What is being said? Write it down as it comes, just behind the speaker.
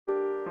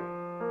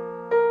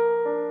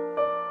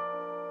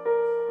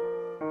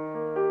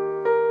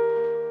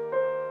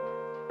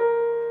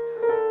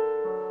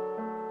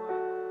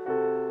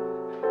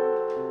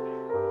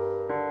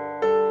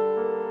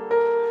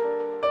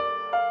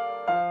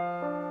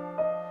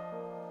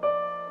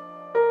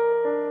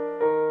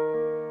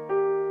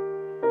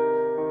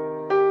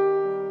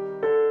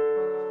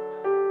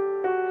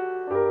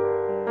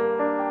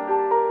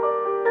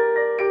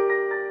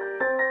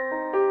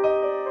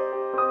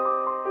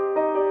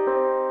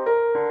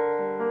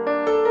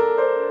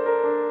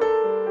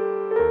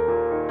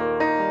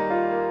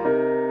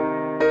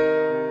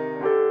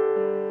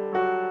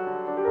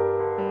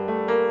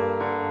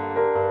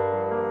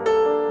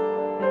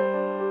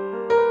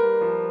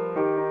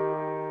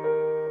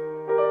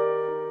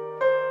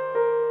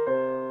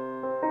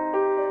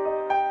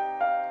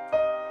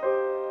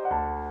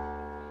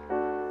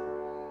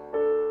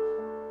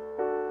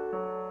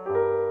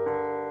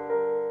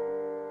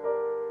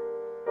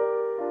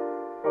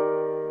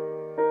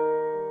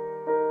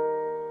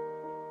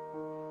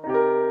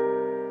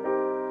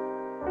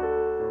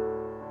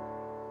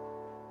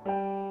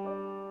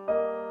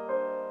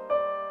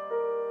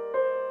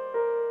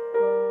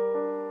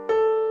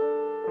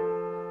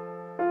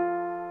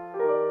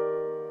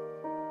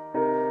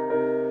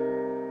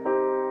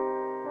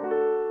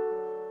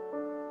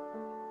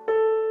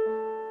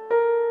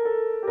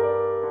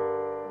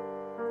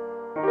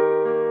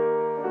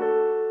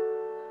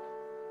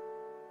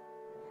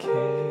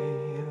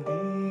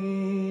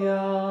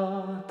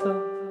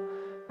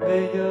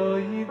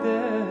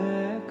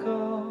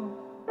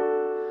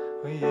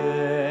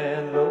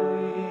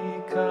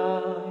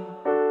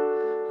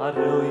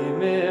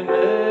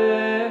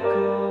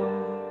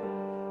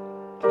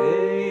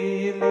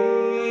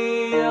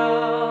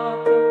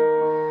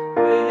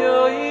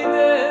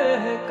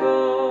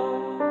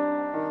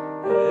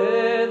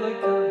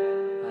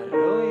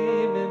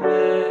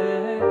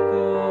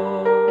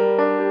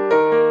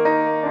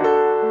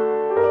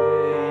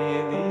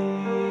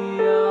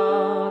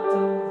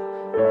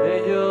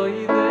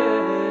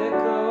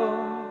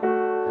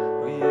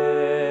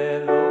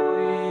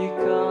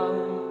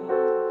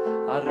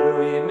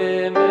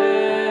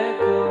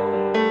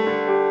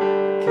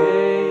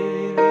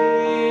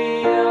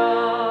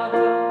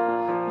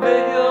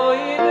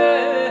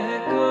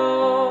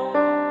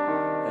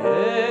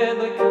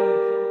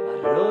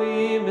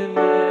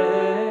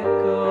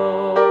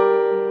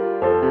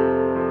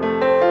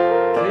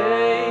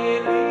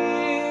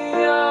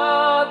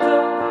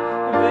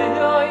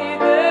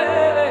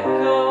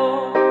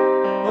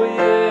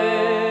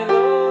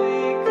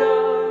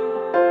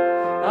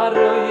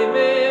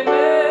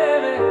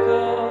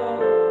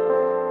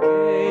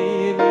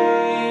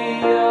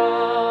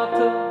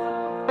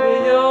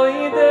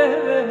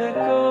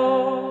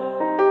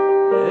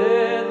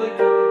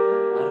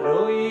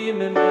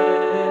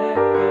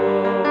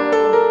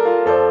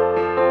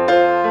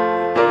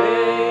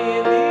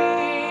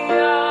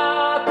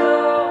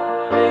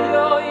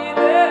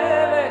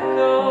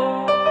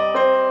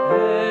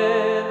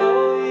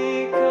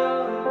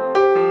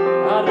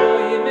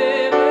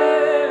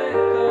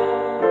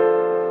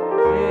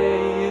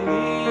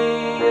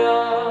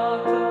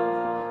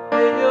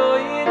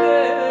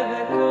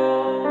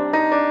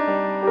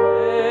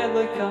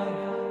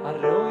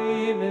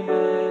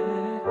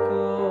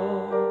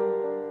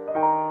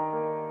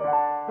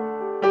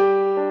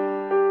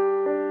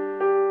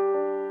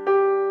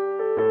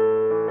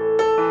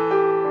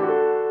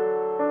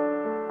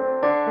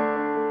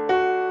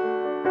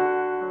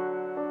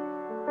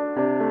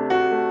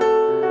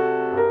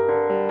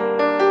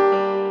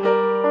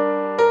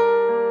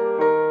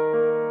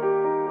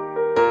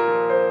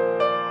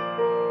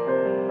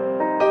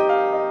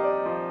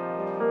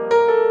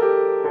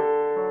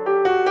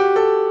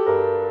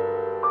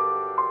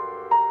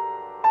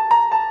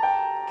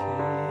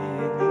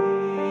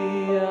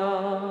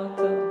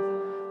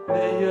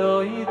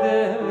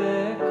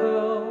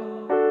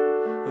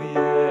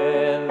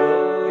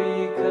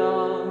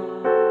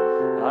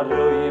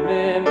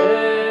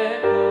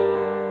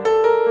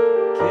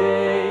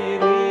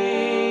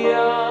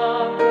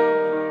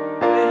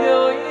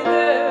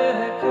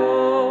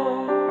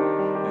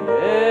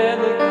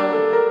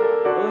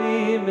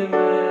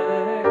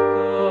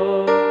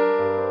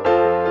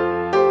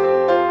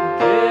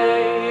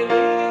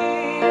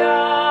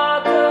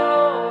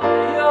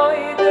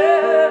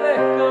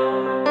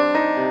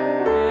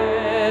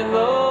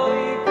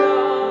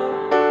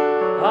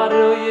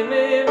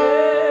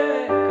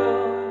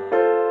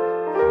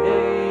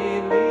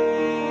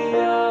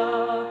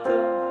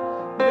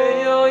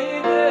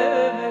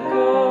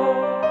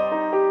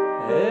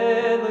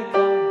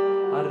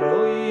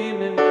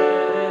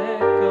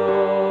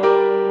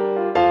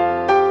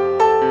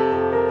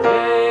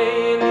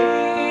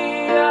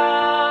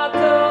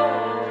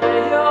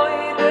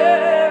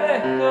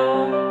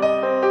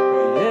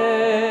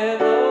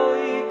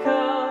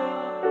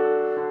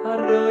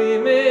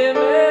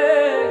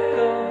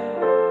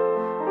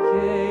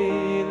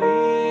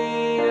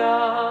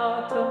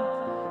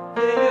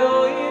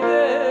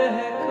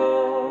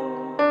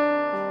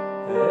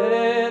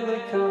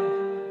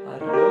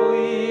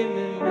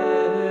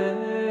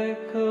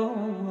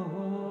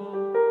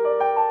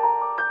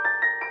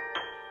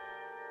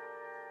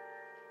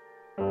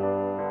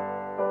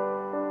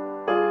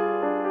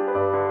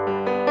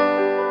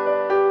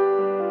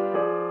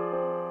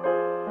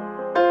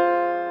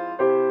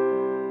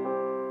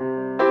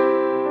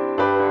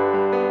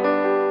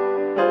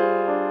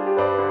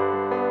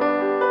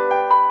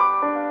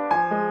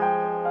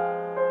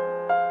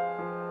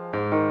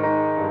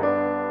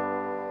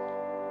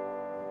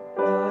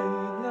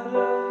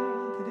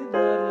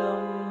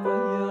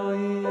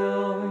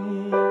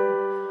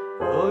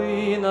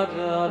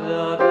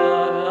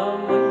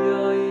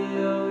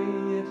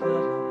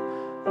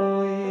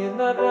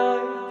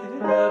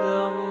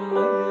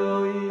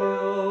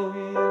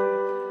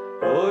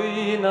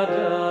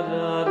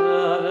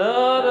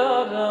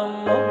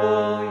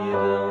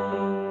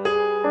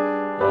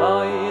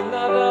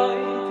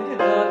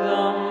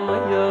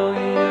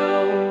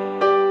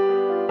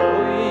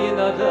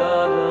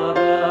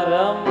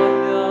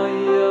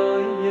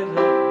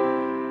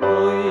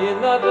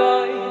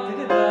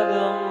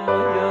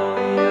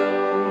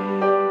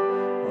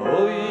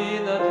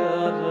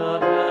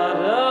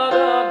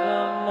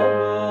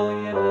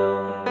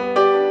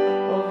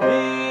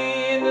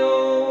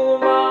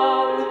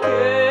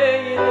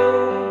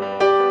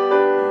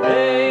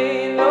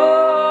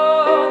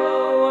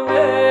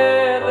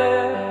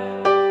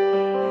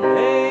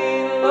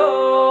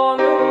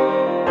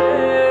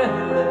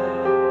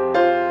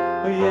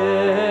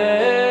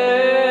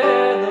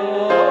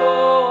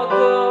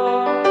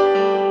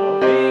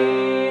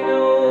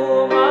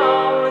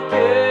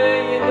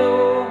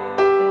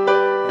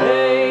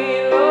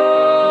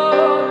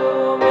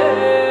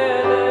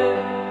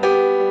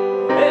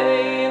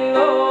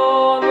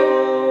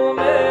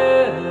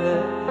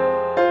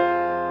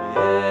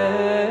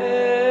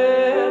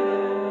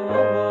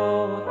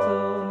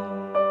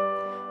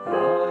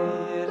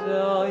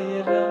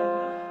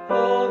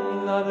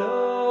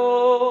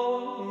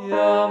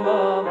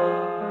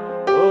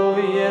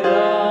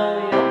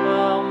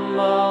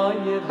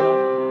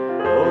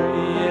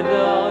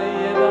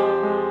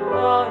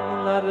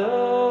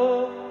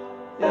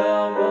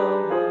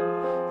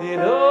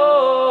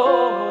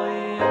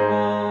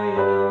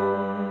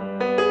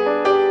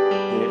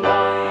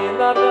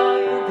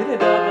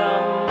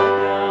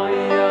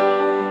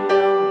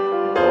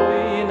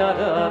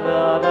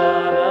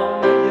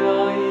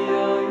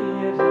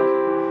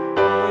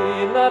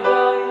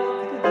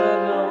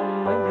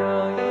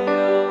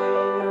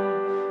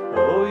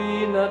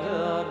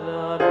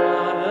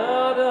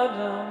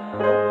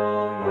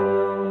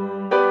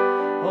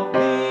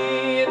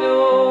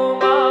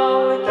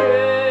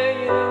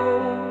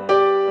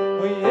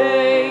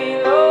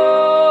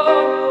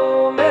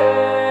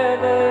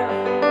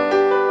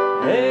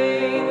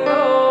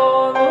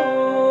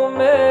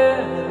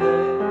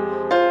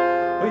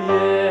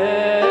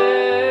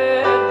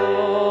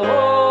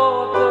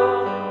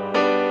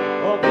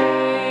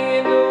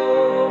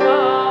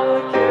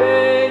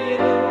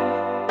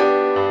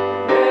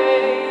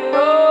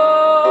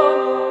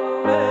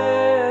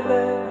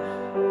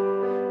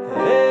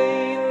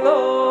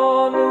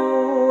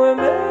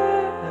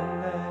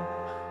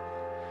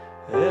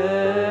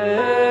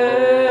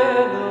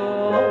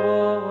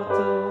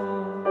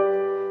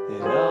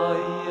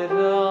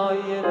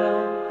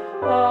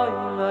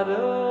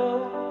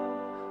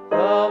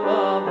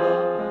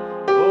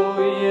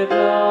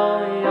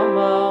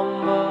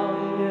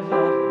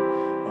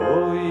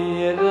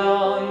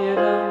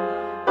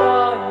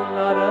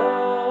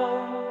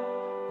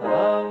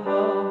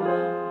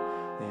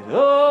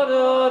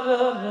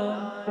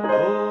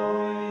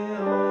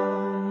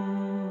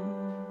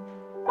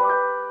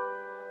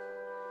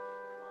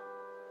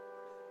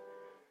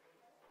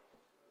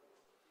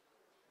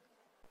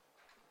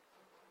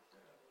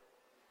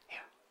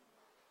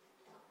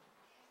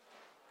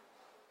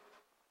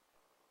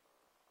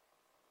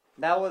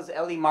That was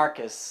Eli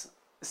Marcus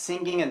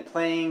singing and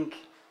playing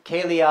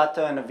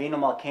Keliata and Avinu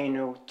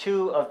Malkeinu,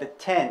 2 of the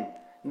 10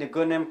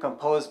 Nigunim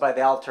composed by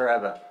the Alter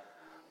Rebbe.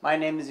 My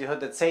name is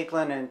Yehuda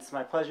Zeitlin, and it's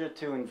my pleasure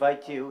to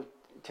invite you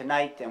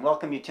tonight and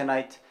welcome you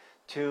tonight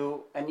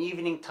to an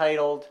evening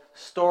titled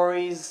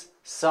Stories,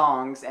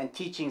 Songs, and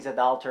Teachings of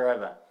the Alter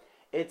Rebbe.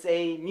 It's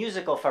a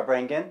musical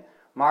farbrengen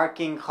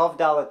marking Chov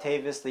Dalet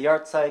Tevis, the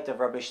yahrzeit of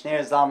Rabbi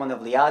Shneur Zalman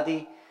of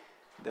Liadi,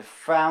 the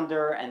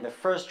founder and the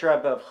first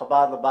Rebbe of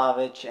Chabad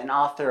Lubavitch, and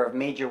author of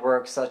major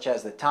works such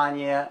as the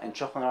Tanya and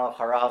Shulchan Aruch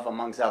Harav,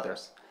 amongst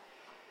others.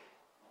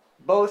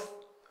 Both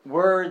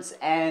words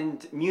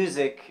and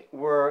music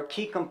were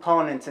key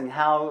components in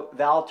how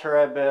the Alter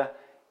Rebbe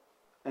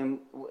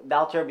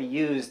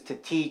used to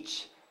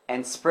teach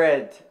and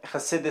spread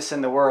Chassidus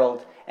in the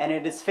world, and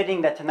it is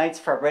fitting that tonight's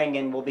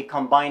farbrengen will be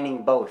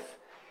combining both.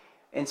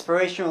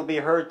 Inspiration will be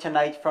heard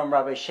tonight from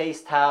Rabbi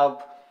Sheis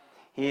Taub.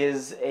 He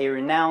is a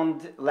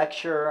renowned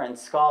lecturer and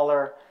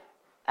scholar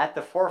at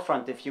the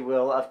forefront, if you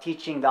will, of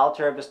teaching the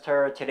Alter Rebbe's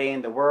Torah today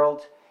in the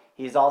world.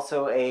 He is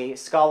also a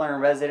scholar in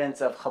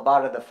residence of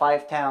Chabad of the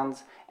Five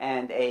Towns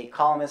and a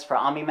columnist for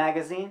Ami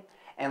magazine.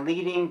 And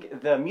leading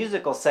the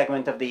musical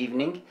segment of the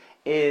evening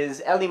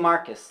is Eli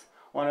Marcus,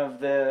 one of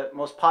the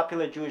most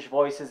popular Jewish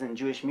voices in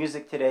Jewish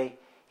music today.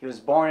 He was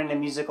born in a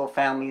musical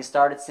family,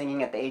 started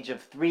singing at the age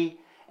of 3,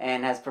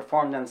 and has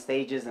performed on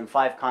stages in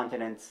 5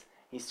 continents.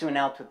 He's soon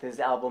out with his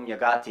album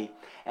Yagati.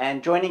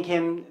 And joining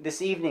him this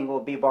evening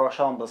will be Baruch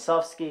Shalom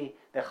Belsovsky,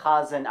 the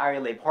Chazan Ari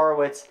Leib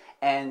Horowitz,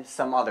 and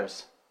some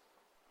others.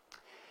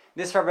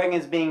 This farbrengen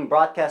is being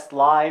broadcast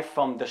live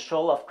from the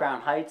Shul of Crown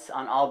Heights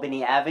on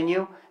Albany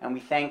Avenue, and we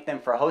thank them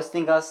for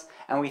hosting us,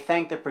 and we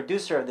thank the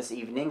producer of this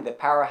evening, the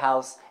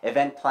powerhouse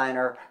event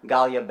planner,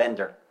 Galia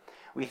Bender.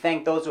 We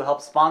thank those who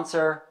helped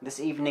sponsor this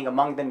evening,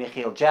 among them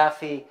Michiel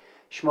Jaffe,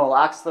 Shmuel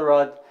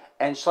Axlerud,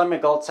 and Shlomo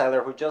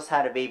Goldseiler, who just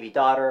had a baby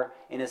daughter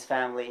in his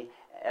family,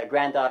 a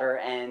granddaughter,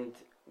 and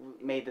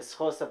may the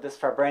schos of this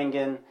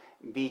farbrengen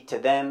be to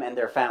them and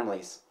their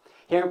families.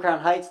 Here in Crown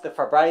Heights, the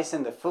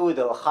farbreisen, the food,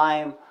 the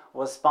l'chaim,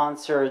 was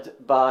sponsored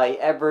by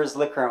Eber's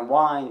Liquor and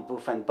Wine,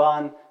 Boof and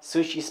Bun,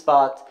 Sushi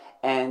Spot,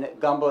 and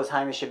Gumbo's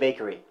Heimische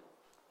Bakery.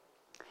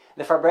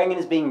 The farbrengen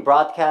is being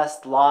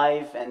broadcast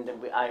live, and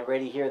I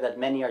already hear that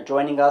many are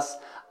joining us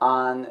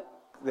on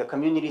the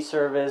community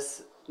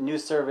service,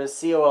 news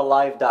service,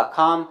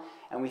 collive.com,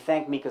 and we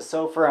thank Mika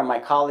Sofer and my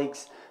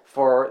colleagues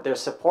for their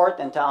support,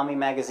 and to Ami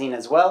magazine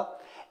as well.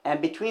 And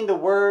between the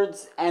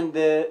words and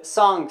the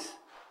songs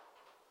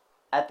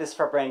at this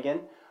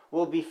farbrengen,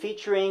 we'll be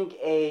featuring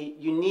a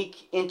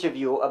unique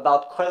interview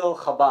about Kollel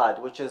Chabad,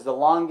 which is the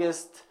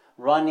longest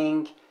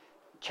running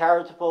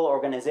charitable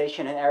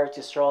organization in Eretz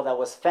Yisrael that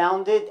was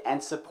founded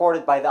and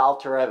supported by the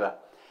Alter Rebbe.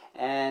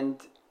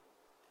 And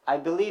I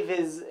believe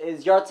his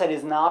yahrzeit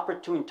is an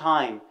opportune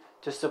time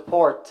to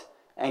support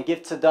and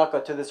give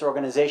tzedakah to this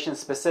organization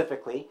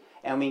specifically,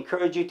 and we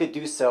encourage you to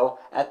do so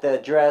at the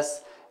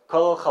address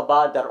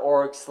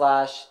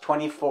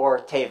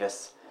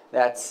kollelchabad.org/24tevis.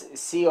 That's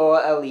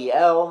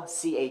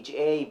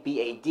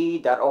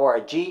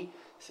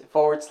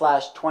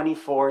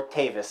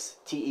kollelchabad.org/24tevis,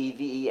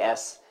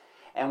 Teves.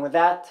 And with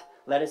that,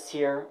 let us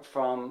hear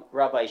from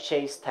Rabbi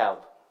Sheis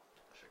Taub.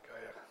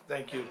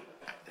 Thank you,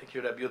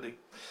 Rabbi Yudi.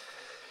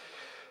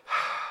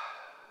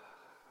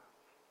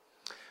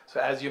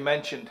 So, as you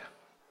mentioned,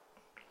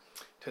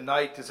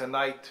 tonight is a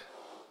night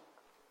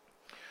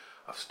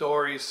of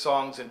stories,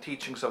 songs, and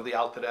teachings of the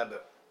Alter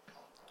Rebbe.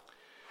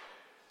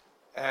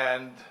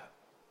 And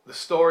the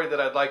story that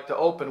I'd like to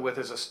open with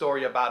is a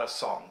story about a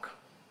song.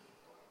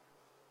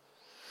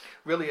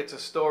 Really, it's a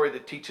story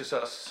that teaches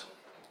us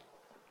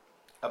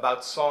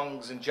about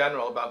songs in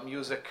general, about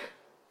music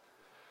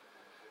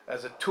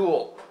as a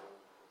tool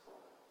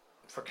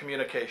for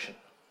communication.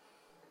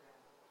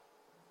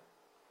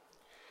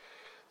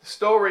 The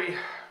story,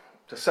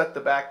 to set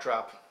the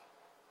backdrop,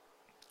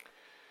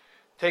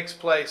 takes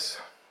place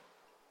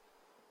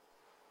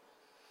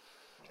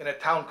in a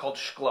town called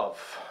Shklov.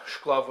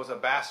 Shklov was a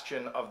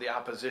bastion of the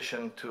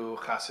opposition to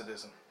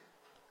Hasidism.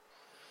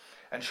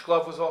 And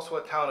Shklov was also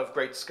a town of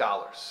great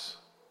scholars.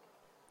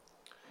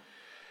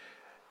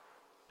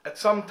 At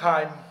some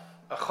time,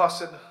 a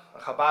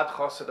Chabad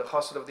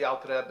Chassid of the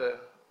Alter Rebbe,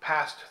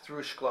 passed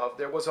through Shklov.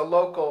 There was a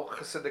local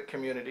Hasidic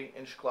community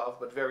in Shklov,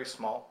 but very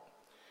small.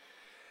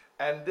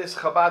 And this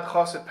Chabad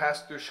Chassid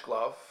passed through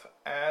Shklov,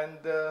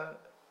 and the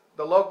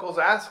locals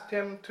asked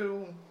him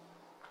to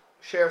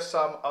share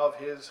some of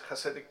his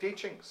Hasidic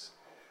teachings,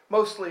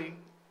 mostly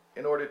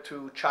in order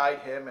to chide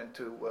him and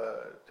to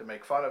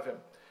make fun of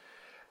him.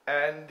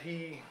 And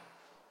he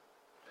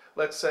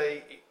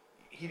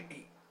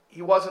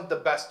wasn't the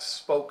best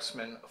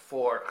spokesman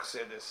for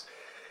Chassidus.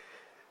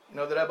 You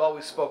know, the Rebbe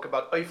always spoke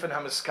about Oifen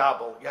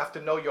HaMiskabel. You have to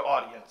know your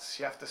audience.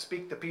 You have to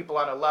speak to people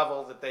on a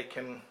level that they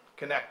can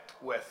connect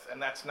with,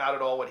 and that's not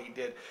at all what he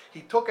did.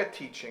 He took a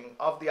teaching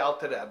of the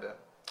Alter Rebbe.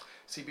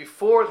 See,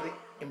 before the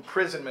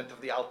imprisonment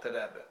of the Alter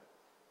Rebbe,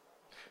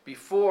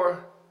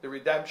 before the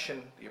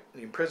redemption,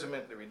 the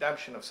imprisonment, the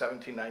redemption of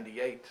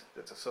 1798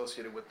 that's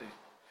associated with the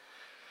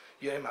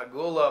Yom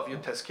Hagula, of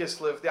Yutes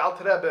Kislev. The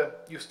Alter Rebbe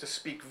used to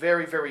speak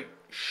very, very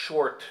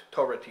short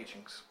Torah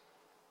teachings.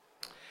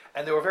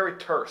 And they were very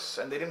terse,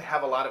 and they didn't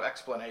have a lot of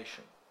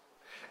explanation.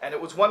 And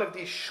it was one of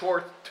these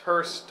short,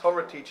 terse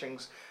Torah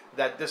teachings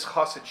that this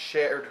chassid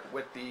shared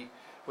with the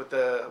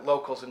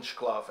locals in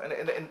Shklov.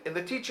 And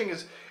the teaching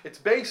it's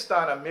based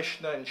on a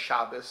Mishnah in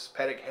Shabbos,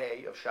 Perek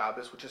Hey of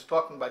Shabbos, which is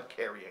talking about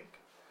carrying.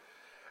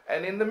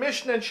 And in the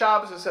Mishnah in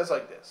Shabbos it says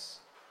like this: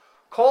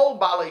 Kol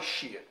Balei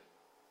Shir,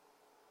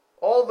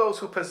 all those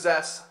who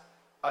possess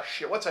a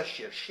shir. What's a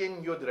shir?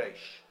 Shin Yud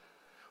Resh.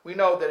 We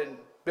know that in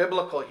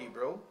biblical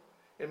Hebrew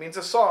it means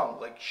a song,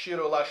 like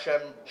Shiru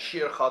Lashem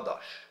Shir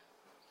Chadash.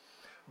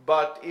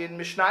 But in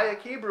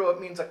Mishnaic Hebrew it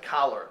means a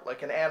collar,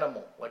 like an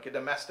animal, like a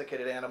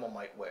domesticated animal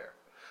might wear.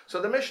 So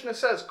the Mishnah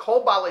says,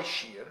 Kol Balei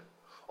Shir,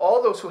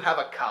 all those who have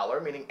a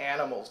collar, meaning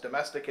animals,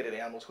 domesticated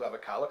animals who have a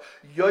collar,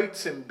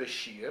 Yoitzim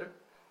B'Shir,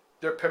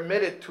 they're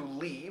permitted to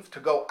leave, to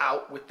go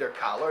out with their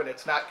collar, and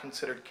it's not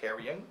considered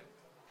carrying.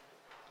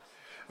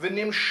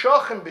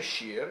 V'nimshochem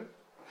B'Shir,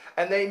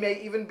 and they may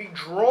even be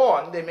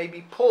drawn, they may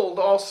be pulled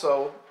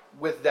also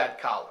with that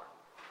collar.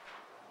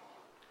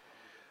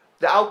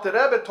 The Alter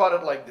Rebbe taught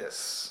it like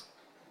this: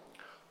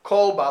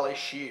 Kol Balei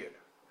Shir,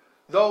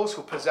 those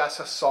who possess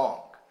a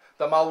song,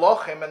 the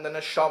Malachim and the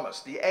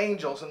Neshamas, the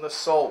angels and the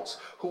souls,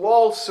 who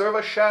all serve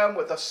Hashem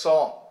with a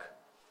song.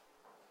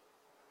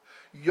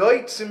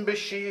 Yoitzim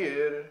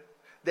B'Shir,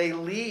 they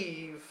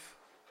leave,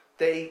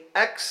 they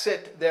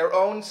exit their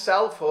own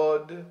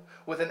selfhood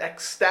with an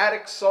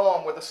ecstatic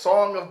song, with a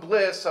song of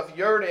bliss, of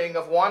yearning,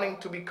 of wanting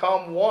to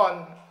become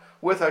one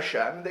with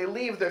Hashem. They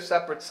leave their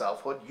separate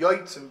selfhood,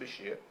 Yoitzim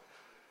B'Shir,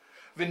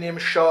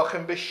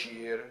 V'nimshochem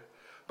B'Shir,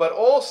 but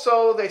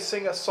also they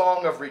sing a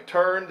song of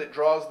return that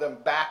draws them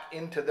back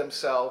into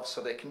themselves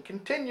so they can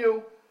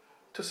continue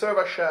to serve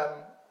Hashem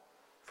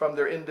from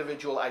their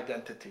individual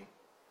identity.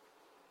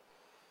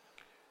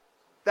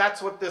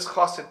 That's what this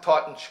chassid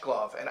taught in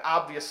Shklov, and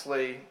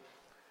obviously,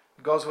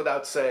 it goes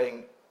without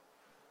saying,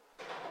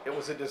 it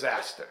was a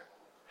disaster.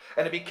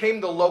 And it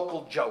became the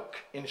local joke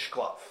in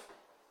Shklov.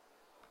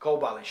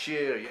 Kol Balei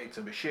Shir,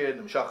 Yoitzim B'Shir,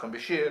 Nimshochem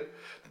B'Shir.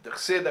 The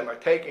Chassidim are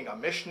taking a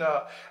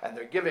Mishnah and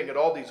they're giving it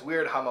all these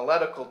weird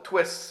homiletical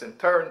twists and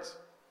turns.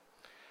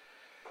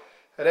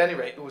 At any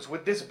rate, it was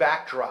with this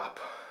backdrop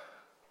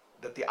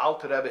that the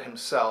Alter Rebbe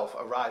himself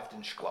arrived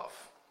in Shklov.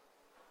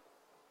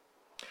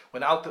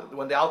 When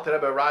the Alter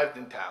Rebbe arrived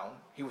in town,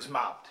 he was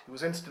mobbed. He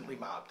was instantly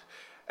mobbed.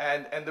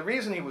 And the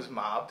reason he was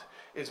mobbed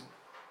is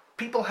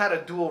people had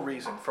a dual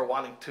reason for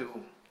wanting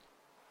to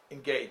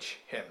engage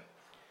him.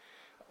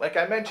 Like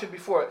I mentioned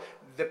before,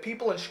 the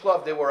people in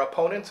Shklov, they were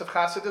opponents of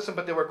Hasidism,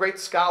 but they were great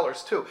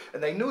scholars too.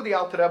 And they knew the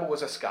Alter Rebbe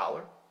was a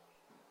scholar.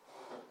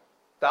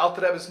 The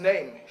Alter Rebbe's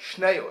name,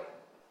 Shnei Or,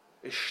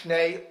 is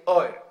Shnei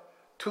Or,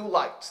 two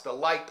lights. The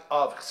light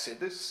of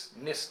Chassidus,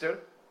 Nister,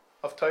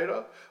 of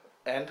Torah,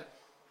 and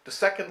the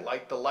second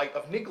light, the light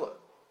of Nigla,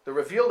 the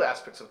revealed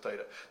aspects of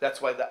Torah.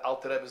 That's why the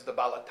Alter Rebbe is the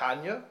Baal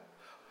HaTanya,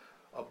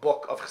 a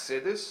book of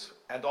Chassidus,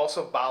 and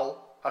also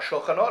Baal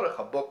HaShulchan Aruch,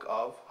 a book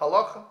of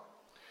Halacha.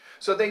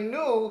 So they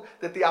knew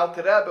that the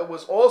Alter Rebbe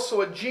was also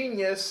a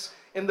genius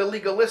in the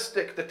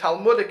legalistic, the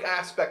Talmudic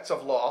aspects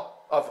of law,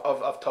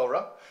 of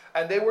Torah,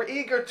 and they were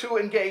eager to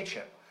engage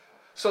him.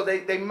 So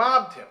they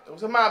mobbed him. It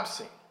was a mob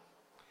scene.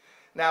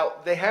 Now,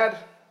 they had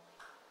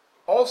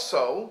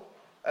also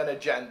an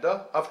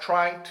agenda of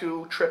trying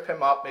to trip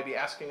him up, maybe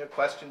asking a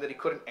question that he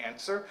couldn't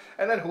answer,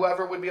 and then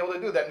whoever would be able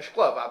to do that in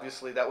Shklov,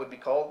 obviously that would be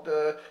called,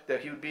 that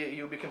he would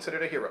be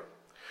considered a hero.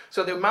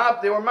 So they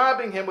were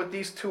mobbing him with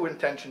these two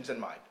intentions in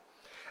mind.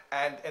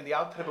 And the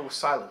Alter Rebbe was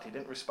silent. He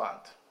didn't respond.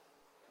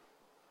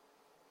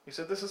 He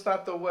said, "This is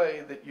not the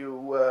way that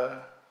you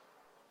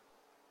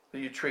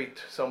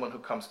treat someone who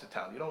comes to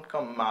town. You don't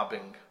come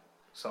mobbing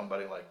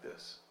somebody like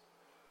this."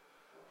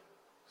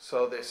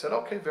 So they said,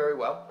 "Okay, very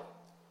well."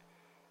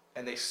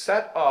 And they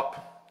set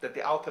up that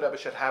the Alter Rebbe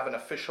should have an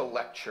official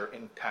lecture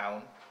in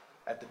town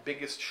at the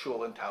biggest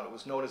shul in town. It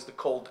was known as the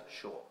Cold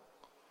Shul.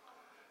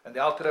 And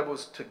the Alter Rebbe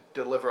was to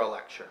deliver a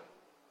lecture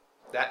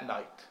that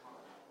night.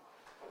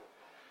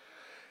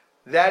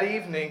 That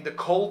evening, the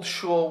Cold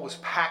Shul was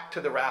packed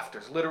to the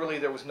rafters. Literally,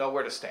 there was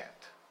nowhere to stand.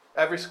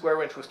 Every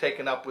square inch was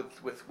taken up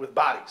with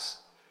bodies.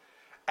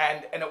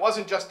 And it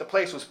wasn't just the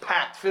place was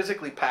packed,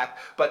 physically packed,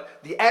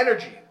 but the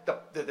energy,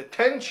 the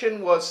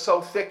tension was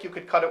so thick you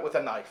could cut it with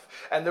a knife.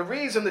 And the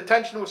reason the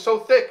tension was so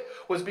thick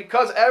was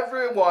because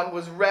everyone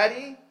was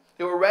ready.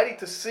 They were ready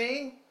to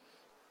see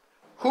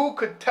who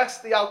could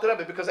test the Alter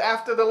Rebbe. Because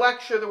after the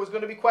lecture, there was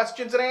going to be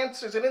questions and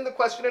answers. And in the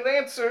question and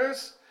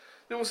answers,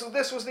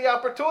 this was the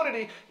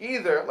opportunity,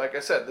 either, like I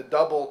said, the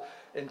double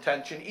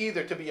intention,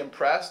 either to be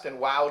impressed and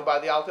wowed by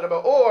the Alter Rebbe,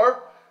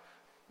 or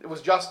it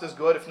was just as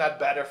good, if not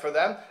better for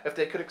them, if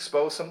they could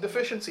expose some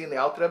deficiency in the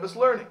Alter Rebbe's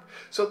learning.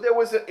 So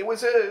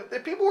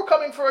the people were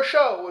coming for a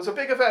show. It was a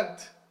big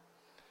event.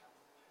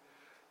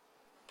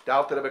 The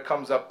Alter Rebbe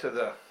comes up to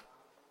the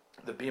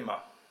bima,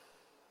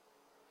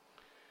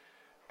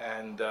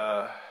 and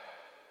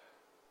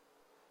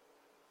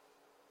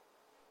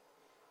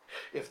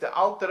If the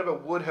Alter Rebbe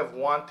would have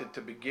wanted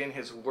to begin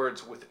his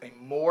words with a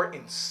more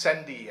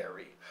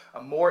incendiary,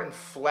 a more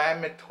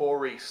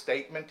inflammatory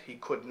statement, he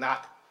could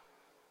not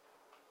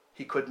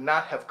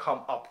have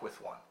come up with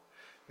one.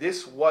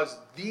 This was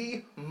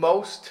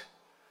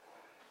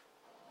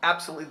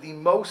absolutely the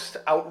most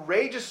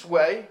outrageous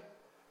way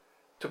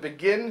to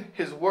begin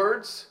his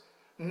words,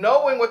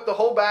 knowing what the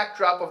whole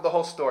backdrop of the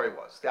whole story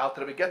was. The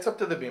Alter Rebbe gets up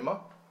to the bima,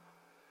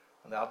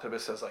 and the Alter Rebbe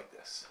says like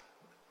this.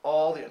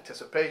 All the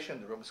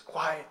anticipation, the room is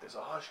quiet, there's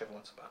a hush,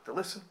 everyone's about to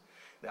listen.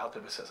 The Alter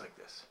Rebbe says like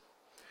this.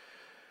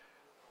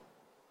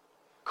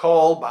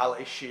 Kol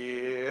Balei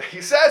Shir.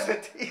 He says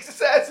it.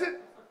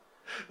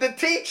 The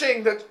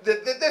teaching,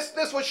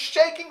 this was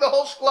shaking the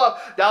whole shklav.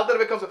 The Alter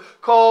Rebbe comes,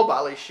 Kol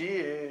Balei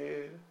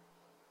Shir.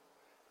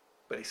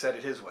 But he said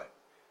it his way.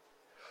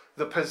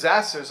 The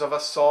possessors of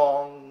a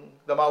song,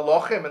 the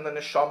malochim and the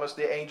neshamas,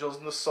 the angels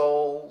and the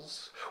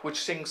souls,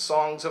 which sing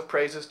songs of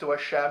praises to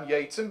Hashem,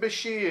 Yetzim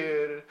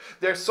Bashir,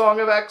 their song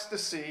of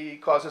ecstasy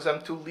causes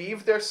them to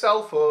leave their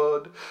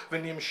selfhood,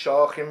 V'nim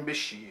Shachim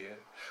Bashir.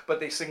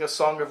 But they sing a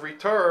song of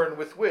return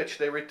with which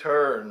they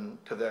return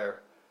to their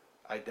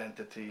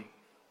identity.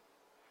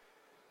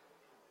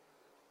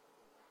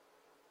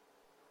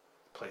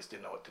 The place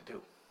didn't know what to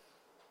do.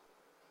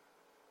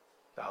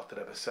 The Alter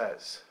Rebbe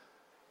says,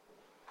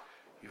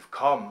 you've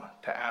come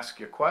to ask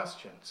your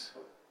questions.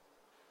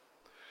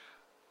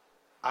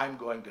 I'm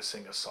going to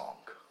sing a song.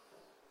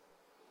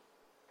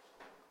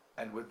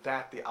 And with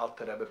that, the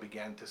Alter Rebbe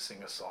began to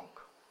sing a song.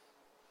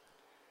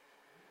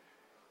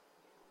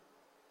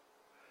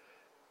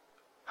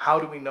 How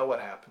do we know what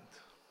happened?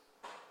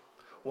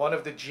 One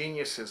of the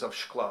geniuses of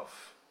Shklov,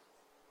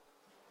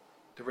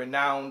 the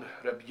renowned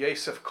Reb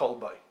Yosef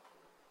Kolbai.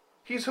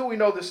 He's who we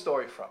know this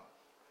story from.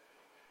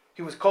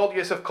 He was called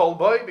Yosef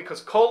Kolbai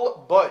because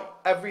Kolbai,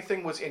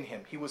 everything was in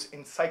him. He was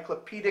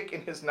encyclopedic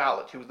in his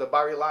knowledge. He was the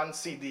Bar Ilan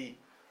CD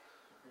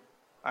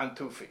on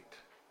 2 feet.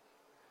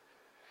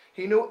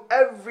 He knew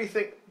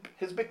everything.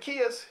 His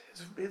bekiyas,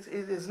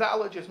 his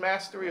knowledge, his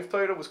mastery of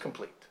Torah was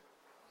complete.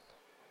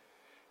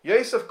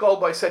 Yosef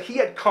Kolbai said he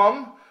had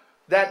come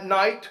that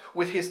night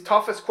with his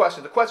toughest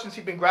questions, the questions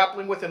he'd been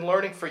grappling with and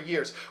learning for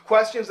years,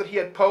 questions that he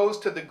had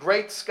posed to the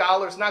great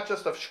scholars, not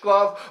just of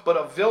Shklov, but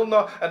of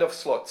Vilna and of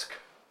Slotsk.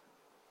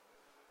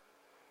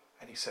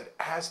 And he said,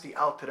 as the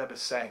Alter Rebbe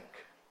sang,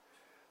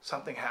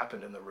 something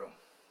happened in the room.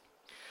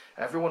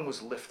 Everyone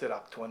was lifted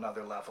up to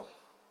another level.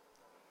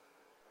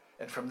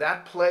 And from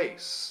that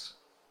place,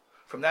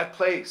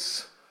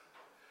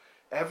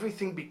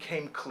 everything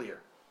became clear.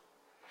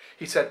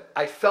 He said,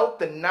 I felt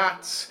the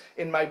knots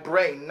in my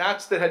brain,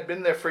 knots that had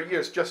been there for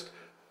years, just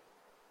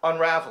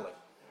unraveling.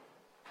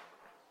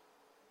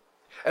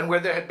 And where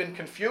there had been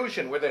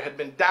confusion, where there had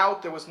been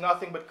doubt, there was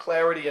nothing but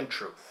clarity and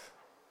truth.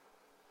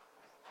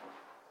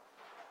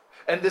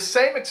 And the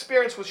same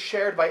experience was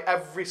shared by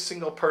every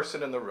single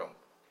person in the room.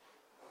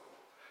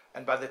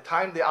 And by the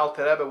time the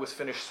Alter Rebbe was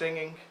finished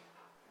singing,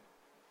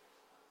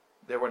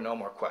 there were no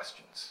more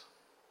questions.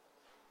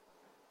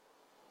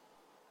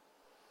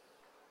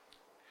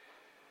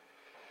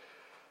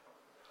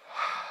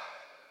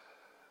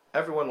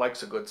 Everyone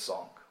likes a good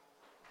song.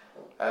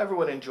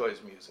 Everyone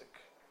enjoys music.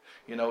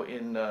 You know,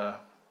 in the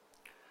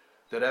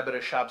Rebbe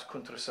Reshab's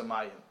Kuntra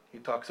Samayim, he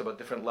talks about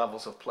different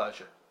levels of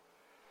pleasure.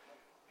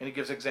 And he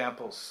gives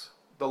examples.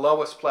 The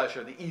lowest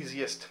pleasure, the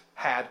easiest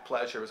had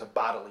pleasure is a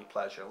bodily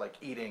pleasure, like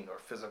eating or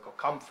physical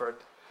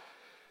comfort.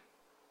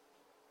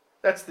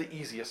 That's the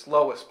easiest,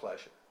 lowest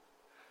pleasure.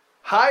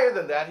 Higher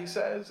than that, he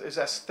says, is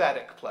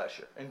aesthetic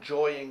pleasure,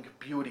 enjoying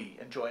beauty,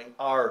 enjoying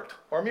art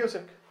or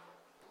music.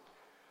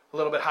 A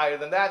little bit higher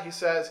than that, he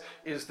says,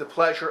 is the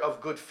pleasure of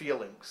good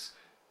feelings.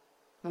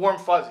 Warm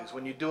fuzzies,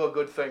 when you do a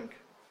good thing.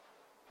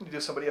 You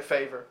do somebody a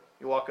favor,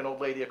 you walk an old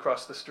lady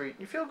across the street,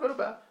 you feel good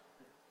about it.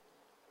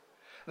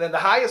 And then the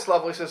highest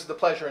level, he says, is the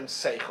pleasure in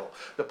seichel,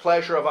 the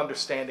pleasure of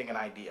understanding an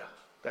idea.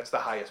 That's the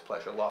highest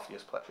pleasure,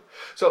 loftiest pleasure.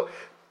 So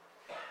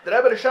the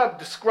Rebbe Rashab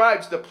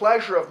describes the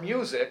pleasure of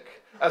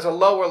music as a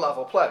lower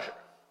level pleasure.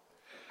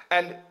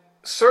 And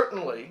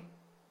certainly,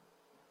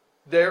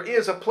 there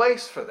is a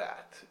place for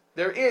that.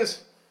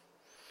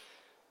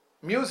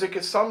 Music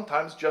is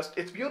sometimes just,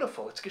 it's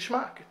beautiful, it's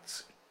geschmack,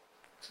 it's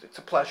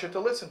a pleasure to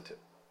listen to.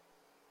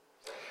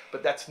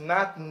 But that's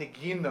not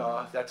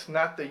negina, that's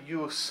not the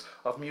use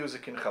of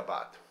music in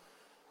Chabad.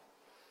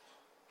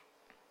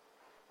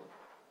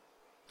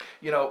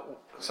 You know,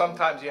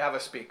 sometimes you have a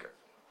speaker,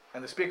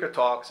 and the speaker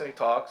talks, and he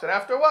talks, and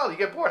after a while you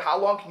get bored. How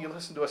long can you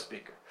listen to a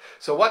speaker?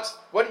 So what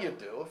do you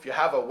do if you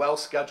have a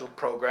well-scheduled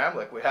program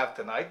like we have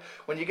tonight?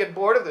 When you get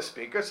bored of the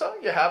speaker, so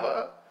you have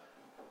a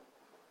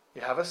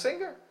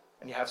singer.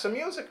 And you have some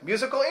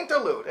musical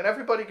interlude, and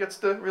everybody gets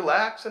to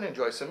relax and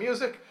enjoy some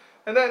music,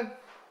 and then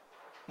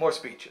more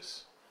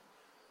speeches.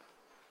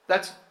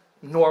 That's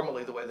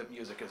normally the way that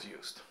music is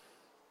used.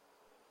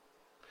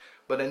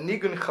 But a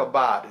nigun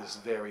Chabad is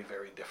very,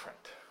 very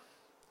different.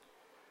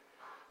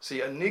 See,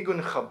 a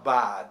nigun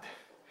Chabad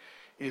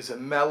is a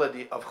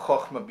melody of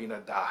Chochmah Bina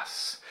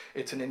Das.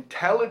 It's an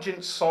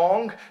intelligent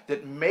song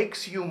that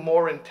makes you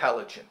more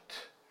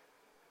intelligent.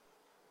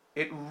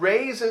 It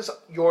raises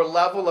your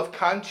level of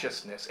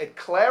consciousness. It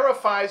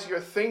clarifies your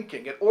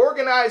thinking. It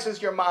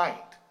organizes your mind.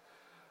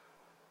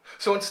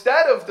 So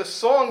instead of the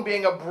song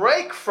being a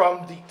break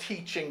from the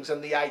teachings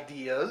and the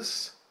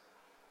ideas,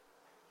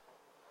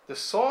 the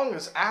song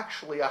is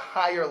actually a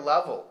higher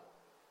level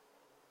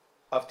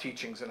of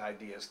teachings and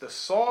ideas. The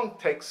song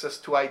takes us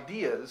to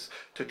ideas,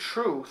 to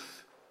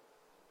truth,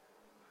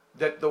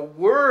 that the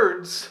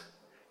words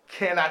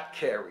cannot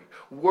carry,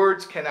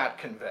 words cannot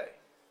convey.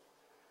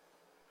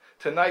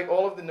 Tonight,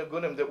 all of the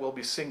Nigunim that we'll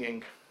be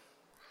singing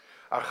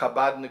are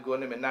Chabad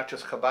Nigunim, and not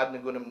just Chabad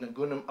Nigunim,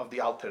 Nigunim of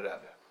the Alter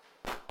Rebbe.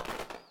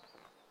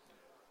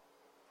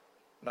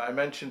 Now, I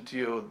mentioned to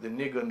you the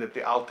Nigun that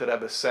the Alter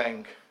Rebbe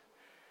sang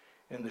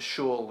in the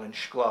shul in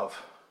Shklov,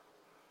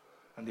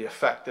 and the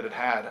effect that it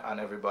had on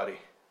everybody.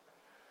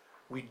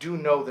 We do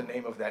know the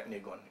name of that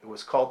Nigun. It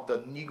was called the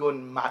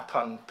Nigun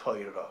Matan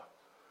Torah.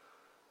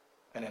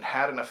 And it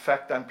had an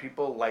effect on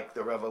people like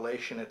the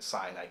revelation at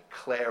Sinai,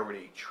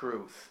 clarity,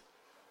 truth.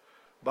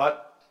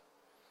 But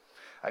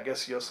I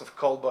guess Yosef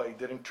Kolboy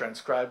didn't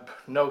transcribe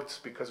notes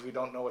because we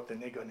don't know what the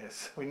Nigun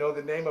is. We know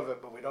the name of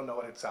it, but we don't know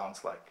what it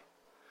sounds like.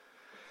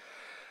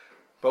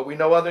 But we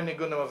know other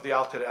Nigunim of the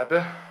Alter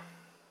Rebbe.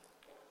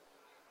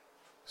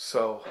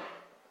 So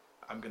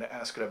I'm going to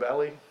ask Reb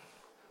Eli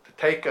to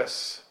take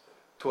us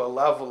to a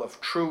level of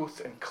truth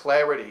and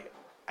clarity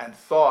and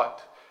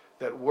thought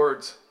that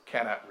words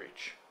cannot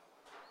reach.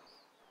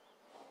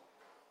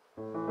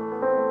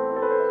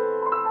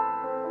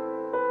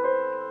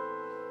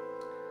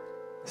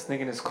 This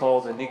nigun is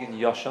called a nigun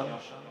Yoshan,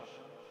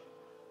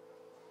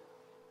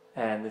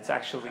 and it's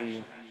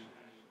actually,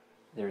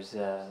 there's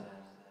a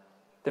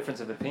difference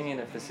of opinion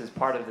if this is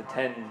part of the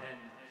 10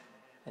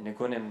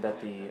 nigunim that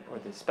or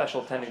the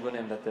special 10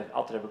 nigunim that the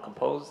Alter Rebbe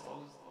composed.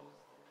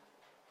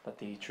 But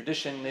the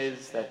tradition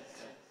is that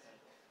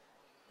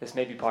this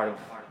may be part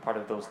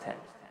of those 10.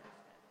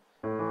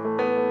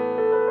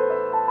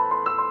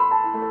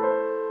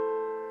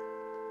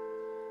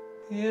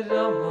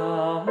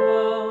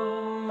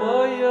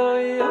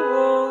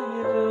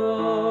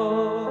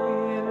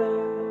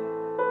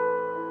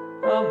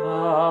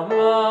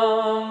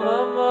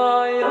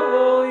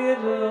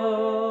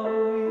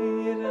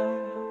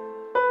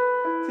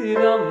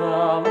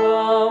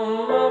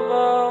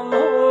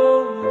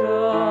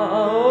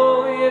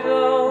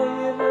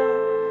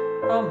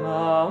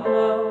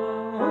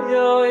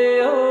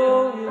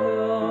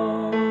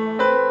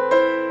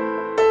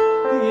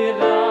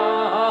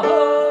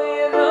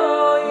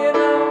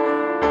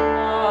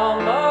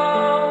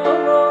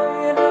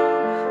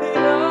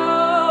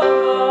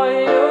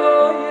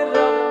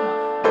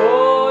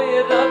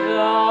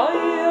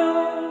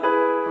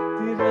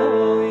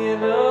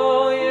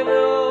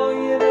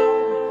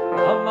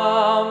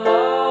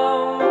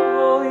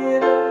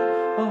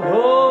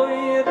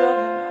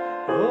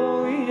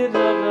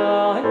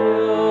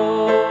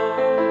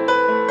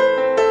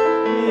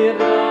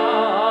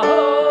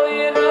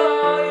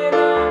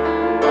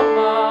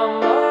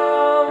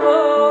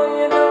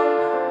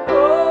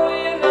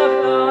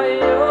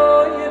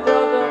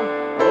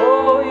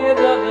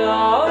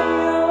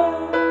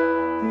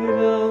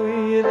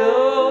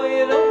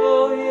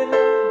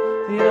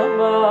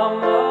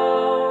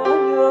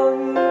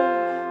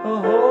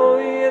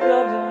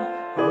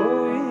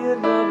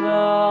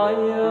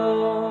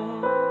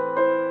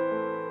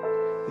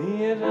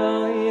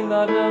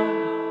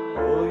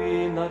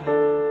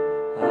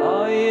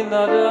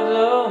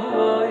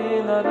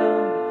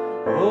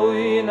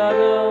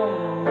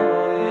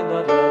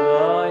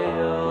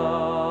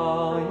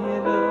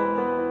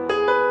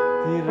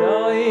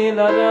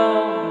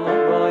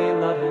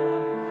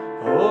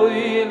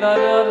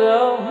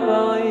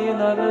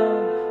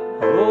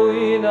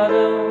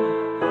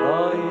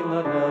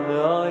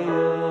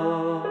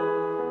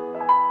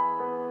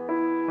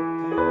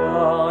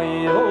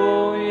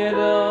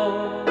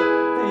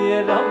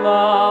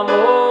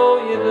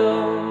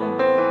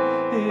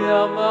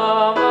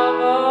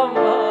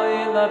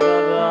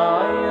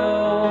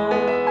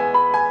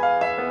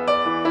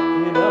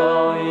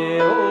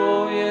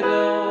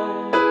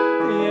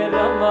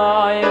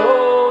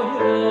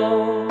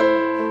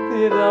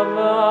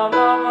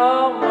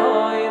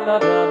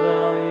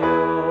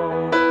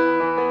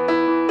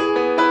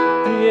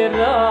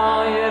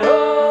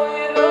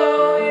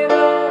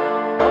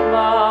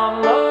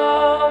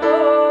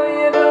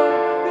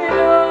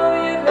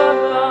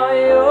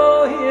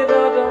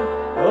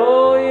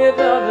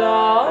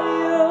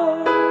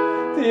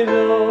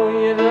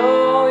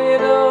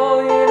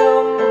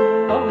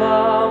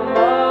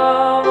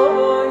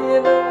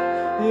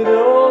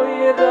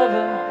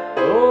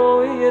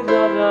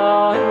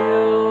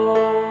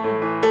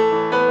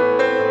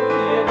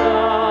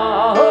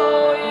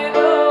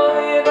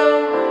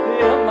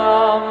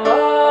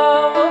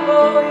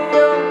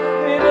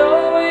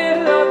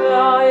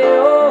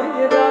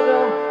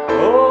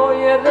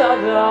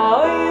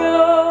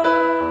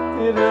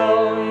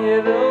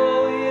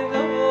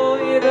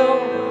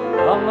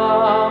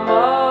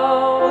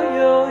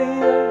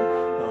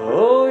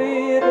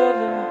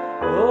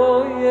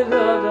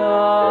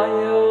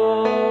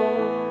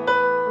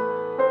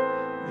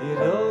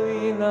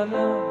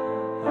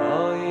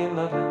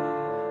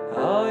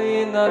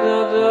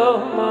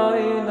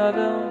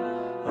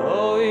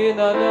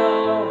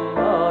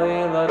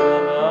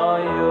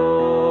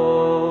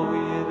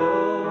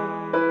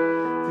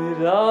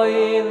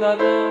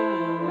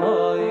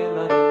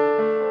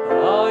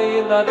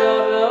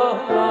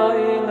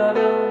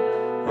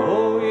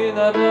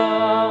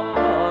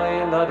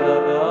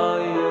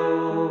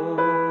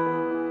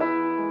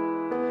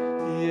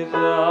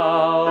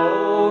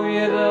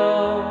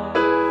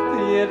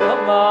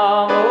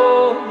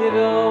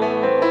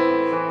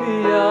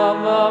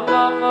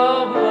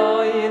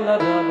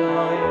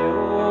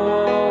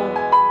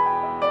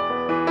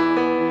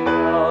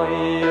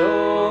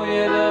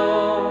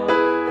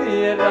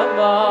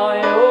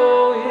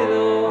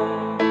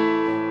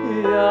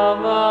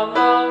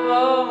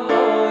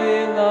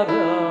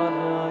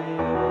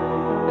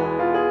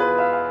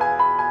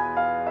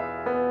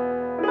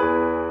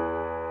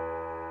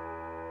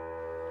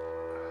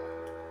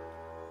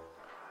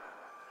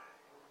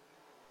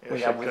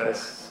 We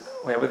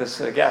have with us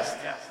a guest.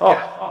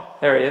 Oh,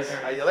 there he is.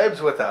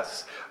 Yaleb's with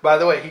us. By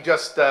the way, he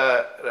just,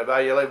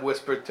 Rabbi Yaleb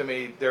whispered to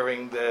me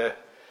during the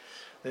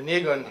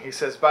nigun, he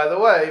says, by the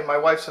way, my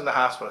wife's in the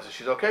hospital. I said,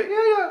 she's okay?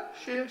 Yeah.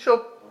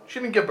 She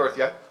didn't give birth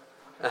yet.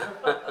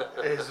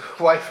 His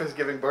wife is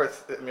giving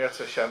birth, Mirz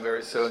Hashem,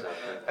 very soon.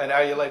 And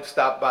Yaleb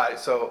stopped by.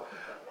 So,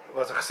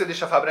 was a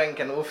chassidische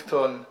Fabrenken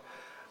Uftun,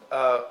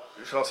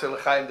 Shlossel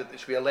Chaim, that it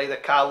should be a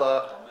Leida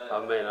Kala,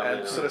 Amen,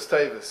 and Suras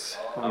Tevis.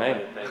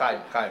 Amen.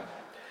 Chaim.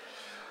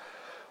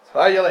 So,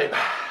 Yaleb,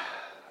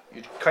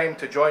 you came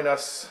to join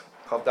us,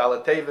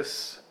 Chavdala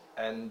Tevis,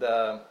 and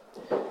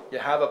you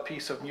have a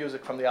piece of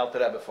music from the Alter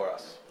Rebbe for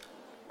us.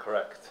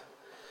 Correct.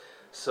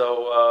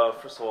 So,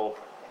 first of all,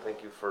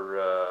 thank you for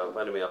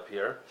inviting me up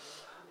here.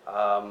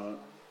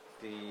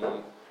 The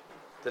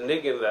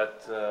niggin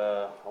that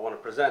I want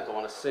to present, I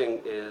want to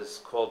sing, is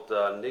called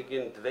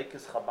Niggin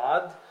Dveikis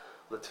Chabad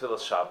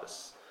L'Tfilas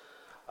Shabbos.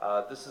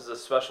 This is a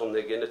special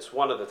niggin. It's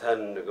one of the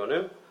 10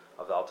 nigunim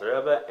of the Alter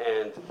Rebbe,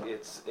 and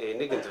it's a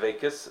niggin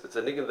Dveikis. It's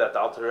a niggin that the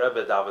Alter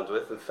Rebbe davened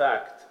with. In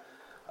fact,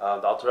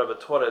 the Alter Rebbe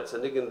taught it. It's a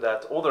niggin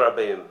that all the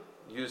Rabbeim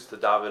used to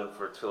daven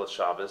for Tfilas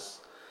Shabbos.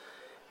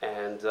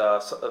 And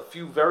so a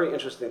few very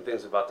interesting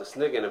things about this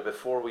niggin. And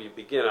before we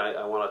begin,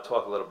 I want to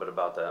talk a little bit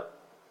about that.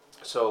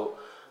 So,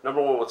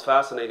 number one, what's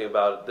fascinating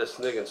about this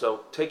niggin?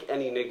 So, take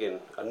any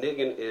niggin. A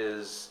niggin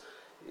is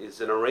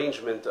an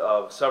arrangement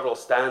of several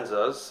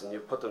stanzas, and you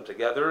put them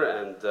together,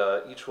 and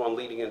each one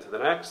leading into the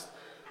next,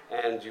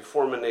 and you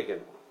form a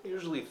niggin.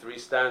 Usually 3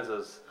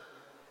 stanzas.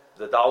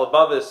 The Dalet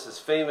Bavis is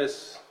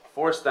famous,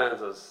 4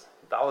 stanzas.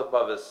 Dalet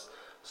Bavis,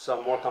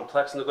 some more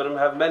complex nigunim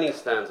have many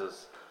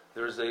stanzas.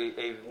 There's a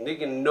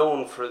niggin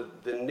known for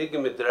the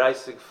niggin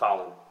midraisig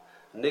fallen,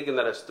 a niggin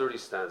that has 30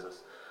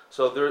 stanzas.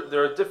 So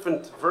there are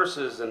different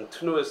verses and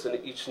tnuas in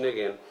each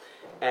niggin,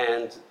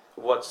 and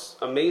what's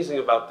amazing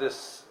about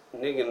this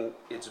niggin,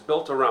 it's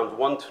built around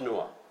one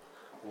tnua,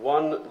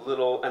 one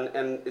little,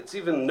 and it's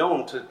even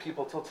known to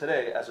people till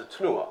today as a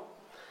tnua.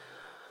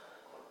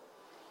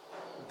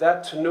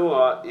 That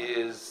tnua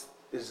is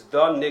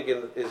the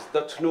niggin, is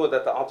the tnua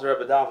that the Alter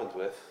Rebbe davened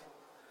with.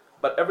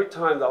 But every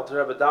time the Alter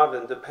Rebbe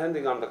davened,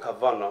 depending on the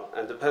kavanah,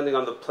 and depending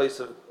on the place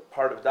of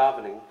part of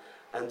davening,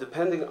 and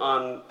depending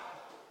on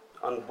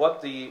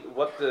what the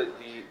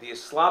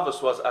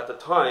Islavus was at the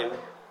time,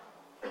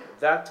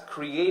 that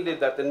created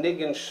that the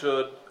niggin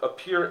should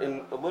appear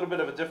in a little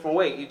bit of a different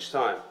way each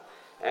time.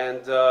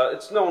 And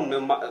it's known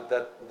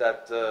that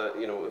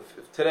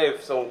if today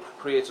if someone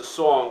creates a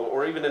song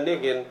or even a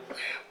niggin,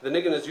 the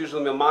niggin is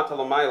usually milmata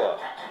l'mayla.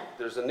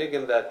 There's a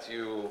niggin that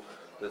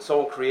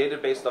someone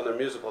created based on their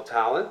musical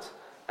talent,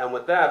 and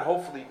with that,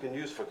 hopefully you can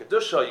use for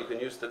kedusha, you can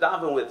use to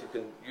daven with, you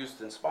can use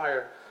to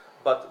inspire.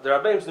 But the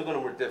Rabbeim's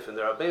Nigunim were different.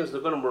 The Rabbeim's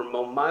Nigunim were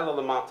milmayla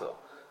lamata.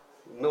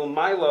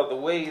 Milmayla, the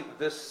way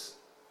this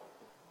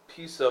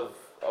piece of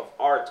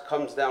art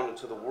comes down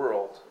into the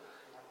world,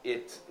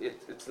 it's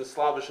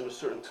nislavish in a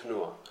certain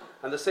tenua.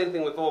 And the same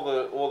thing with all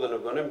the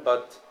Nigunim,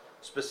 but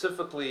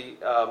specifically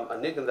a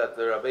niggin that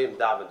the Rabbeim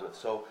davened with.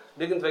 So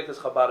Niggin Dveikus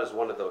Chabad is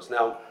one of those.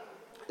 Now,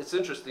 it's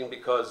interesting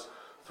because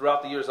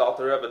throughout the years,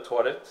 Alter Rebbe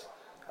taught it,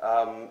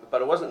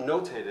 but it wasn't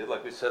notated,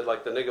 like we said,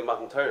 like the Niggin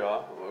Matan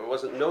Torah. It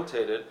wasn't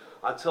notated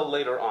until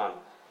later on.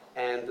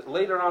 And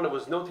later on, it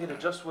was notated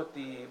just with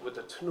the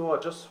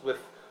Tnuah, just with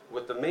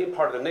the main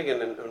part of the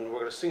Niggin, and we're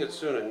going to sing it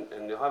soon,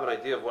 and you'll have an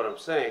idea of what I'm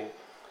saying.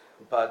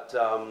 But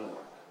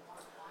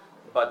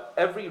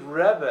every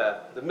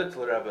Rebbe, the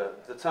Mittler Rebbe,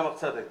 the Tzemach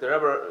Tzedek, the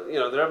Rebbe,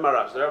 the Rebbe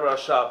Marash, the Rebbe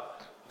Rashab,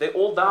 they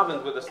all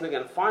davened with this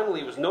Niggin, and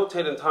finally it was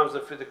notated in times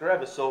of Frierdiker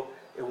Rebbe. So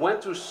it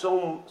went through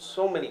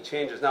so many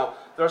changes. Now,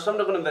 there are some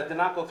Nigunim that did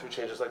not go through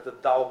changes, like the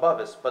Dalet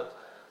Bavis, but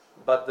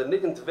the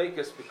Niggin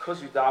Dveikis,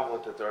 because you daven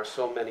with it, there are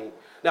so many.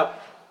 Now,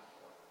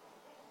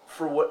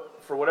 for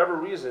whatever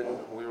reason,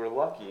 we were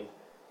lucky,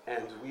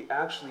 and we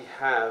actually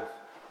have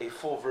a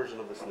full version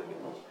of this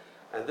Niggin.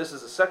 And this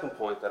is the second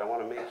point that I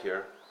want to make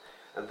here,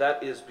 and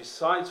that is,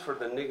 besides for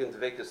the Niggin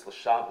Dveikis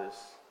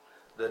L'Shabbos,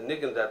 the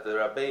Niggin that the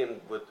Rabbeim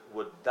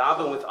would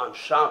daven with on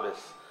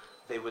Shabbos,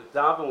 they would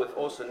daven with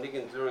also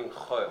Niggin during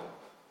Chol,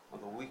 on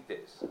the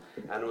weekdays.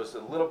 And it was a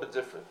little bit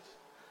different.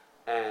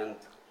 And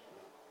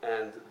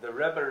and the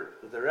Rebbe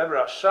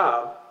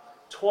Rashab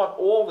taught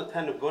all the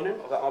 10 Nigunim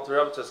of the Alter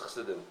Rebbe to his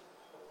Chassidim.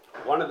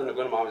 One of the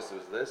Nigunim obviously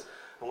was this,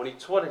 and when he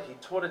taught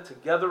it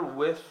together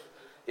with,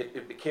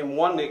 it became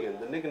one Nigun,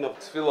 the Nigun of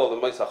Tefillah,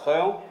 the Ma'is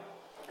HaChoil,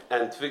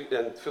 and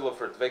Tefillah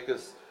for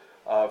Tvekas,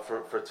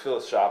 for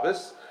Tefillah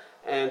Shabbos.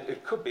 And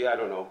it could be, I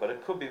don't know, but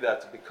it could be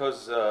that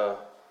because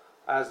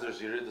as there's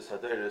Yeridus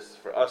Haderis,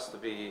 for us to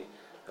be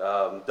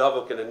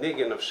Davuk in a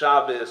Nigun of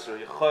Shabbos or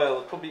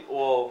Yechoil, it could be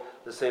all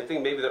the same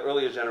thing. Maybe the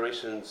earlier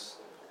generations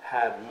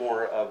had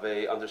more of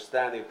a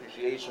understanding,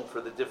 appreciation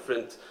for the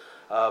different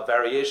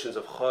variations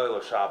of Choil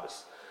or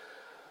Shabbos.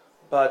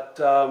 But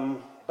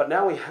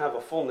now we have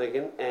a full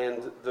Nigun,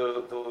 and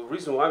the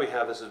reason why we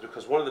have this is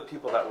because one of the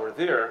people that were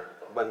there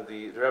when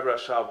the Rebbe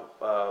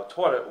Rashab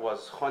taught it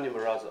was Chani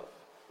Merazov.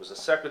 Was a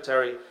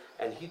secretary,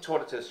 and he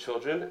taught it to his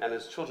children, and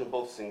his children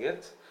both sing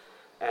it.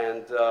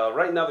 And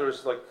right now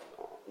there's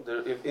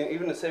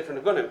even in Sefer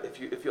Nigunim,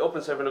 if you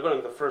open Sefer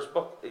Nigunim, the first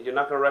book, you're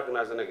not going to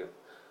recognize the Nigun.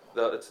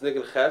 It's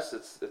Nigun Ches,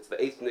 it's the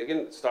 8th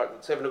Nigun.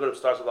 Sefer Nigunim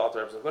starts with Alter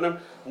Rebbe's Nigunim.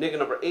 Nigun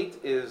number 8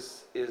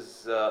 is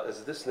this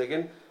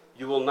Nigun.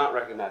 You will not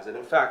recognize it.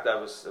 In fact, I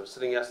was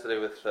sitting yesterday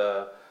with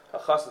a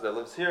chassid that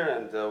lives here,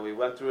 and we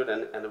went through it,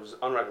 and it was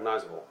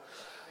unrecognizable.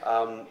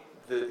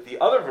 The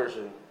other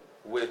version,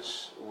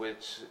 which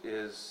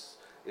is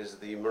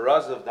the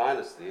Merazov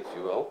dynasty, if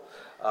you will,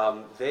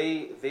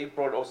 they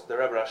brought also the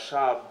Rebbe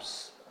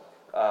Rashab's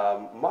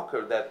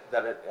makar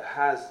that it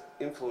has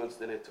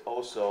influenced in it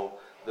also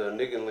the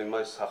Nigun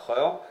Limais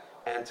HaChoil,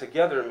 and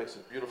together it makes a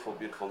beautiful,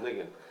 beautiful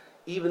Nigun.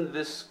 Even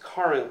this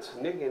current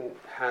Nigun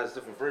has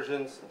different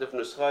versions,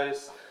 different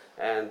nuschais,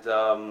 and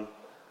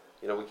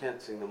we can't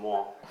sing them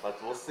all, but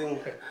we'll sing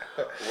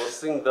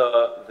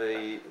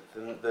the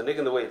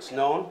Nigun the way it's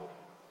known,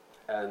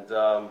 and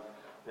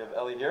we have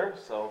Ellie here,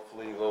 so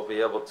hopefully we'll be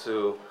able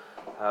to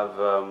have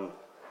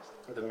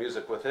the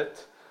music with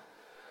it.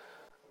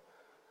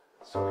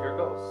 So here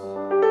goes.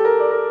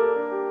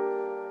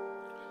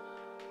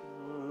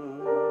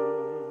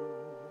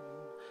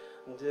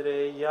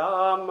 Diriya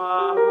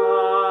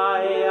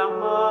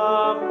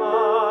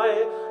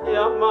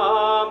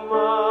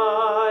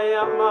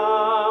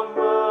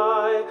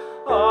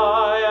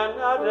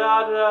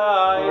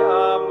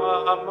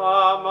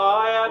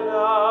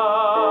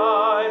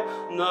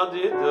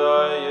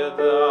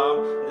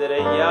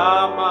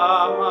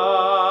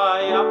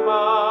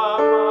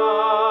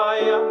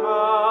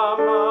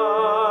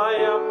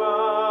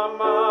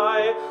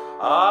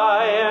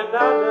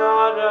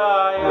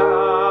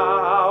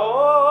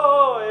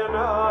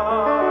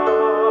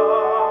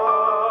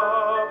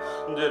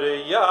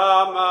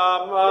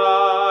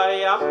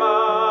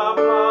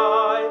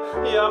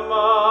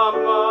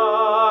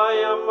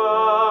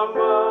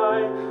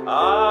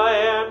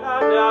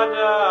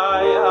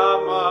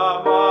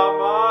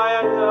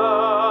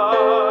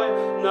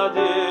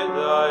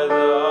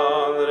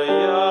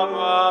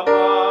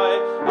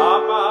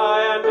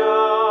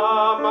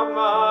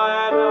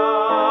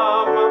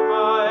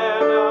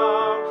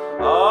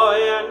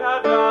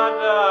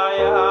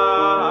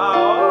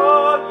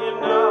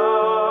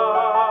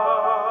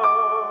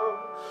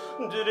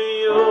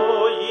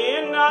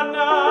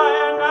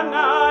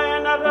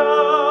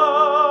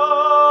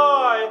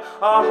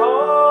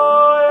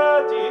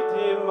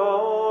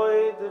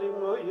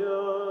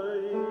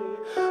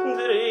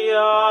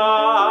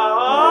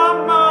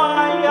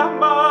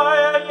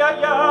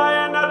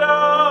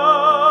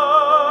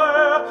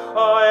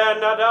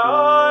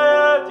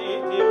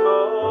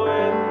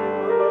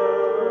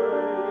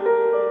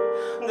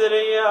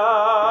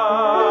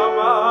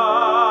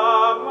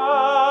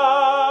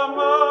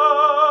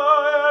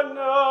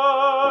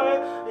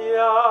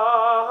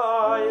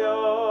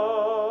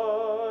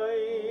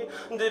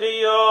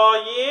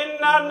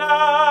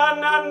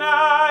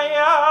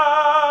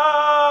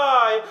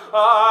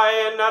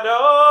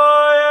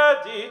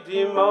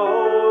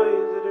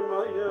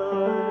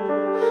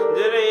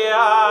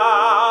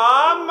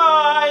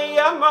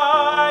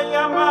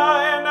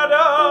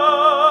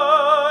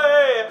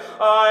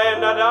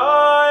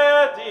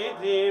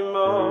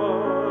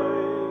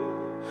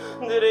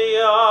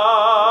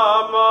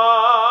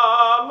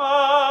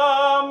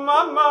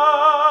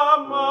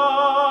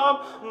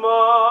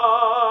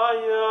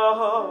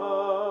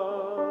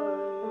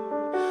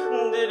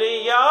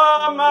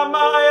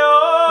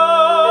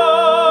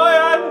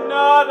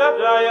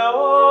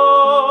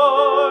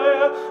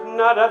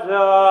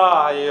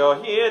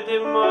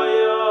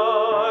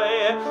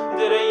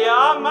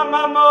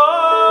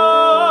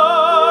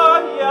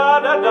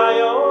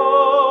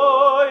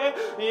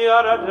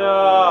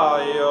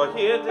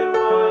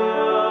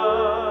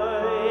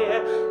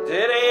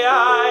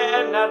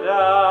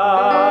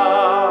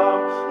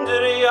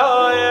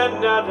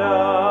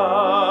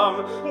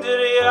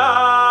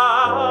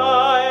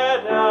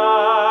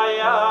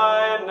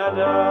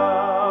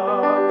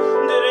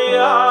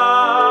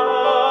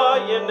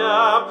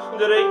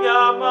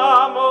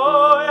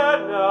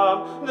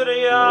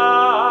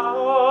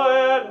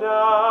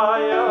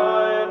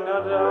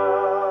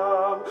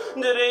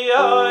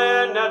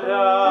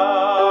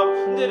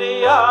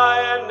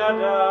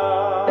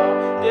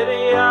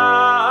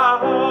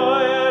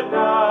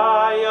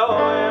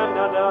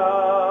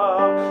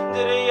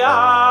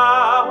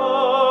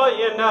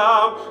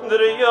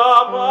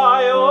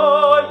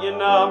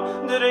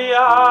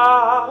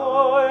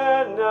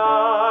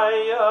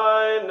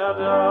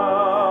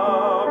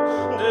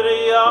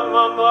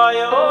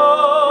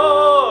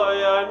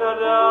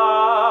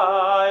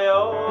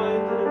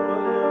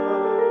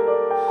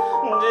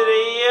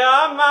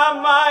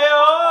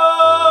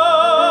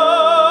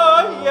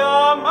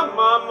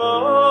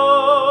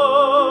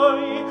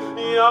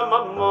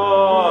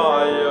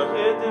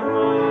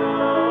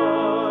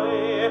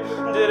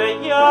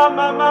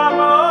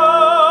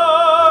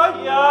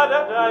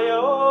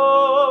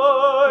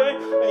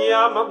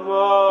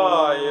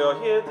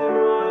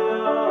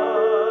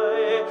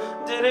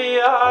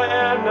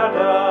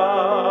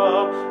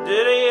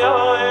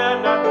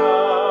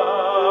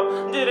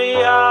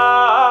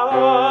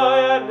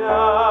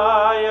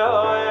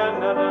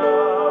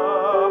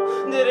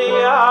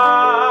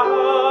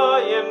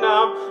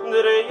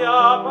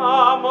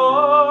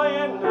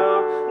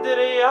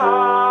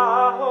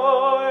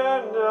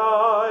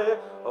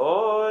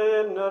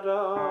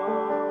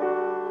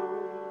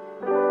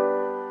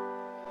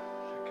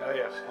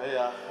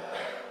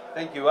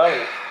Thank you,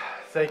 Ali.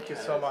 Thank you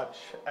so much.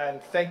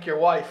 And thank your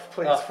wife,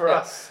 please, for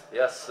us.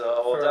 Yes,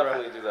 we'll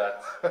definitely do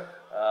that.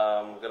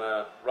 I'm going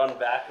to run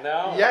back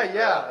now.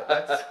 Yeah.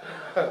 That's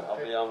I'll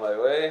be on my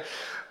way.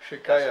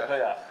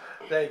 Shikaya.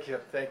 Thank you.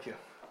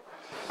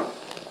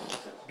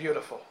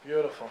 Beautiful.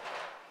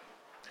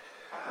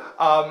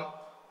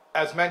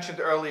 As mentioned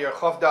earlier,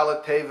 Chof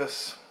Dalet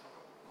Tevis,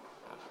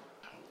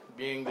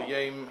 being the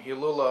Yom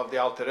Hilula of the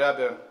Alter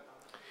Rebbe,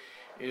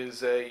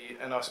 is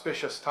an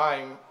auspicious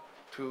time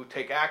to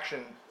take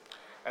action,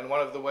 and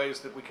one of the ways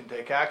that we can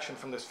take action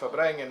from this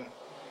Farbrengen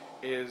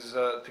is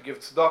to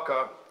give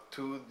tzedakah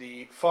to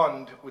the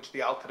fund which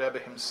the Alter Rebbe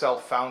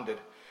himself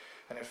founded.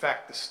 And in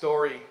fact, the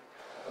story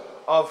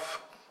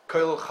of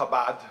Kol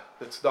Chabad,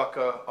 the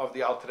tzedakah of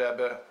the Alter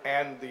Rebbe,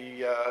 and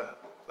the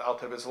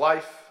Alter Rebbe's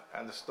life,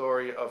 and the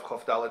story of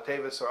Chof Dalet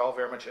Tevis are all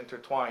very much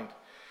intertwined.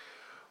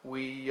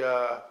 We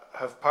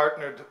have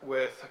partnered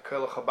with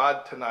Kol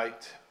Chabad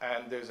tonight,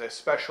 and there's a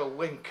special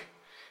link.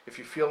 If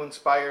you feel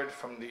inspired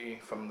from the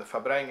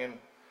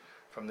Farbrengen,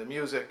 from the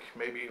music,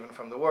 maybe even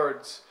from the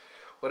words,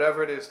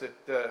 whatever it is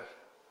that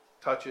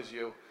touches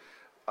you,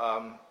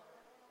 go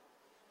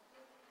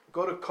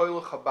to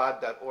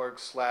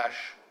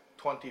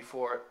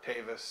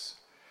koilchabad.org/24tevis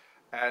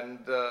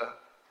and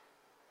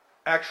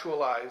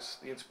actualize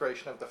the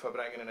inspiration of the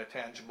Farbrengen in a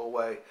tangible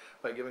way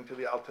by giving to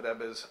the Alter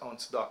Rebbe's own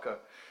tzedakah.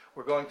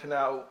 We're going to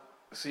now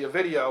see a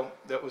video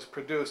that was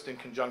produced in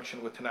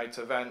conjunction with tonight's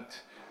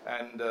event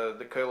and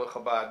the Kol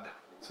Chabad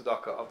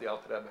tzedakah of the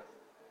Alter Rebbe.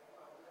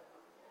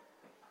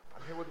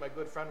 I'm here with my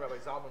good friend Rabbi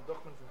Zalman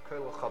Duchman from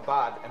Kol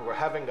Chabad, and we're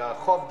having a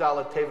Chof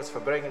Dalet Tevis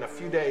Farbrengen a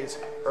few days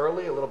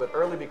early, a little bit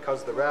early,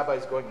 because the rabbi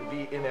is going to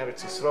be in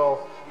Eretz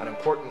Yisrael, an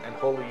important and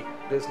holy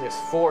business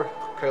for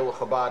Kol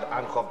Chabad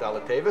and Chof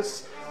Dalet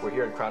Tevis. We're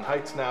here in Crown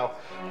Heights now,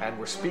 and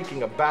we're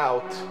speaking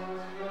about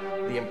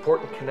the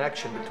important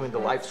connection between the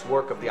life's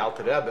work of the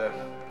Alter Rebbe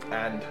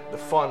and the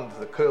fund,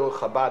 the Kol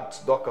Chabad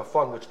Tzedakah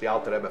fund, which the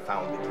Alter Rebbe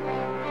founded.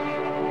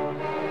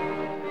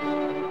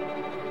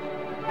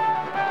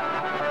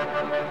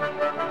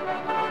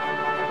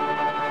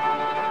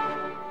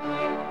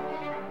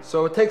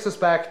 So it takes us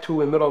back to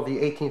the middle of the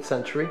 18th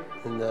century,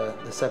 in the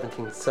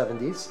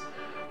 1770s,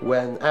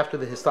 when after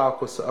the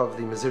Histalkus of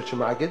the Mezritcher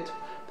Maggid,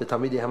 the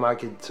Talmidei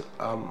HaMaggid,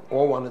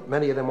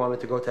 many of them wanted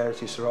to go to Eretz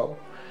Yisrael.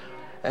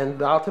 And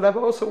the Alter Rebbe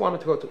also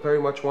very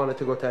much wanted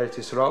to go to Eretz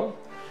Yisrael.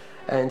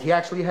 And he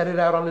actually headed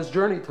out on his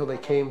journey till they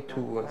came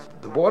to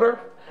the border.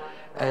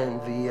 And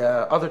the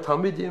other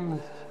Talmidim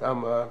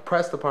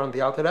pressed upon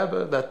the Alter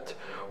Rebbe that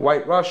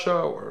White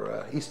Russia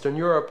or Eastern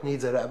Europe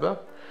needs a Rebbe,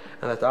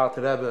 and that the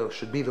Alter Rebbe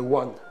should be the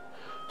one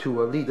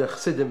to lead the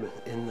Chassidim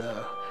in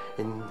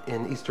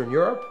Eastern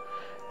Europe.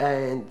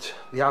 And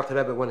the Alter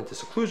Rebbe went into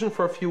seclusion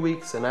for a few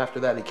weeks, and after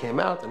that he came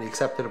out and he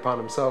accepted upon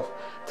himself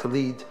to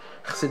lead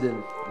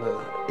Chassidim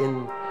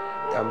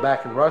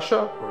back in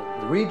Russia or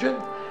the region.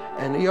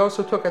 And he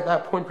also took at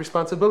that point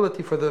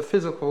responsibility for the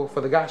physical, for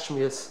the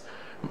Gashmias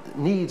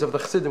needs of the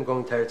Chassidim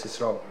going to Eretz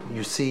Yisrael.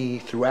 You see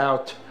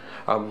throughout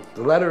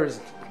the letters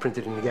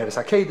printed in the Geras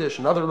HaKedesh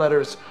and other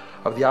letters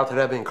of the Alter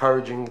Rebbe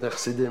encouraging the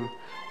Chassidim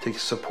to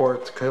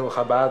support Kol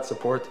Chabad,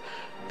 support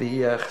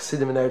the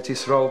Chassidim in Eretz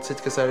Yisrael,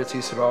 Tzidkas Eretz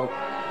Yisrael.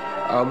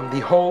 The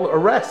whole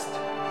arrest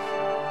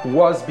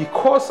was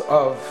because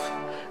of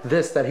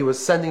this, that he was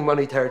sending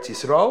money to Eretz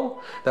Yisrael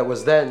that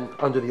was then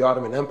under the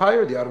Ottoman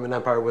Empire. The Ottoman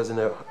Empire was an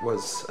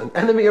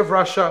enemy of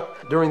Russia.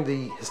 During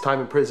his time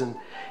in prison,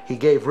 he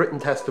gave written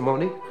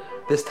testimony.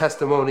 This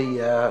testimony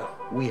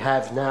we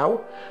have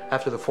now,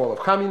 after the fall of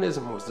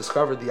communism, was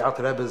discovered, the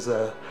Alter Rebbe's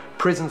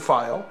prison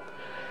file.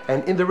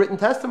 And in the written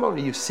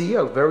testimony, you see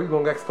a very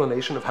long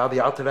explanation of how the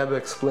Alter Rebbe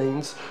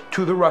explains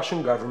to the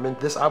Russian government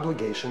this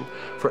obligation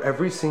for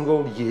every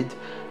single Yid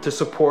to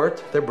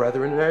support their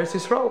brethren in Eretz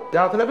Yisrael. The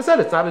Alter Rebbe said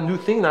it's not a new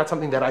thing, not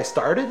something that I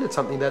started, it's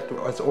something that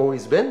has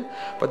always been,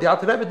 but the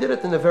Alter Rebbe did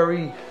it in a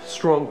very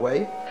strong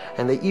way.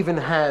 And they even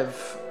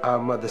have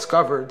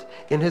discovered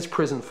in his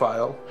prison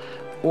file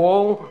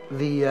all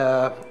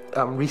the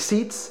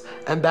receipts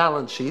and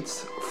balance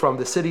sheets from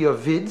the city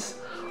of Vids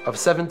of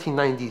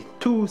 1792,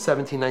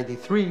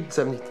 1793,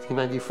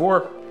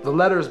 1794, the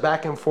letters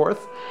back and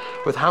forth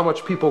with how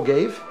much people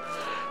gave.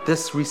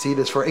 This receipt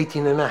is for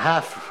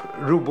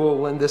 18.5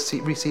 ruble, and this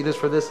receipt is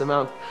for this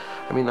amount.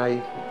 I mean,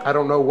 I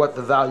don't know what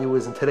the value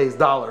is in today's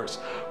dollars,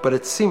 but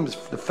it seems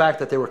the fact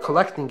that they were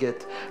collecting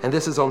it, and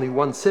this is only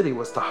one city,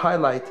 was to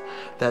highlight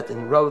that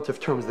in relative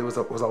terms there was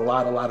a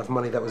lot of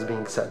money that was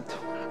being sent.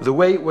 The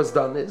way it was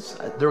done is,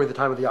 during the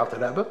time of the Alter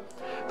Rebbe,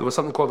 there was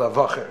something called a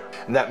vacher.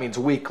 And that means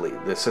weekly.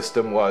 The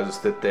system was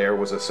that there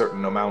was a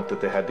certain amount that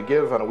they had to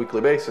give on a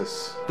weekly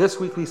basis. This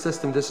weekly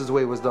system, this is the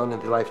way it was done in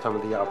the lifetime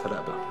of the Alter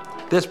Rebbe.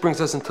 This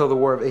brings us until the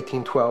War of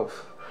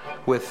 1812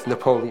 with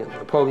Napoleon.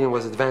 Napoleon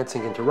was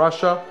advancing into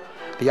Russia.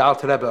 The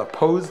Alter Rebbe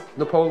opposed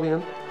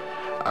Napoleon.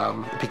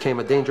 It became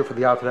a danger for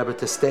the Alter Rebbe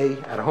to stay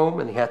at home,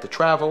 and he had to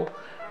travel.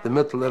 The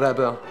Mittler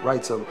Rebbe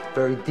writes a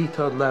very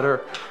detailed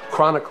letter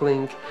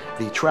chronicling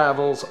the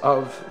travels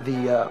of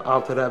the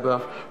Alter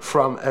Rebbe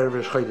from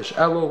Erev Chodesh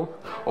Elul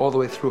all the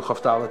way through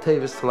Chavdala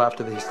Tevis till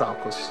after the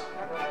Histalkus.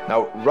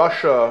 Now,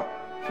 Russia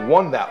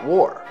won that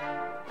war.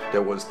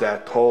 There was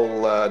that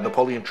whole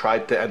Napoleon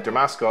tried to enter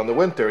Moscow in the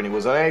winter and he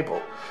was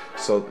unable.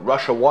 So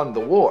Russia won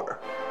the war.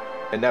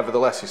 And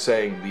nevertheless, you're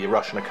saying the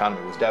Russian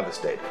economy was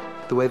devastated.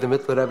 The way the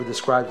Mittler Rebbe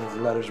described in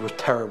the letters was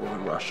terrible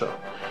in Russia.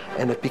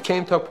 And it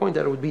became to a point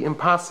that it would be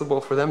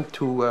impossible for them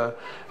to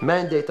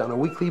mandate on a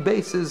weekly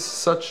basis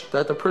such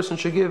that a person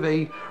should give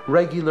a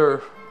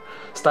regular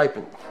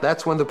stipend.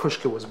 That's when the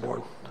Pushka was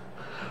born.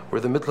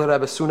 Where the Mittler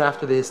Rebbe, soon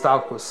after the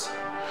Histalkus,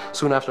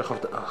 soon after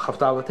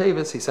Chavdala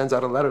Tevis, he sends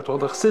out a letter to all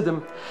the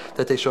Chassidim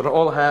that they should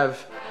all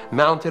have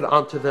mounted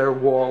onto their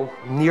wall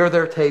near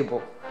their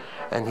table.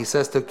 And he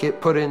says to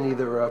put in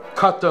either a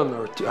katan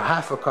or a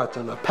half a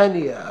katan, a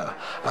penny, a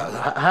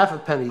half a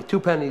penny,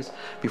 2 pennies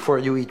before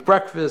you eat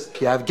breakfast.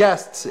 If you have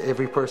guests,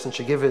 every person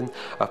should give in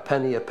a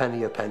penny, a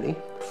penny, a penny.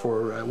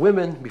 For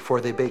women, before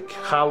they bake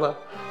challah,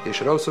 they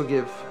should also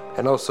give,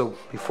 and also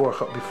before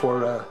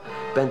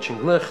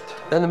benching licht.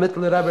 Then the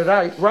Mittler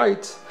Rebbe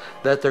writes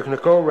that they're going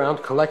to go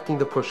around collecting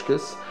the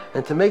pushkas,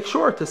 and to make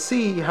sure to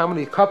see how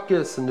many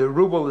kupkis and the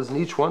ruble is in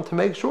each one, to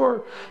make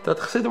sure that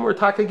Chassidim were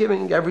taka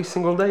giving every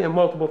single day and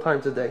multiple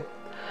times a day.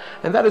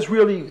 And that is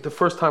really the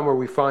first time where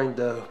we find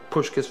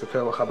pushkas for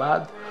Kel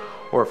Chabad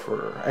or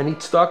for any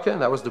tzedakah,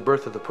 and that was the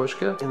birth of the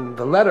pushka. In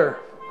the letter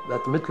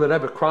that the Mittler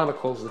Rebbe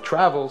chronicles the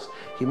travels,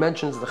 he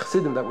mentions the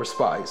Chassidim that were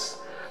spies.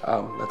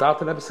 That the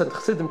Alter Rebbe sent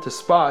Chassidim to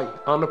spy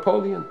on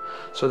Napoleon.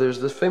 So there's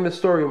this famous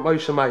story of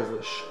Moshe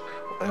Meislish.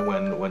 And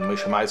when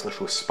Moshe Meislish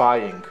was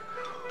spying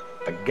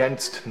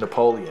against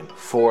Napoleon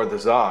for the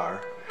Tsar,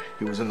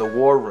 he was in the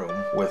war room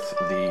with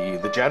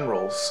the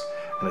generals,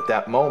 and at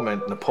that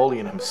moment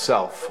Napoleon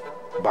himself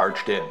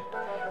barged in,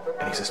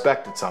 and he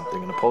suspected something.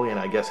 And Napoleon,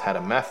 I guess, had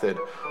a method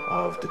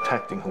of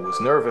detecting who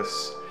was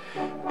nervous,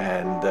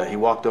 and he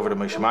walked over to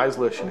Moshe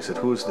Meislish and he said,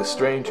 "Who is this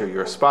stranger?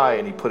 You're a spy."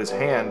 And he put his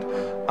hand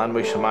on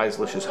Moshe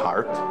Meislish's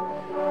heart.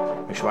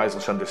 Moshe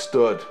Meislish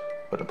understood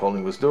what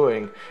Napoleon was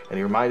doing, and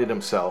he reminded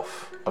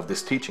himself of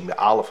this teaching, the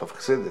Aleph of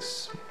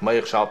Chassidus,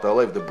 Mayach Shalta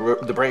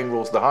Alev, the brain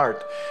rules the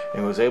heart,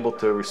 and he was able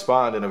to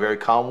respond in a very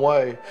calm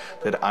way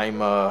that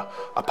I'm a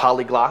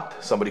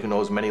polyglot, somebody who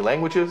knows many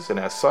languages, and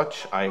as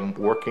such, I'm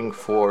working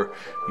for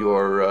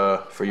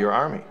your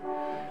army.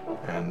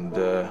 And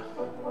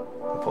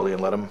Napoleon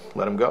let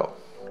him go.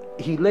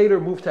 He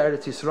later moved to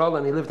Eretz Yisrael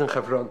and he lived in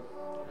Hebron.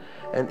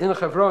 And in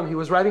Hebron, he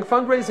was writing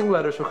fundraising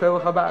letters for Kel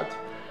Chabad.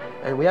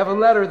 And we have a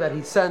letter that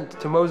he sent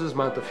to Moses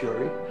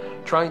Montefiore,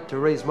 trying to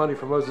raise money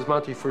for Moses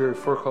Montefiore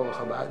for Kol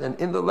Chabad. And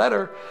in the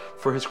letter,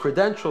 for his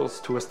credentials,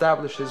 to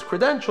establish his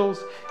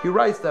credentials, he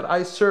writes that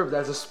I served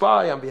as a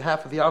spy on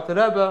behalf of the Alter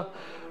Rebbe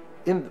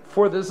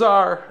for the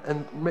Tsar,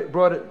 and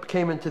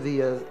came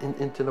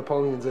into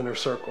Napoleon's inner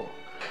circle.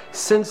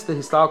 Since the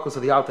Histalkus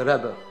of the Alter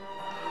Rebbe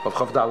of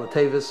Chavdala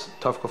Tevis,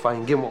 Tov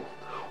Kofayin Gimel,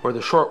 or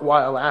the short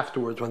while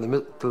afterwards, when the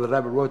Mittler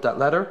Rebbe wrote that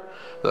letter,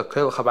 the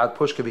Kel Chabad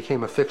Pushka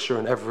became a fixture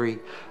in every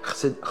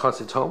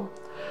Chassid's home.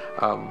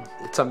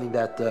 It's something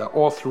that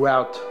all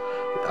throughout,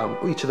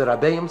 each of the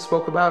Rabbeim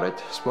spoke about it,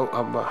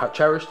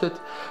 cherished it.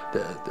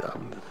 The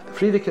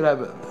Frierdiker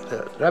Rebbe,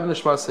 the Rebbe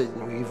Nishmas,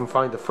 we even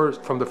find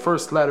from the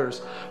first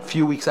letters, a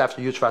few weeks after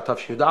Yud Shvat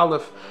Tavshin Yud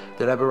Aleph,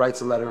 the Rebbe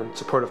writes a letter in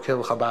support of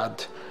Kel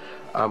Chabad.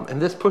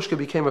 And this Pushka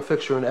became a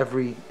fixture in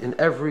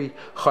every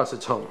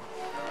Chassid's home.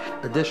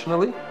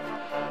 Additionally,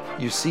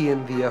 you see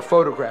in the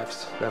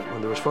photographs, that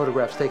when there was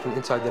photographs taken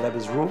inside the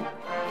Rebbe's room,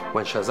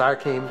 when Shazar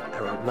came,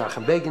 or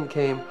Menachem Begin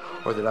came,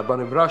 or the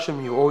Rabbanim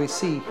Rashim, you always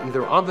see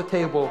either on the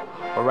table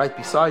or right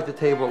beside the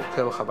table,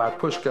 Kel Chabad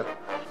Pushka.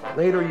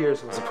 Later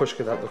years, it was a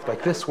Pushka that looked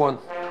like this one,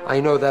 I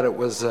know that it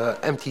was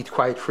emptied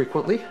quite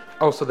frequently.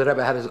 Also, the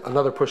Rebbe had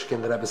another pushkin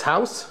in the Rebbe's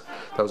house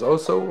that was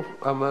also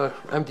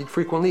emptied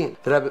frequently.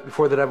 The Rebbe,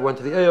 before the Rebbe went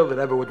to the Eil, the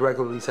Rebbe would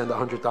regularly send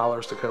 $100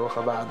 to Kollel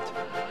Chabad.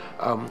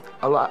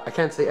 A lot, I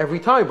can't say every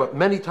time, but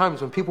many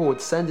times when people would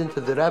send into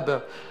the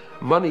Rebbe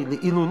money,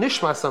 li'ilu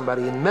nishma,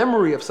 somebody, in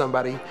memory of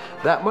somebody,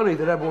 that money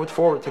the Rebbe would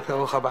forward to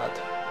Kollel Chabad.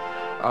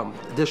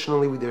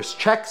 Additionally, there's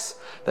checks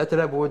that the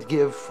Rebbe would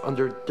give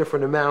under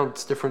different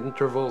amounts, different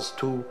intervals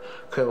to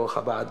Kollel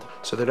Chabad.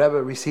 So the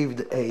Rebbe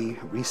received a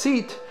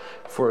receipt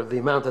for the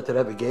amount that the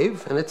Rebbe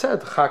gave, and it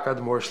said Chak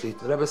Admor Shlit.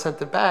 The Rebbe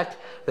sent it back.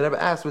 The Rebbe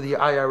asked, "Would the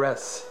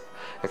IRS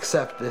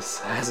accept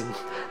this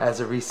as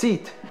a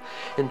receipt?"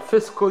 In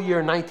fiscal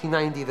year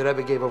 1990, the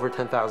Rebbe gave over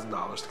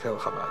 $10,000 to Kollel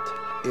Chabad.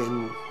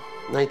 In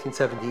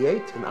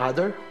 1978, in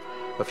Adar,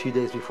 a few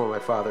days before my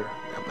father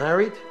got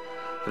married,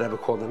 the Rebbe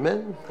called him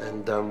in,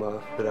 and the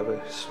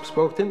Rebbe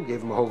spoke to him,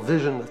 gave him a whole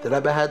vision that the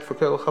Rebbe had for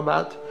Kollel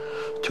Chabad,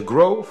 to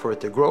grow, for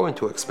it to grow and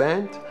to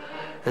expand.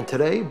 And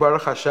today,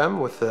 Baruch Hashem,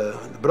 with the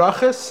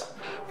brachas,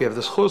 we have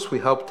this chus, we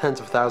help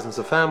tens of thousands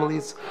of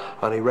families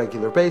on a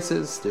regular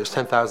basis. There's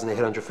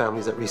 10,800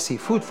 families that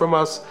receive food from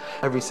us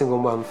every single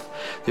month.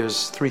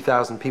 There's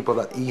 3,000 people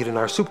that eat in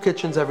our soup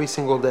kitchens every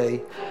single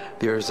day.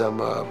 There's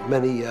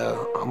many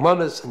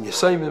amanas and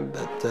yesayimim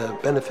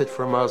that benefit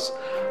from us.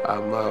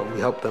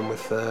 We help them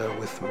with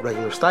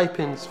regular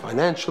stipends,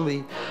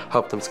 financially,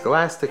 help them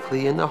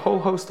scholastically, and a whole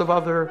host of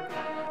other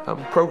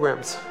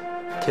programs.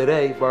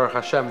 Today, Baruch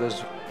Hashem,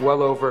 there's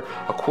well over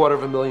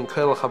 250,000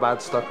 Kollel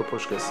Chabad Tzedakah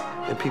Pushkas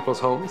in people's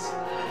homes.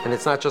 And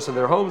it's not just in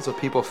their homes, but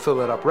people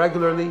fill it up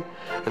regularly,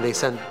 and they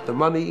send the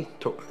money,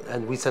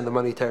 and we send the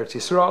money to Eretz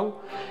Yisrael.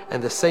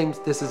 And this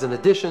is in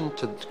addition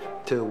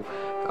to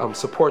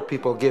support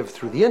people give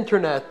through the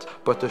internet,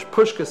 but the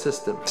Pushka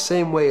system, the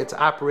same way it's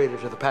operated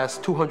for the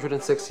past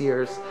 206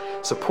 years,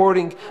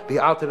 supporting the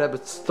Alter Rebbe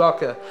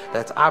Tzedakah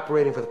that's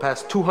operating for the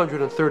past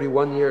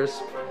 231 years.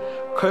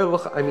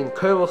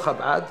 Kollel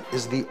Chabad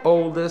is the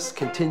oldest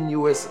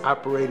continuous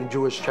operating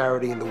Jewish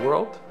charity in the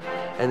world,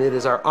 and it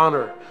is our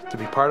honor to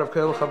be part of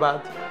Kollel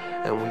Chabad,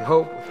 and we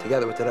hope,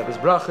 together with the Rebbe's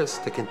brachas,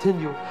 to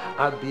continue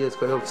Ad B'yaz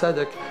Kollel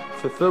Tzedek,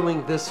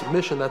 fulfilling this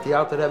mission that the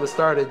Alter Rebbe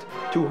started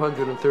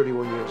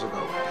 231 years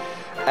ago.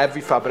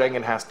 Every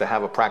Farbrengen has to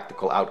have a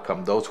practical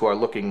outcome. Those who are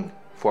looking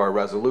for a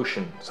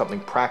resolution, something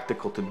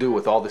practical to do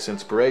with all this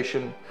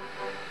inspiration,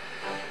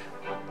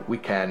 we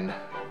can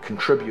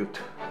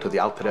contribute to the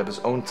Alter Rebbe's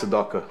own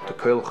tzedakah, to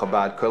Kollel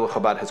Chabad. Kollel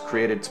Chabad has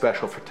created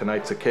special for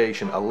tonight's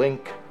occasion a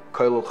link,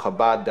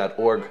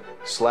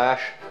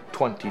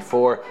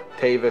 kollelchabad.org/24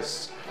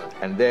 Tavis,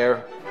 and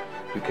there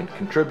you can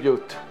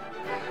contribute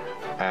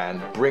and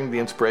bring the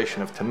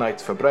inspiration of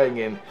tonight's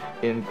Farbrengen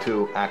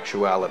into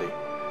actuality.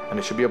 And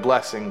it should be a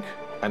blessing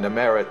and a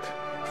merit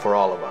for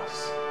all of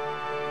us.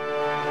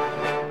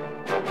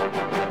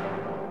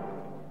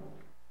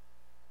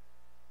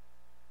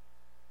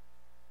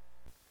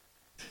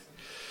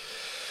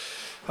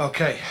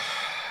 Okay.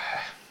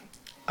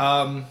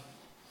 We're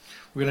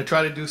going to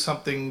try to do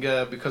something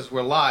because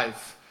we're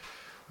live.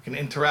 We can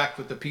interact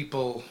with the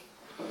people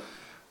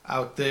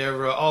out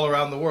there all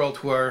around the world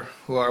who are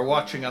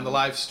watching on the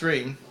live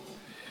stream.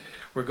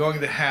 We're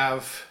going to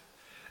have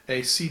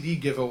a CD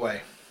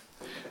giveaway,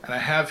 and I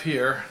have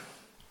here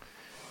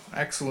an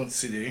excellent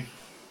CD.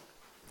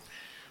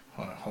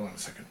 Hold on a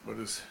second. What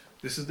is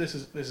this? This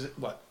is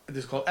what?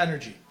 This is called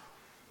Energy.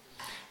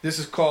 This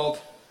is called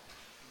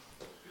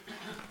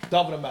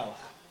David HaMelech,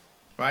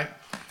 right?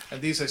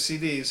 And these are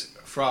CDs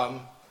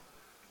from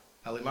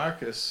Eli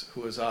Marcus,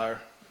 who is our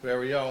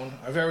very own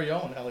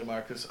Eli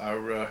Marcus,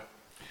 our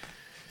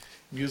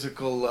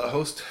musical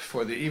host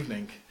for the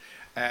evening.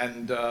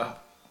 And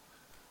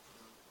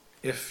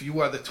if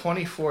you are the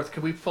 24th,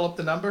 can we pull up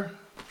the number?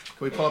 Can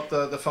we pull up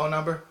the phone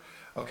number?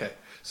 Okay,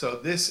 so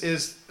this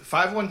is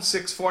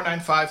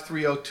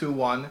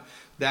 516-495-3021.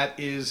 That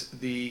is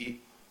the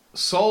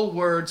Soul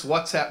Words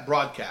WhatsApp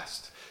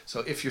broadcast.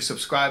 So if you're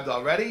subscribed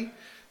already,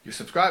 you're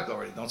subscribed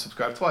already. Don't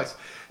subscribe twice.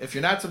 If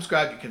you're not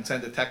subscribed, you can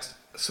send a text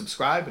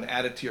subscribe and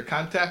add it to your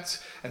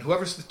contacts. And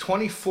whoever's the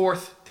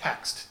 24th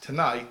text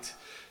tonight,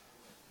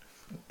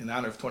 in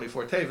honor of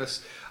 24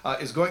 Tavis,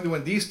 is going to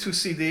win these two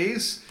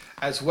CDs,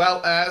 as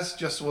well as,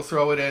 just we'll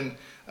throw it in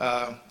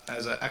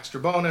as an extra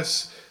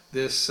bonus,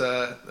 this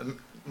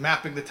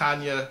Mapping the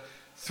Tanya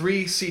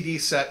 3 CD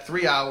set,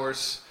 3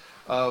 hours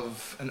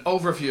of an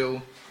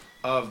overview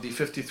of the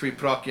 53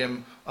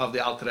 Prakim of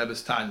the Alter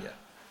Rebbe's Tanya.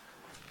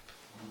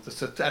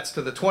 So that's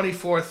to the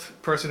 24th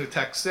person who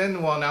texts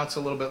in. We'll announce a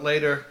little bit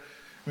later.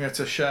 Mirz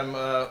Hashem,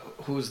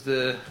 who's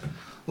the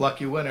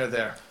lucky winner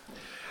there.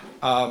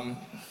 Ali,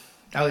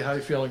 how are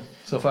you feeling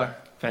so far?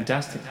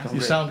 Fantastic.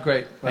 You sound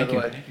great, by the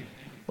way. Thank you.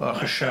 Well,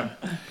 Hashem.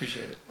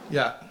 Appreciate it.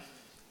 Yeah.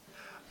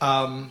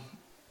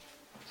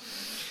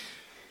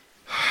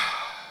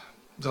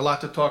 There's a lot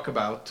to talk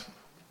about.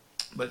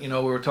 But, we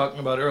were talking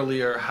about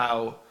earlier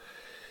how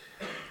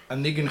a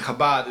Nigun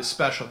Chabad is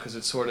special because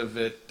it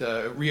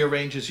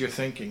rearranges your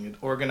thinking. It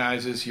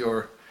organizes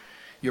your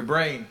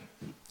brain.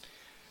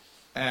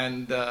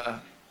 And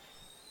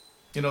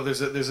You know,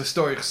 there's a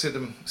story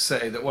Chassidim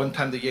say that one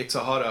time the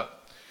Yetzer Hara,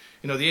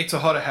 you know, the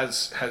Yetzer Hara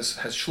has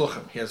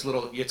shluchim. He has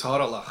little Yetzer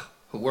Hara lach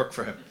who work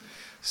for him.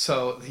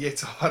 So the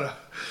Yetzer Hara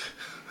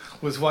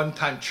was one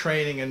time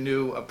training a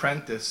new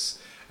apprentice,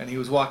 and he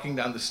was walking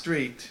down the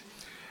street,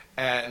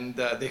 and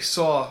they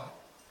saw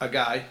a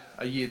guy,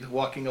 a Yid,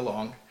 walking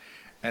along,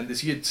 and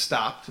this Yid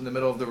stopped in the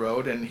middle of the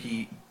road, and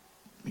he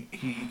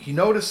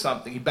noticed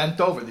something. He bent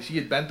over. This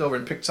Yid bent over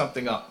and picked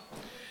something up,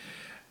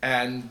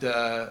 and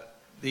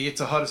the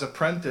Yetzer Hara's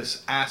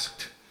apprentice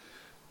asked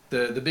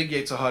the big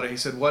Yetzer Hara, he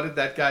said, "What did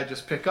that guy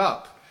just pick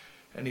up?"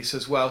 And he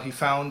says, "Well, he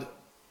found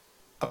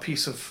a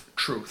piece of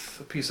truth,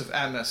 a piece of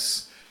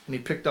emes, and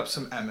he picked up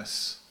some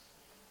emes."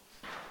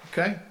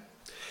 Okay?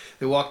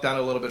 They walked down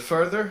a little bit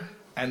further,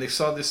 and they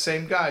saw this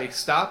same guy. He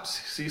stops,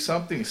 he sees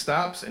something, he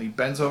stops, and he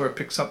bends over and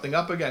picks something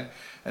up again.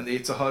 And the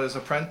Yetzer Hara's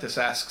apprentice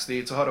asks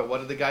the Yetzer Hara, "What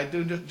did the guy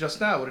do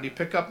just now? What did he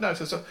pick up now?" He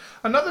says,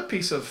 "Another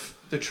piece of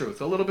the truth,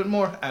 a little bit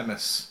more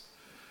emes."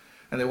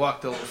 And they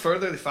walked a little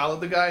further, they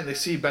followed the guy, and they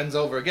see he bends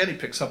over again, he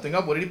picks something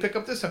up. What did he pick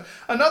up this time?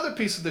 Another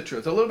piece of the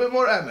truth, a little bit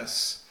more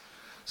emes.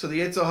 So the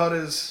Yetzer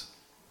Hara's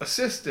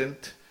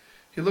assistant,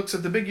 he looks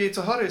at the big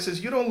Yetzer Hara, he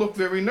says, "You don't look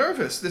very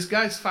nervous. This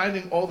guy's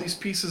finding all these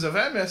pieces of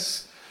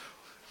emes.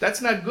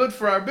 That's not good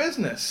for our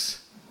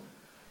business."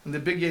 And the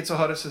big Yetzer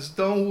Hara says,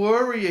 "Don't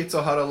worry,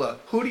 Yetzer Hara.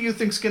 Who do you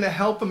think's going to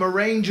help him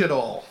arrange it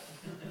all?"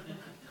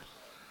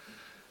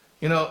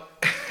 You know,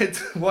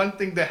 it's one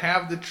thing to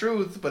have the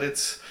truth, but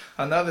it's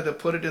another to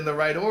put it in the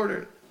right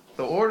order.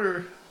 The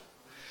order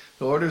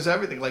is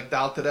everything. Like the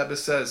Alter Rebbe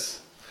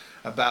says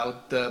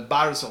about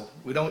Barzel.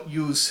 We don't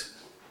use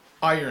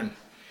iron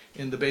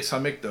in the Beis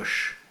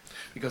Hamikdash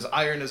because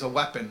iron is a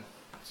weapon.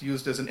 It's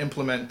used as an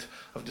implement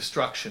of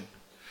destruction.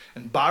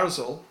 And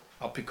Barzel,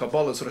 al pi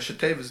Kabbalah's Rosh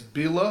Hashanah,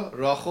 Bila,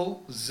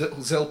 Rachel,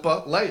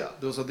 Zilpa, Leah.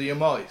 Those are the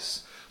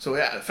Yemois. So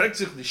fragt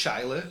sich die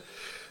Shaila,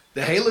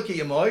 the Heilige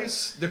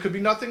Yemois, there could be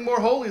nothing more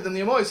holy than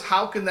the Yemois.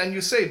 How can then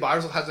you say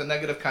Barzel has a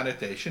negative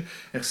connotation?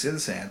 And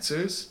Chassidus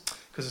answers,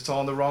 because it's all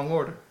in the wrong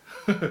order.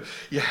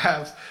 You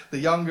have the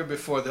younger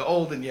before the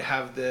old, and you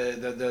have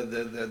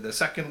the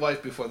second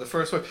wife before the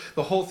first wife.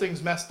 The whole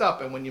thing's messed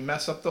up, and when you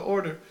mess up the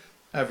order,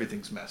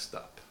 everything's messed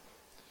up.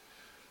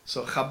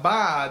 So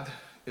Chabad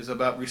is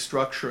about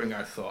restructuring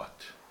our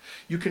thought.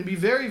 You can be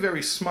very,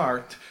 very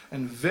smart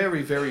and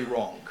very, very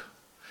wrong.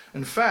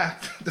 In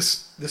fact, the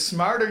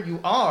smarter you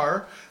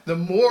are, the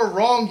more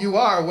wrong you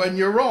are when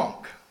you're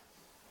wrong.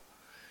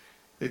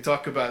 They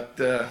talk about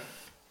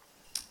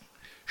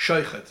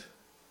Sheikhad.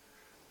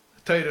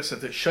 Torah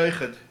said that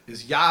Sheikhad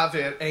is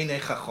Yaver Einei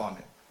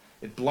Chachamim.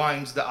 It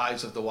blinds the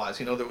eyes of the wise.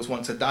 You know, there was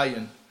once a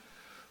Dayan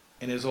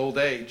in his old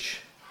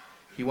age.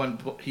 He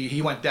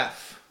went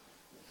deaf.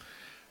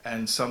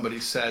 And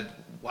somebody said,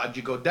 "Why'd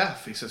you go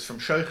deaf?" He says,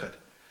 "From Sheikhad."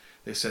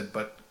 They said,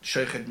 "But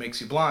Sheikhad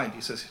makes you blind." He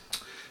says,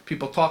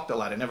 "People talked a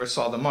lot. I never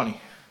saw the money."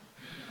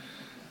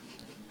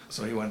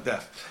 So he went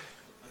deaf.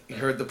 He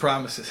heard the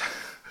promises.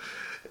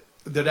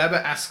 The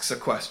Rebbe asks a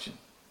question.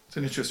 It's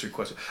an interesting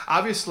question.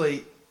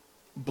 Obviously,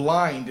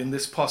 blind in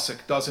this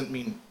pasuk doesn't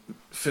mean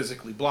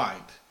physically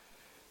blind.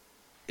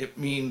 It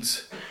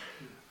means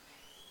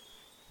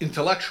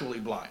intellectually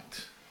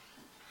blind.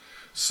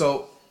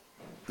 So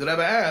the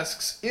Rebbe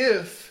asks,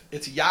 if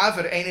it's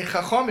Yaver Einei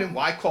Chachamim,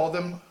 why call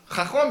them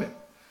Chachamim?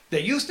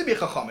 They used to be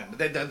Chachamim.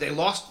 They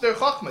lost their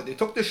Chachma. They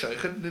took the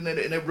Sheikh and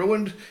it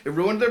ruined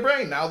their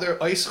brain. Now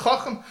they're Eis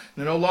Chacham.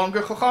 They're no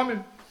longer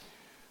Chachamim.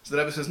 So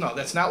the Rebbe says, no,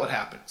 that's not what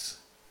happens.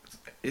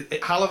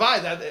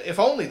 Halavai, if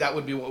only that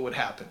would be what would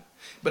happen.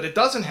 But it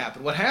doesn't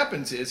happen. What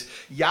happens is,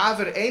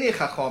 Yaver Einei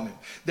Chachamim.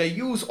 They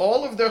use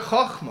all of their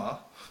Chachma,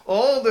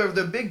 all their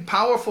big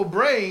powerful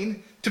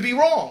brain to be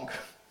wrong.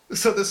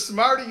 So the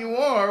smarter you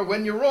are,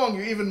 when you're wrong,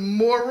 you're even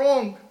more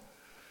wrong.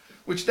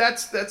 Which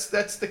that's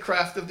the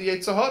craft of the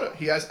Yetzer Hara.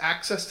 He has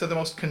access to the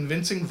most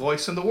convincing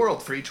voice in the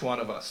world for each one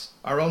of us.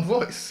 Our own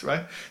voice,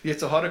 right? The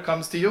Yetzer Hara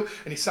comes to you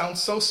and he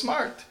sounds so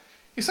smart.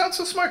 He sounds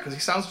so smart because he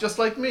sounds just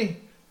like me.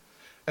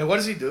 And what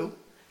does he do?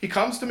 He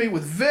comes to me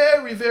with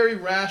very, very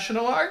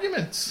rational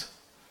arguments.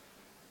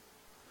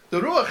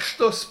 The Ruach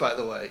Shtus, by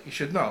the way, you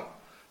should know,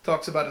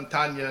 talks about in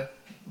Tanya,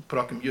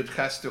 Prakim Yud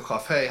Ches to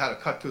Chaf Hei, how to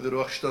cut through the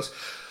Ruach Shtus.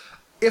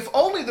 If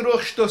only the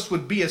Ruach Shtus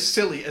would be as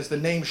silly as the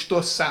name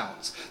Shtus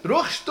sounds. The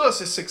Ruach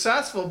Shtus is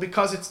successful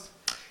because it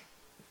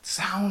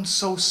sounds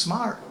so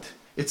smart.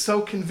 It's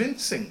so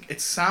convincing. It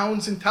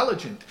sounds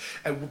intelligent.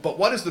 But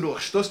what is the Ruach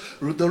Shtus?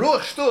 The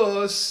Ruach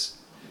Shtus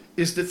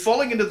is that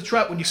falling into the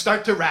trap when you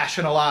start to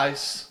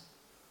rationalize.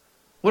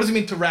 What does it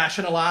mean to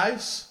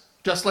rationalize?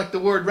 Just like the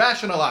word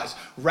rationalize.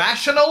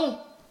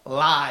 Rational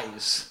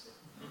lies.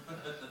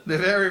 They're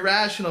very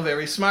rational,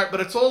 very smart,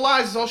 but it's all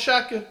lies, it's all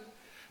sheker.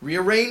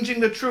 Rearranging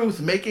the truth,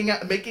 making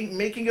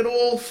it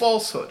all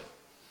falsehood.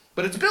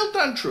 But it's built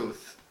on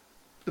truth.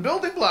 The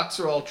building blocks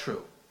are all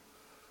true.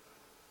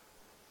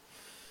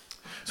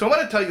 So I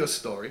want to tell you a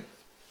story.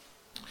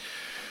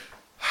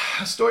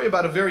 A story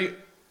about a very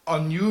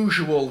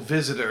unusual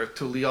visitor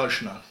to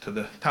Liozna, to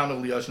the town of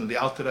Liozna, the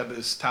Alter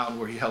Rebbe's town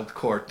where he held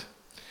court.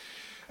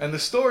 And the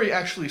story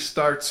actually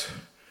starts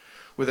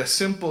with a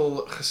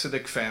simple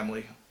Hasidic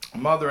family, a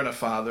mother and a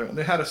father, and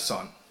they had a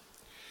son.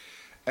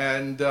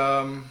 And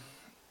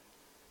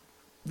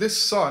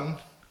this son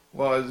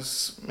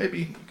was, maybe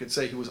you could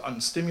say he was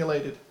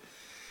unstimulated,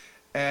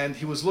 and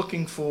he was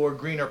looking for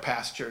greener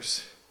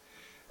pastures.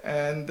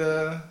 And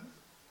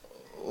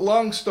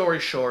long story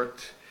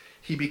short,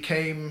 he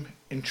became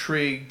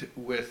intrigued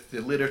with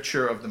the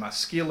literature of the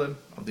Maskilim,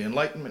 of the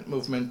Enlightenment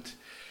movement,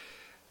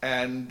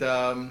 and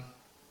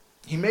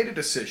he made a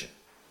decision.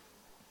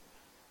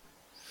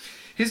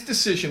 His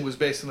decision was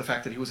based on the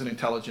fact that he was an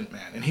intelligent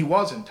man, and he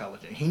was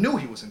intelligent. He knew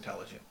he was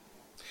intelligent.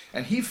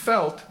 And he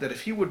felt that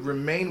if he would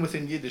remain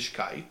within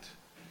Yiddishkeit,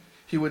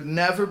 he would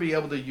never be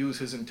able to use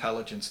his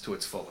intelligence to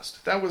its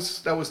fullest. That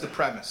was the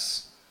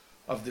premise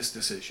of this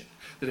decision.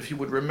 That if he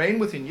would remain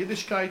within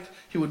Yiddishkeit,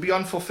 he would be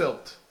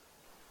unfulfilled.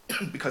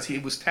 Because he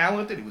was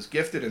talented, he was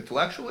gifted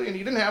intellectually, and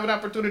he didn't have an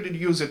opportunity to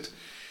use it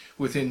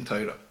within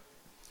Torah.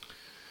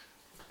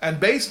 And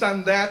based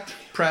on that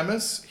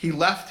premise, he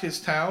left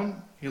his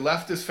town, he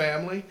left his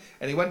family,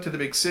 and he went to the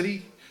big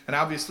city. And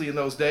obviously in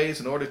those days,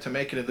 in order to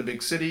make it in the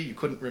big city, you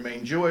couldn't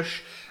remain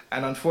Jewish.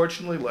 And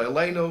unfortunately,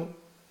 Le'aleinu,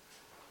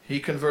 he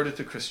converted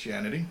to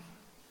Christianity.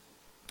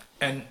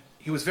 And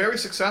he was very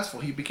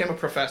successful. He became a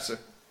professor.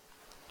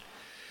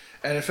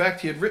 And in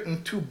fact, he had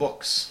written 2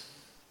 books,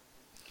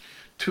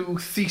 2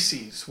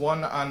 theses,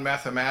 one on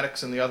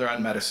mathematics and the other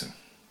on medicine.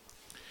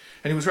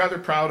 And he was rather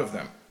proud of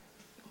them.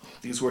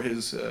 These were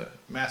his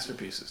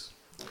masterpieces.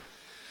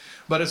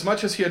 But as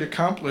much as he had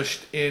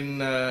accomplished in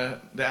the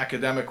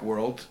academic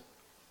world,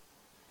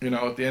 you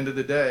know, at the end of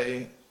the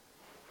day,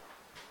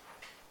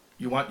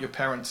 you want your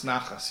parents'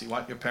 nachas, you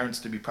want your parents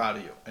to be proud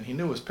of you. And he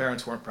knew his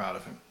parents weren't proud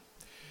of him.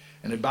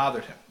 And it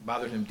bothered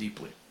him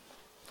deeply.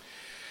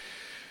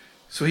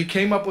 So he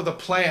came up with a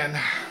plan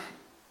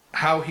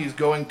how he's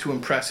going to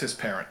impress his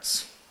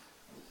parents.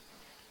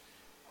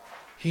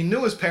 He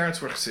knew his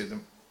parents were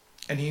Chassidim,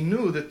 and he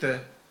knew that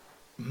the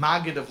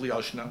Maggid of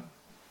Liozna,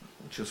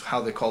 which is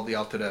how they called the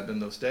Alter Rebbe in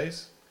those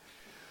days,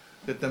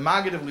 that the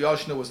Maggid of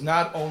Liozna was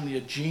not only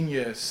a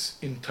genius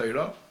in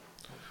Torah,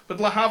 but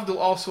lahavdil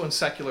also in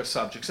secular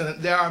subjects.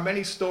 And there are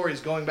many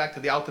stories going back to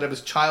the Alter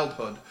Rebbe's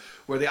childhood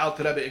where the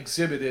Alter Rebbe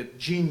exhibited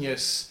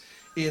genius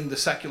in the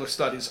secular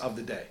studies of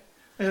the day.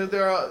 And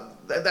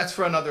that's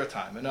for another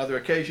time, another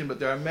occasion, but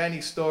there are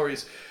many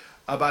stories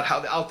about how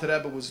the Alter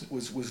Rebbe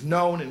was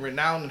known and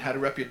renowned and had a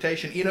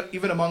reputation,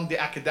 even among the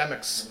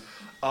academics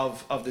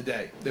of the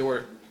day. There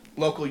were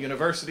local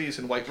universities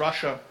in White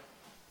Russia,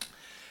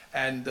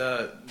 and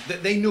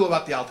they knew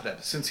about the Alter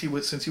Rebbe since he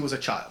was a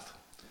child.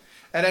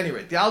 At any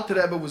rate, the Alter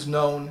Rebbe was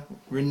known,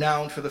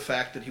 renowned for the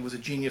fact that he was a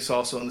genius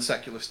also in the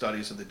secular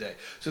studies of the day.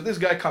 So this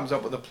guy comes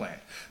up with a plan.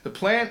 The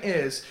plan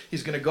is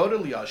he's going to go to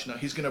Liozna,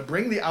 he's going to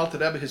bring the Alter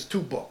Rebbe his 2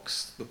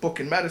 books, the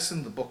book in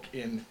medicine, the book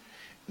in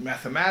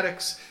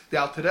mathematics. The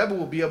Alter Rebbe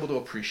will be able to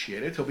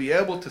appreciate it. He'll be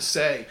able to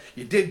say,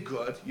 you did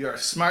good, you're a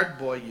smart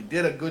boy, you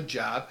did a good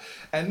job.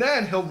 And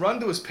then he'll run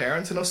to his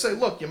parents and he'll say,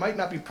 look, you might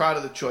not be proud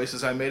of the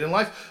choices I made in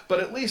life, but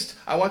at least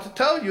I want to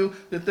tell you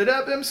that the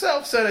Rebbe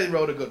himself said I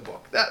wrote a good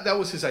book. That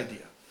was his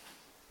idea.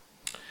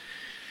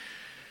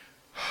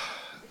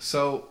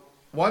 So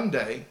one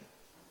day,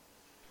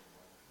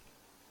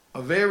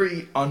 a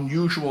very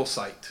unusual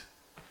sight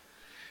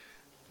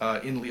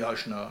in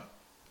Liozna,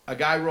 a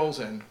guy rolls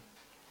in.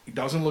 He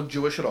doesn't look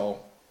Jewish at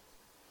all.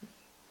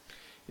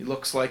 He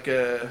looks like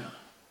a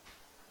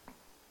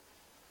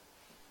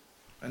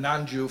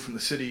non-Jew from the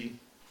city.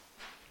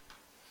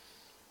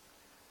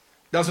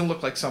 Doesn't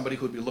look like somebody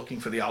who would be looking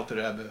for the Alter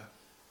Rebbe.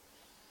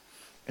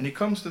 And he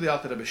comes to the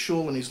Alter Rebbe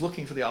shul and he's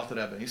looking for the Alter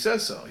Rebbe. He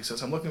says so. He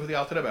says, I'm looking for the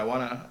Alter Rebbe. I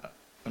want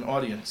an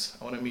audience.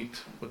 I want to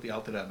meet with the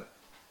Alter Rebbe.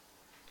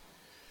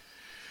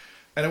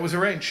 And it was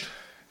arranged.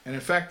 And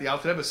in fact, the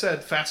Alter Rebbe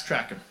said, fast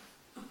track him.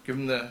 Give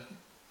him the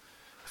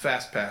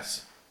fast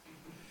pass.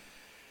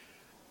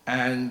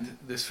 And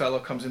this fellow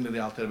comes into the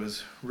Alter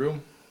Rebbe's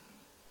room,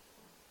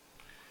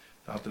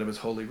 the Alter Rebbe's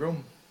holy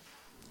room,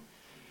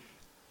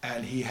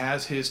 and he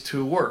has his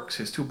 2 works,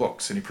 his 2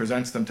 books, and he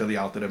presents them to the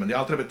Alter Rebbe. And the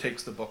Alter Rebbe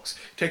takes the books,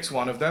 takes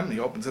one of them, and he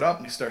opens it up,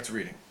 and he starts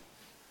reading.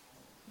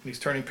 And he's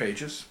turning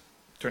pages.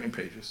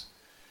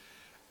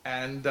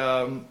 And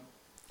the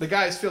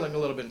guy is feeling a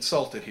little bit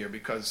insulted here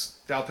because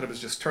the Alter Rebbe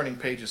is just turning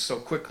pages so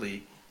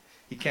quickly,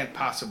 he can't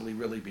possibly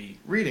really be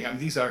reading. I mean,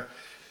 these are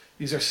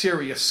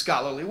serious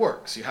scholarly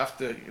works. You have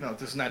to,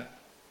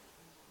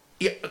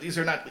 these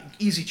are not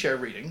easy chair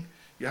reading.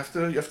 You have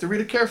to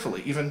read it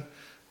carefully. Even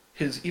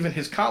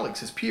his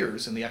colleagues, his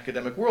peers in the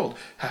academic world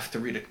have to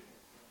read it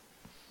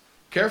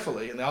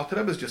carefully. And the Alter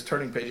Rebbe is just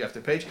turning page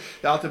after page.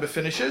 The Alter Rebbe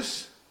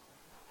finishes,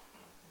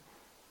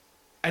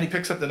 and he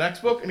picks up the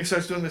next book, and he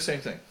starts doing the same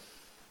thing.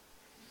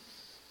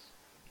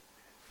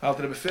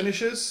 Alter Rebbe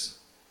finishes,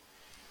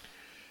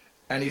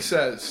 and he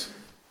says,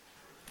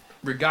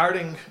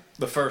 regarding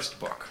the first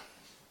book,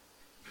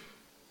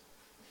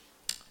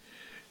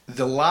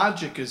 the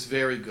logic is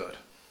very good.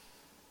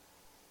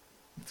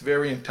 It's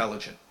very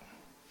intelligent.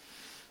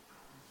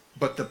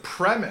 But the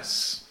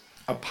premise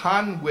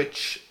upon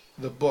which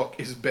the book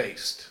is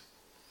based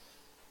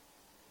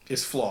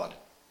is flawed.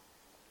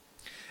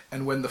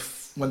 And when the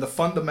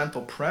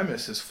fundamental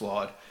premise is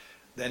flawed,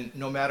 then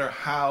no matter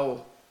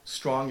how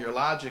strong your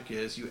logic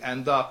is, you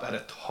end up at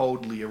a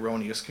totally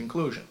erroneous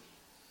conclusion.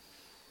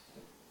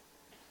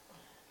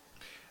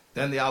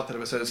 Then the Alter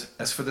Rebbe says,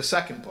 as for the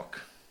second book,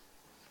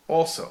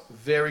 also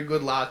very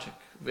good logic,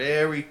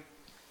 very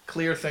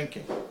clear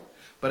thinking.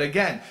 But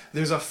again,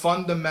 there's a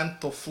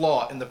fundamental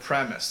flaw in the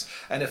premise.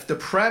 And if the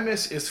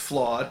premise is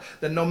flawed,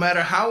 then no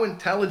matter how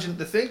intelligent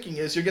the thinking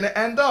is, you're going to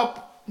end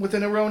up with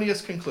an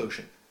erroneous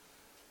conclusion.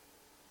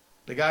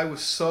 The guy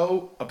was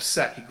so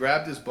upset, he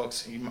grabbed his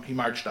books, and he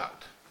marched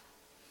out.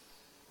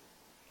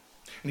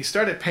 And he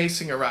started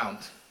pacing around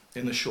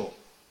in the shul.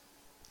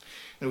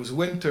 It was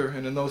winter,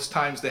 and in those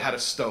times they had a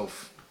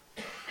stove.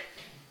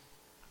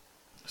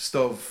 A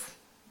stove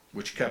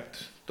which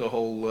kept the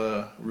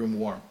whole room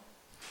warm.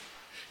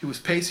 He was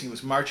pacing, he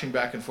was marching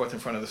back and forth in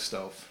front of the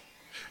stove.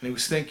 And he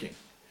was thinking,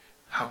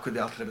 how could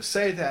the Alter Rebbe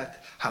say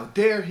that? How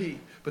dare he?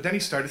 But then he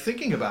started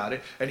thinking about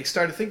it, and he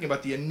started thinking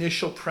about the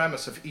initial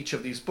premise of each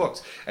of these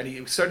books. And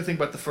he started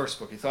thinking about the first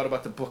book. He thought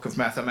about the book of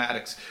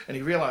mathematics. And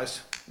he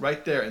realized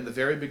right there in the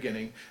very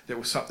beginning, there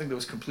was something that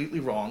was completely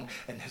wrong.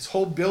 And his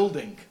whole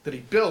building that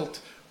he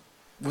built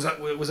was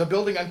a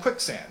building on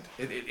quicksand.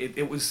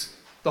 It was,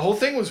 the whole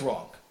thing was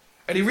wrong.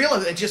 And he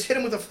realized it just hit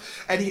him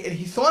with and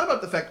he thought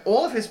about the fact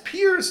all of his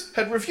peers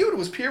had reviewed. It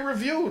was peer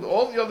reviewed.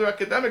 All the other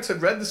academics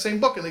had read the same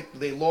book, and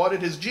they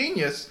lauded his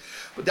genius.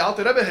 But the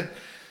Alter Rebbe had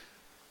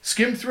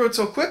skimmed through it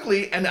so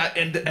quickly and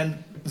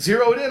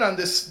zeroed in on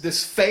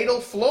this fatal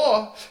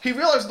flaw. He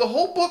realized the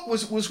whole book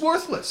was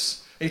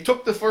worthless. He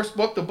took the first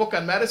book, the book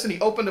on medicine, he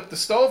opened up the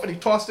stove, and he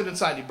tossed it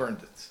inside, he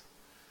burned it.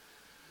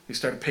 He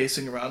started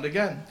pacing around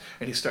again,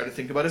 and he started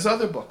thinking about his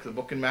other book, the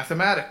book in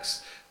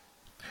mathematics.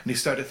 And he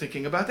started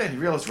thinking about that, and he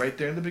realized right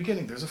there in the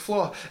beginning, there's a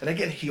flaw. And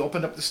again, he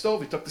opened up the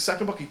stove, he took the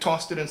second book, he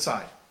tossed it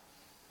inside.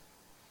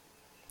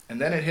 And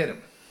then it hit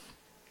him.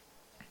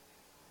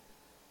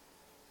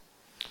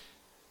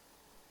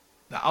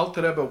 The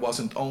Alter Rebbe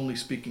wasn't only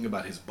speaking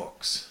about his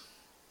books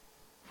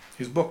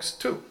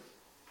too.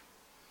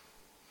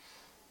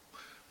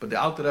 But the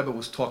Alter Rebbe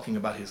was talking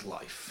about his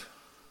life.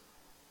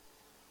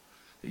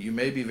 That you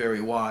may be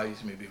very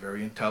wise, you may be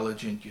very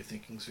intelligent, your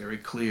thinking's very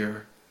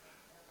clear,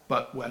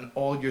 but when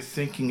all your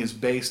thinking is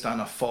based on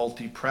a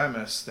faulty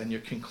premise, then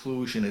your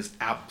conclusion is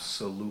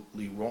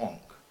absolutely wrong.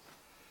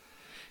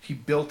 He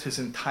built his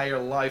entire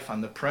life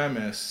on the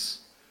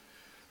premise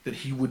that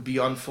he would be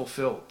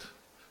unfulfilled,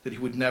 that he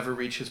would never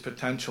reach his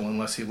potential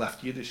unless he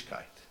left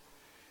Yiddishkeit.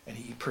 And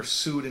he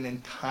pursued an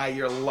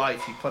entire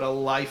life. He put a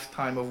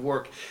lifetime of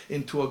work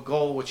into a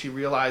goal which he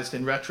realized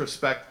in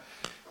retrospect,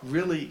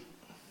 really,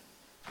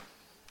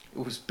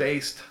 it was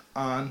based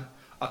on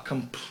a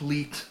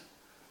complete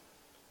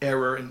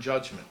error in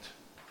judgment.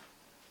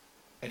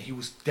 And he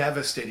was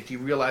devastated. He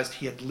realized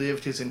he had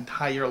lived his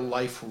entire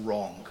life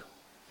wrong.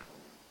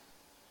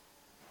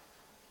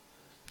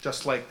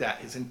 Just like that,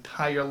 his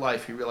entire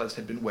life he realized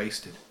had been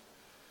wasted.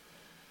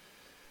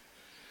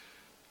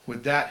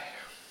 With that,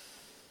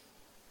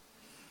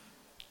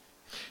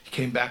 he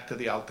came back to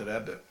the Alter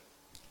Rebbe,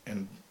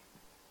 and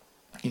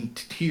in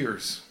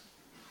tears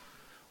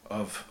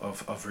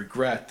of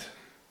regret,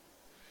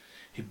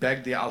 he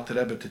begged the Alter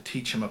Rebbe to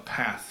teach him a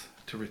path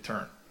to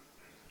return.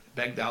 He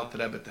begged the Alter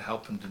Rebbe to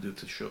help him to do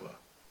teshuvah.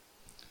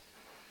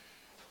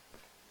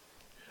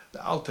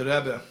 The Alter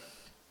Rebbe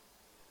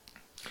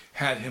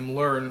had him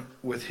learn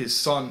with his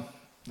son,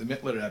 the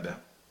Mittler Rebbe,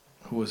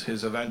 who was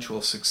his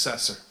eventual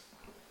successor.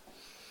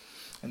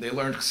 And they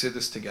learned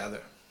Chassidus together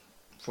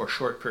for a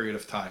short period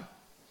of time.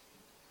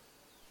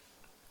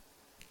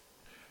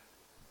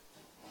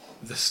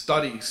 The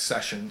study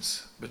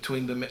sessions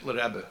between the Mittler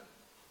Rebbe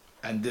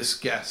and this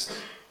guest,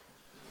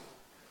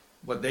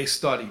 what they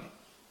studied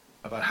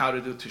about how to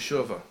do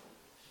teshuvah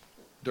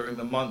during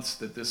the months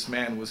that this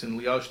man was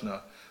in Liozna,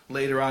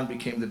 later on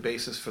became the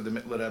basis for the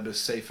Mittler Rebbe's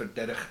Sefer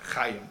Derech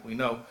Chaim. We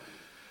know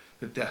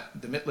that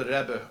the Mittler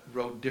Rebbe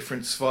wrote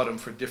different Sfarim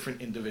for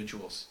different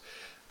individuals,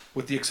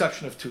 with the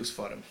exception of two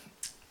Sfarim.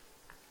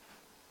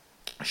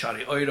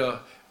 Shari Oira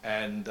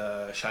and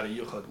Shari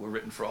Yuchad were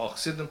written for all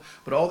Chassidim,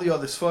 but all the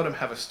other Sfarim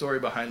have a story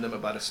behind them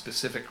about a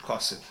specific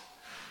Chassid.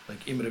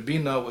 Like Imre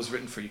Bina was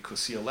written for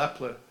Yekusiel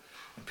Lepler,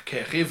 and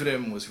Pekeach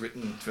Ivrim was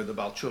written for the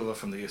Baal Tshuva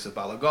from the Yosef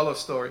Balagola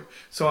story,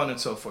 so on and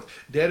so forth.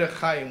 Derech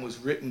Chaim was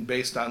written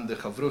based on the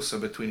Chavrusa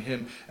between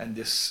him and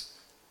this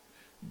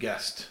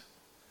guest,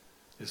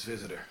 this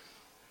visitor.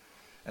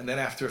 And then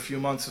after a few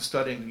months of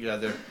studying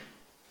together,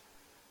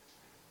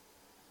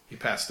 he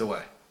passed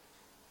away.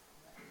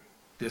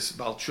 This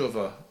Baal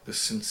Tshuva, this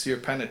sincere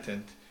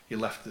penitent, he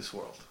left this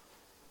world.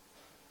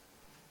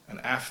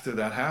 And after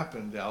that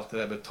happened, the Alter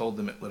Rebbe told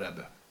the Mittler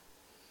Rebbe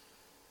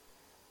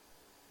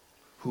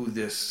who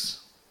this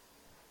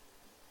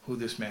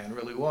man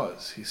really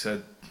was. He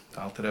said,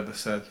 the Alter Rebbe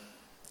said,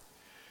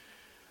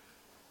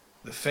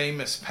 the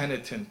famous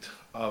penitent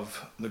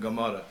of the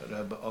Gemara,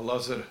 Rebbe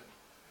Elazar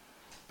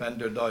ben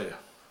Derdoya,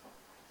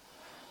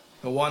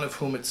 the one of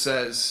whom it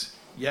says,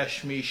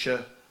 Yesh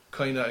Misha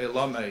Koina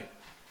Elamei,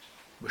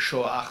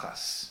 b'shoa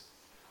achas.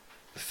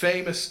 The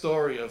famous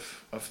story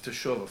of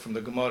Teshuvah from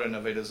the Gemara in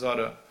Avodah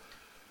Zarah.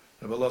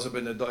 Rabbi Elazar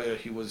ben Nedoya,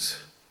 he was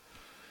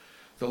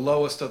the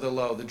lowest of the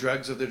low, the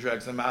dregs of the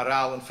dregs. The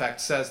Maharal, in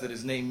fact, says that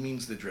his name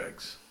means the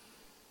dregs.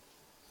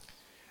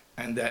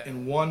 And that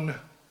in one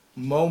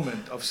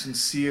moment of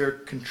sincere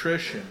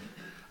contrition,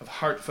 of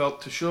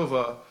heartfelt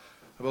Teshuvah,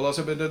 Rabbi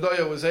Elazar ben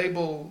Nedoya was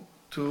able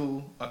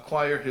to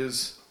acquire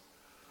his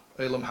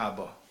Olam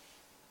Haba.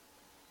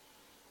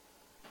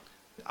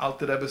 The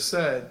Alter Rebbe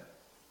said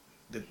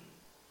that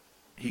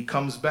he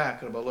comes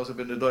back, Rabbi Elazar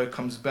ben Nedoya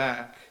comes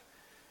back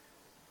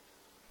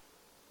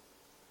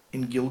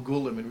in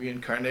Gilgulim, in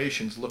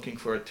reincarnations, looking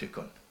for a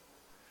tikkun.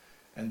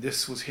 And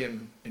this was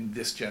him in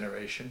this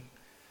generation.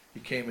 He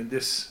came in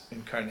this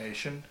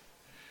incarnation.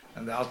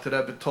 And the Alter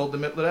Rebbe told the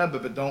Mittler Rebbe,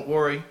 but don't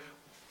worry,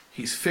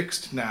 he's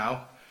fixed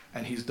now,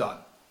 and he's done.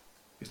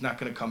 He's not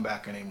going to come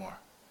back anymore.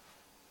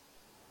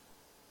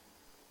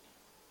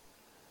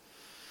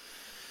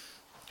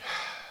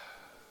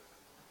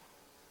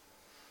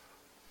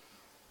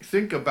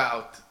 Think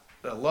about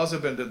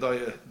Elazar ben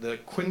Nedoya, the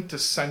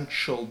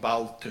quintessential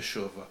Baal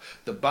Teshuvah,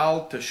 the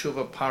Baal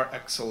Teshuvah par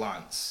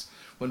excellence.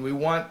 When we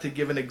want to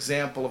give an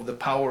example of the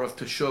power of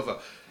Teshuvah,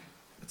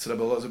 it's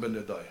Rabbi Elazar ben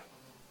Nedoya.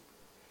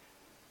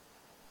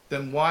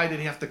 Then why did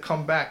he have to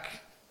come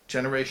back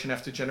generation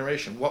after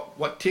generation?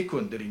 What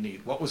tikkun did he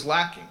need? What was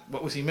lacking?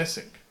 What was he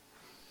missing?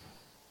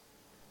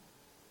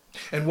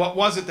 And what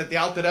was it that the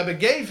Alter Rebbe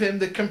gave him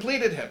that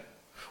completed him?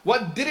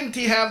 What didn't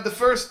he have the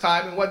first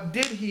time, and what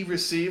did he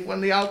receive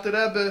when the Alter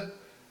Rebbe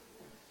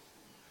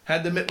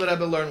had the Mittler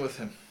Rebbe learn with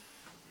him?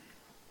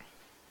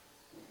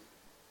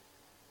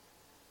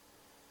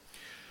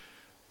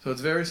 So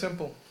it's very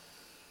simple.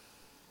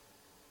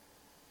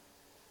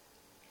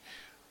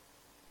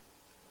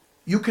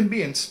 You can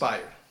be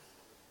inspired,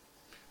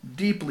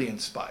 deeply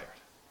inspired.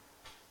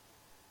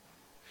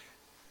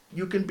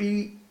 You can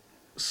be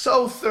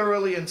so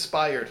thoroughly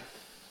inspired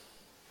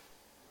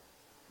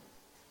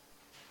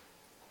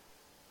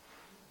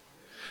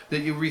that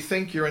you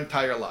rethink your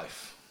entire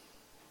life.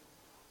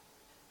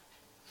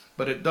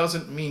 But it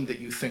doesn't mean that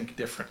you think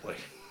differently.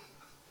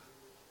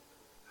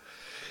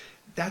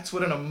 That's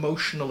what an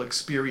emotional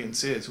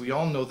experience is. We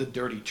all know the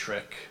dirty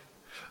trick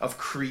of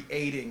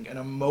creating an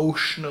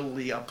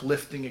emotionally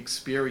uplifting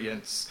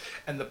experience,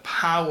 and the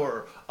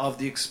power of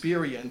the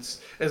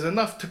experience is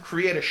enough to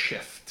create a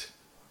shift.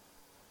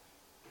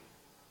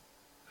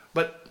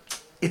 But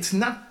it's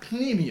not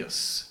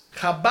pnimius.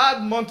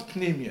 Chabad mont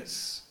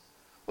pnimius.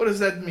 What does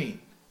that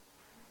mean?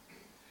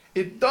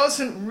 It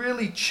doesn't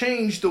really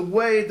change the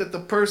way that the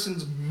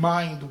person's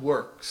mind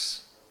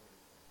works.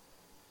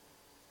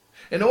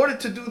 In order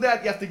to do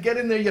that, you have to get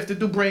in there, you have to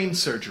do brain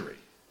surgery.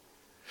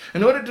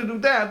 In order to do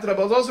that,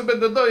 Rabbi Elazar ben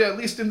Nedoya, at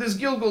least in this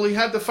Gilgul, he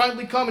had to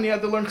finally come and he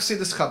had to learn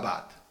Chassidus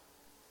Chabad.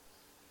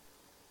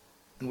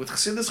 And with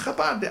Chassidus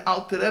Chabad, the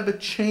Alter Rebbe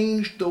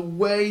changed the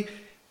way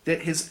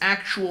that his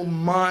actual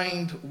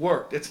mind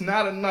worked. It's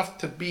not enough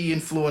to be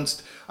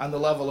influenced on the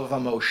level of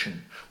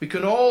emotion. We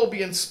can all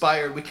be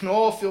inspired. We can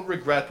all feel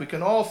regret. We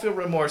can all feel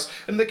remorse.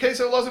 In the case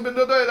of Elazar ben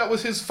Nedoya, that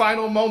was his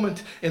final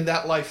moment in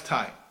that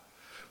lifetime.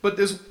 But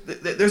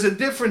there's a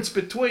difference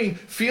between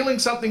feeling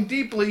something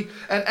deeply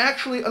and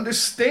actually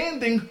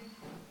understanding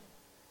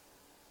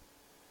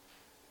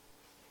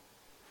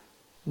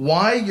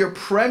why your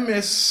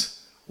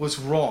premise was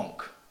wrong.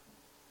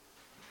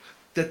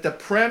 That the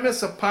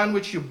premise upon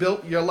which you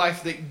built your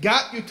life that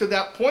got you to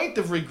that point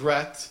of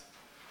regret,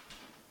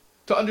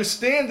 to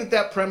understand that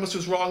that premise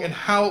was wrong and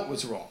how it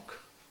was wrong.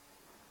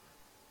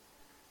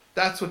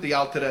 That's what the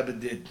Alter Rebbe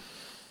did.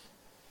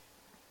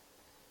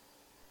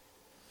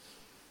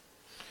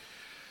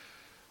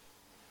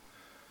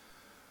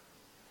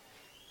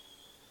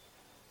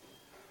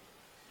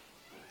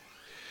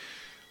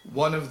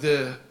 One of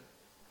the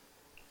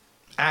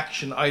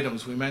action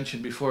items we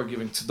mentioned before,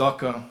 giving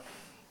tzedakah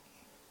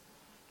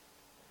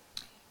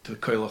to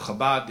Koil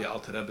Chabad, the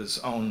Alter Rebbe's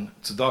own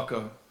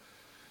tzedakah.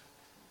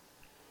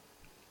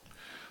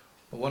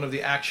 But one of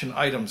the action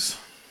items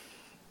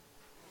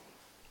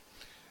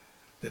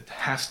that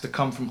has to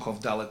come from Chof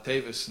Dalet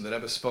Tevis, and the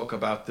Rebbe spoke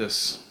about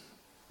this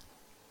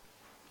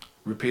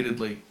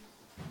repeatedly,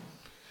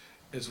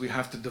 is we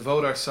have to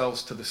devote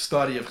ourselves to the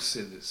study of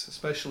Chassidus,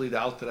 especially the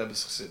Alter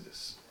Rebbe's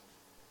Chassidus.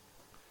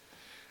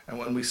 And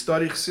when we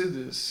study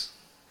Chassidus,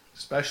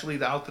 especially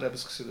the Alter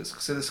Rebbe's Chassidus,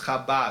 Chassidus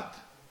Chabad,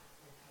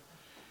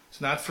 it's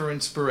not for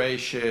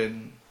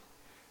inspiration.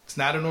 It's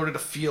not in order to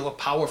feel a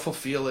powerful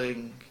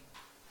feeling.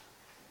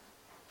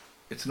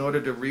 It's in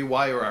order to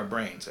rewire our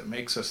brains. It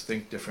makes us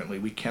think differently.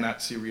 We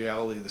cannot see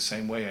reality the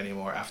same way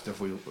anymore after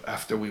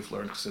we've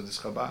learned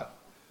Chassidus Chabad.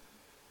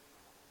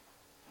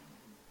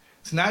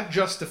 It's not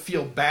just to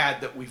feel bad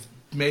that we've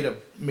made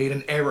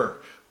an error.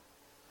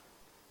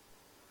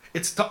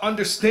 It's to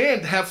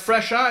understand, to have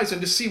fresh eyes, and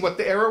to see what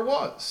the error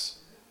was.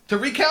 To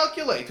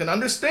recalculate and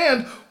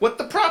understand what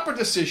the proper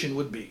decision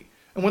would be,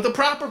 and what the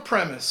proper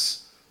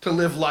premise to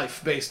live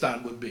life based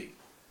on would be.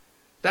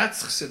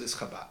 That's Chassidus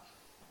Chabad.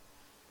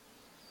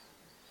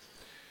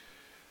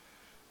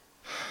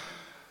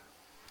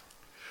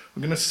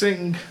 We're going to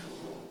sing,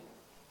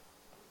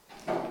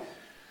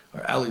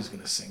 or Ellie's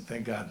going to sing.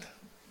 Thank God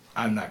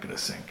I'm not going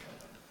to sing.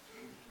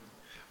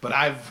 But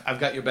I've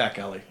got your back,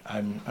 Ellie.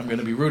 I'm going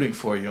to be rooting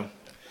for you.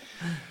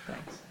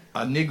 Thanks.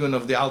 A nigun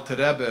of the Alter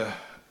Rebbe,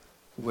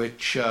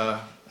 which, you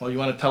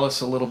want to tell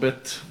us a little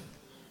bit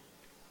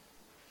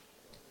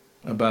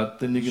about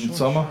the Nigun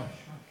Tzoma?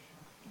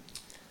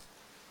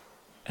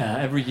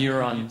 Every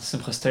year on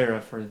Simchas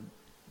Torah for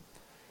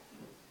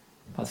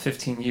about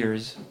 15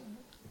 years,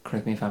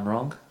 correct me if I'm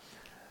wrong,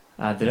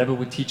 the Rebbe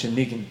would teach a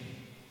nigun.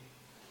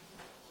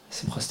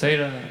 Simchas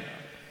Torah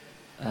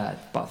at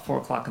about 4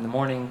 o'clock in the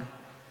morning.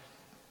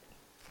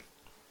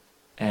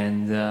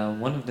 And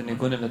one of the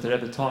nigunim that the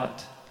Rebbe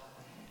taught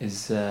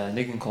is a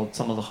nigun called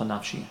Tzoma L'cha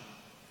Nafshi,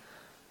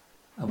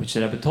 which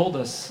the Rebbe told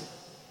us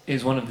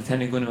is one of the 10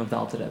 nigunim of the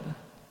Alter Rebbe.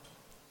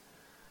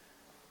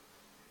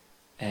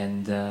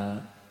 And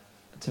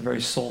it's a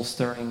very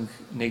soul-stirring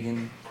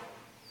nigun,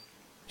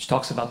 which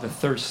talks about the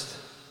thirst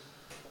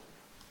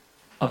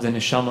of the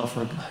neshama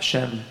for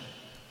Hashem.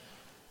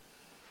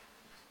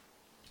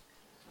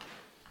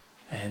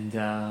 And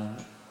we're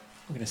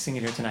going to sing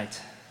it here tonight.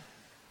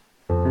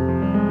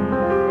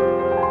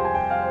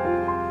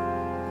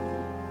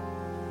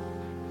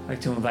 I'd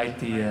like to invite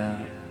the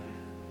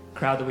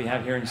crowd that we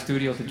have here in the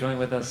studio to join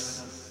with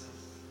us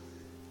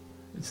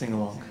and sing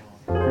along.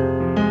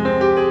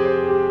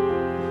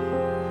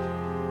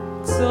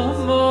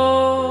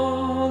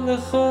 Tzoma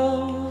L'cha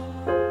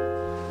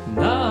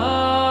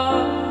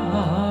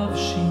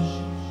Nafshi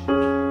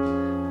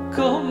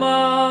Koma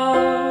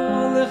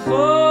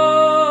L'cha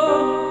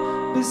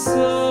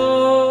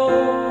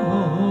B'sori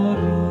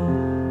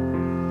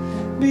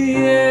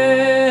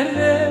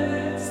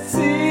B'eretz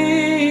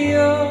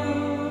Tzion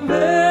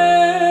V'yoyev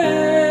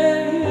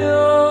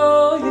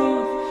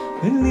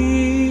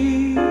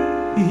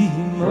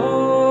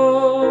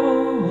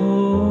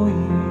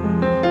V'limoyim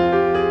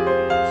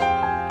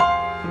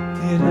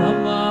Tira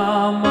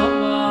mama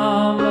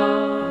mama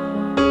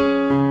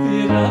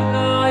Tira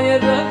na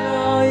yeda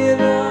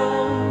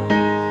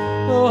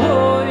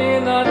Oh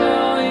ina na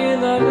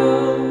ina na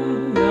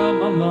Ya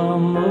mama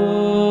mo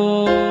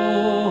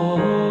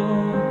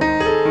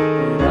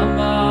Tira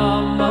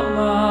mama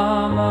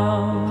mama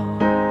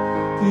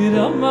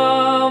Tira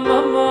mama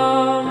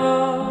mama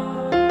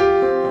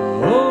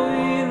Oh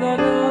ina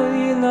na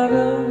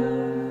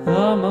Ya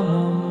mama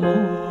mo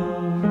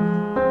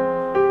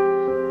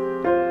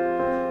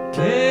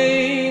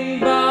Kein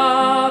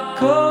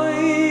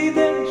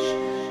ba'kodesh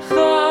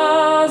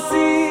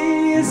chazi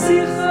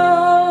sicha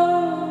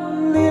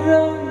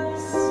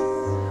liros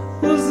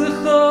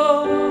uzecha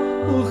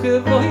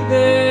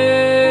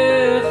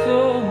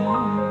uchevoidecho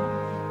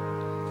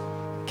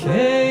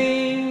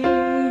Kein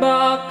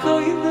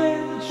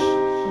ba'kodesh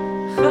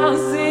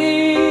chazi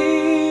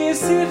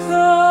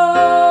sicha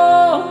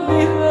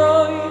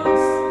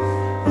liros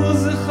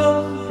uzecha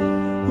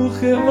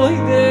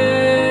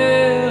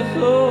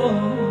uchevoidecho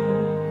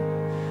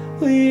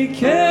We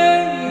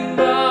came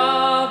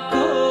back,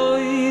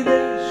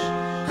 Kodesh,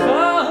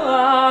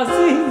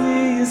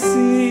 Chazi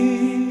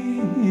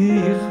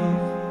Sicha,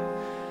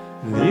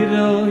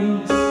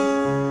 Lirois,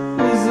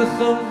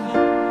 Uzecha,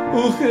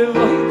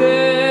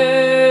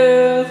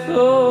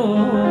 Uchevoidecho,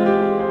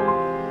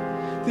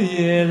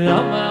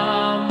 Tierama,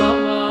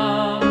 Mama,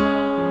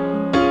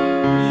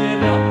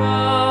 Tierama,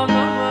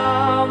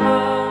 Mama,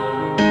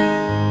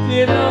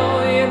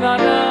 Tieroi,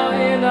 Nana,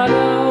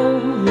 Nana,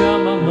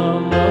 Yamama.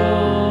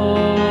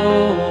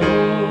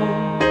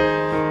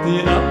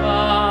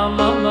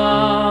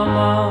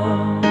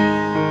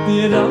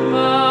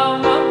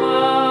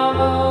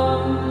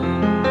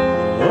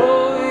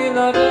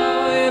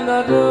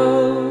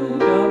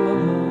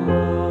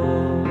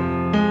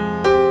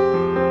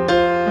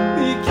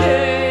 We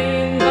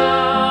came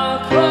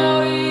back,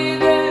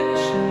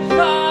 Kodesh,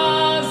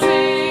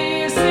 Chazi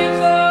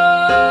Sicha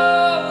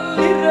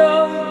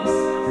Liros,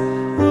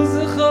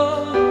 Uzecha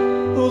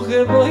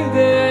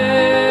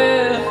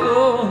Uchevoidecho.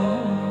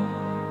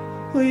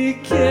 We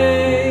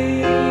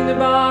came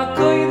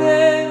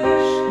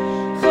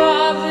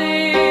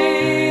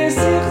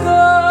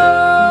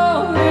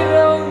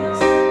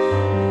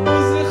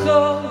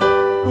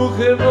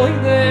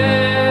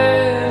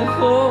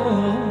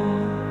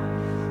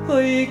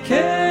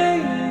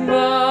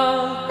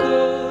back,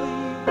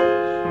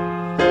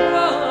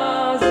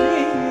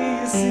 Chazi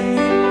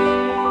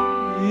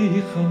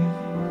Sicha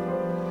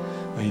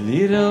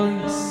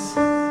Liros,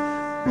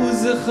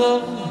 Uzecha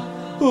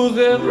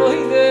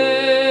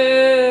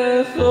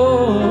Uchevoidecho.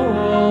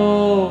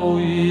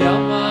 Ya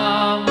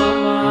mama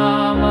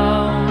mama,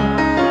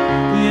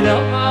 ya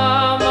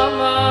mama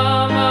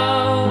mama,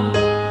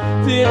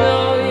 ya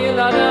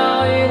ila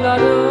ila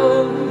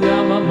ya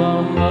mama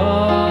mama,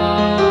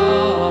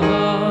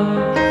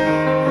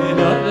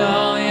 ya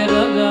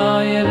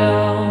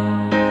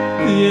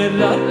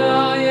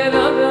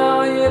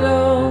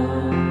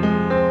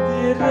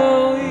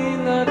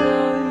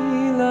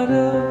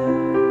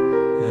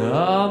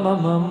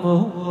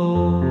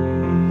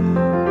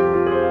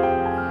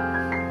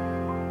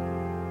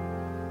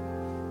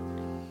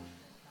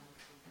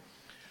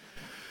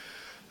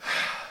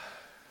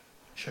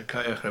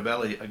Shakayach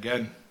Rebelli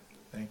again.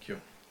 Thank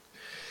you.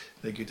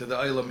 Thank you to the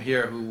Olam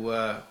here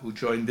who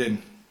joined in.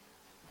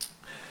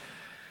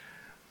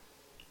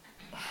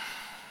 I'm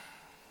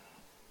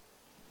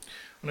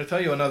going to tell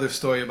you another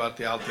story about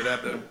the Alter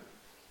Rebbe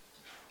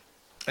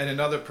and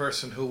another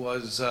person who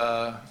was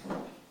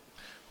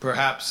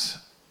perhaps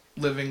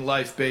living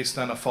life based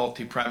on a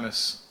faulty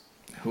premise,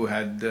 who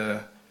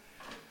had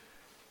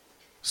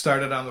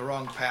started on the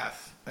wrong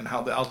path, and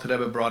how the Alter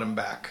Rebbe brought him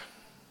back.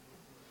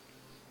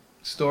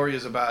 The story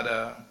is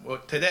about, well,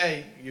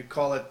 today you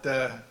call it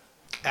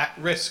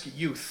at-risk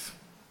youth.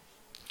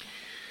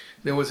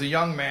 There was a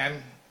young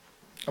man,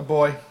 a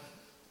boy,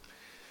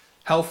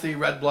 healthy,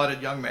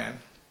 red-blooded young man,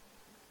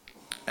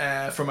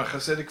 from a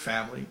Hasidic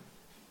family,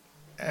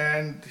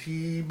 and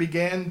he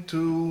began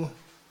to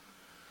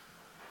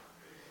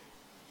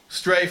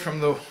stray from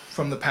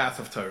the path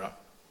of Torah.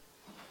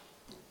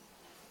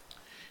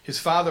 His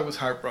father was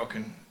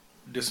heartbroken,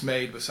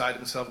 dismayed, beside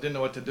himself, didn't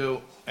know what to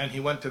do, and he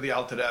went to the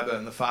Alter Rebbe,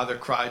 and the father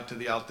cried to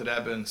the Alter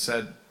Rebbe and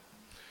said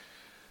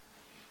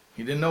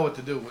he didn't know what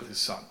to do with his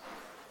son.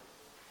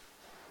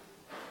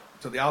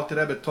 So the Alter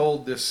Rebbe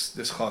told this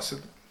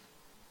chassid,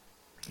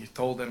 he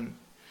told him,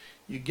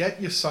 you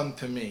get your son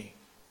to me,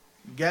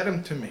 get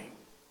him to me,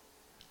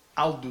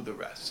 I'll do the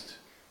rest.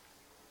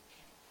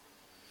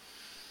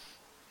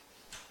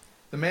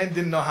 The man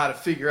didn't know how to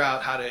figure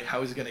out how he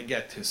was going to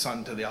get his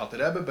son to the Alter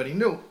Rebbe, but he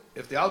knew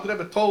if the Alter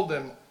Rebbe told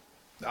him,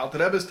 the Alter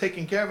Rebbe is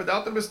taking care of it, the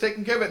Alter Rebbe is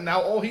taking care of it,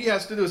 now all he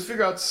has to do is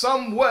figure out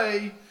some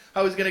way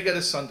how he's going to get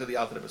his son to the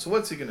Alter Rebbe. So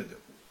what's he going to do?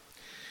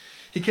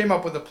 He came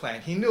up with a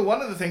plan. He knew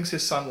one of the things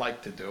his son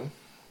liked to do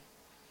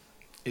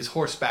is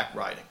horseback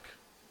riding.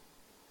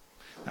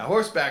 Now,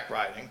 horseback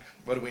riding,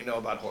 what do we know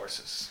about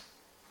horses?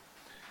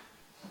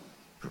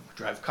 We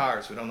drive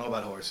cars, we don't know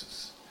about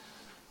horses.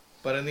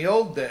 But in the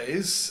old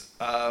days,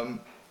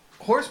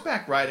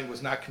 horseback riding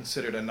was not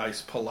considered a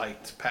nice,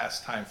 polite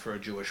pastime for a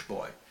Jewish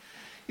boy.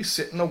 You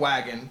sit in a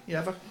wagon, you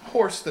have a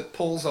horse that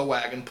pulls a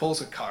wagon,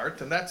 pulls a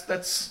cart, and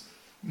that's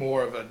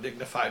more of a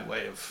dignified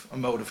way of a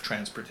mode of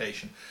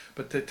transportation.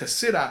 But to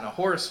sit on a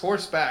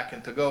horseback,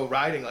 and to go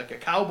riding like a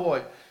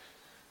cowboy,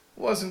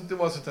 wasn't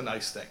a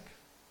nice thing.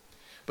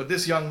 But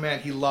this young man,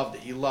 he loved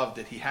it. He loved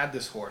it. He had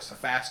this horse, a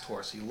fast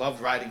horse. He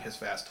loved riding his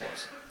fast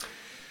horse.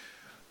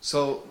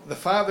 So the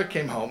father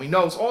came home. He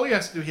knows all he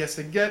has to do, he has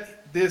to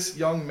get this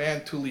young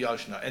man to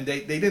Liozna. And they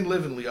didn't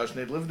live in Liozna.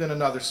 They lived in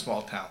another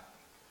small town.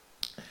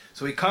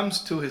 So he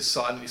comes to his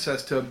son and he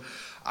says to him,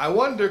 I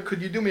wonder,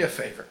 could you do me a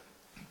favor?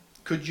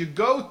 Could you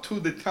go to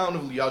the town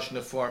of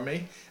Liozna for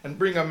me and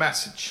bring a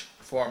message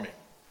for me?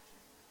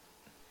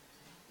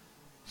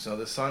 So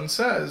the son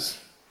says,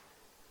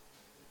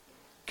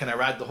 can I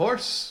ride the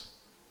horse?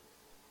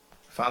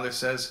 The father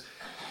says,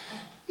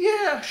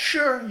 yeah,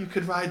 sure, you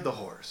could ride the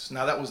horse.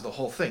 Now that was the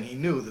whole thing. He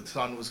knew that the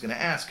son was going to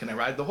ask, can I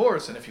ride the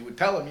horse? And if he would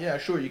tell him, yeah,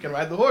 sure, you can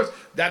ride the horse,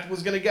 that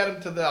was going to get him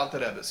to the Alter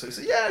Rebbe. So he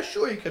said, yeah,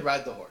 sure, you could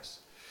ride the horse.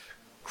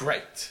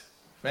 Great.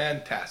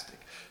 Fantastic.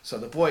 So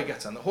the boy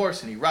gets on the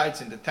horse and he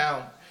rides into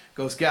town,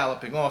 goes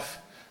galloping off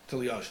to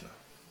Liozna.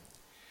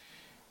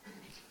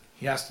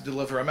 He has to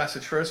deliver a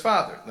message for his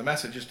father. The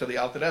message is to the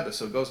Alter Rebbe,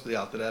 so he goes to the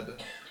Alter Rebbe.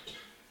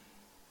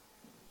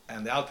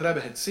 And the Alter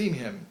Rebbe had seen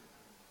him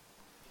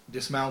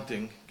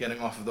dismounting,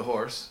 getting off of the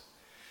horse.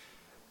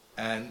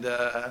 And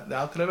the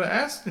Alter Rebbe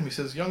asked him, he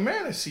says, young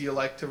man, I see you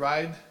like to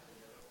ride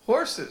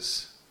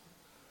horses.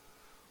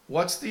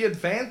 What's the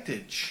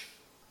advantage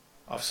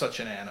of such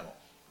an animal?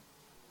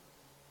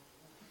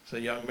 So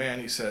the young man,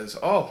 he says,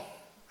 oh,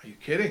 are you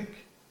kidding?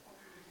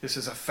 This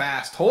is a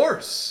fast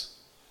horse.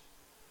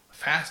 A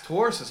fast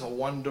horse is a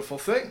wonderful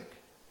thing.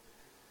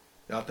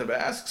 The Alter Rebbe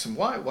asks him,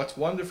 why? What's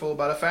wonderful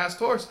about a fast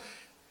horse?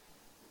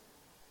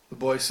 The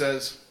boy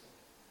says,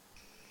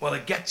 well,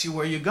 it gets you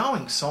where you're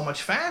going so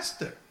much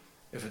faster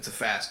if it's a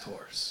fast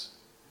horse.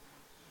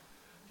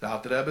 The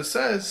Alter Rebbe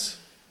says,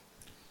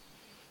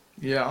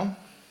 yeah,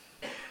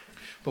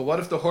 but what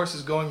if the horse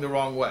is going the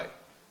wrong way?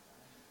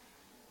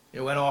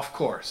 It went off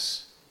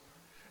course.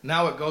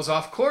 Now it goes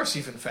off course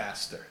even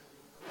faster.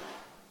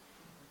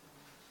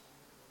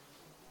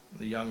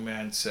 The young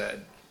man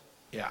said,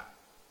 yeah,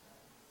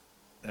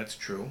 that's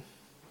true.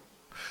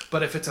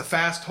 But if it's a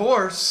fast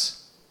horse,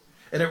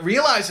 and it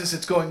realizes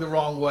it's going the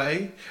wrong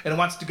way, and it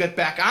wants to get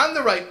back on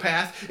the right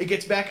path, it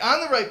gets back on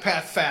the right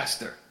path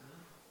faster.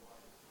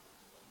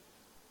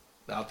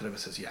 The Alter Rebbe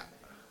says, yeah,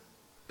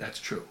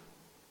 that's true.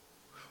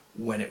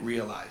 When it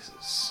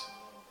realizes.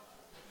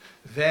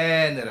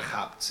 Then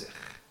erchabt sich.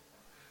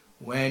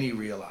 When he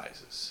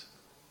realizes.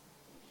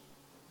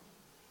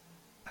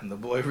 And the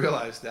boy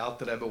realized the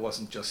Alter Rebbe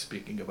wasn't just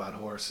speaking about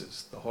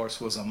horses. The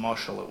horse was a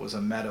mashal, it was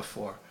a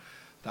metaphor.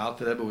 The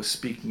Alter Rebbe was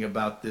speaking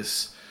about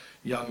this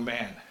young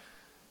man.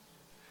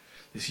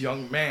 This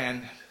young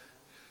man,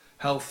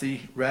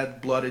 healthy,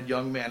 red-blooded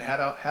young man, had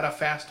a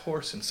fast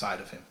horse inside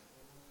of him.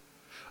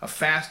 A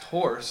fast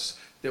horse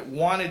that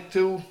wanted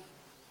to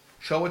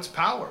show its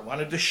power,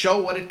 wanted to show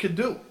what it could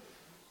do.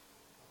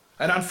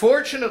 And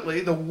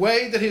unfortunately, the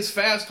way that his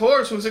fast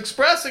horse was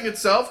expressing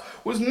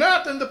itself was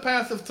not in the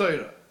path of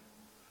Torah.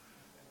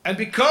 And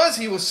because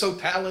he was so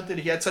talented,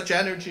 he had such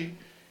energy,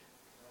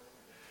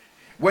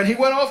 when he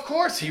went off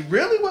course, he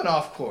really went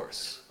off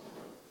course.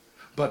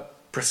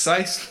 But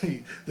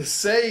precisely the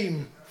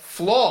same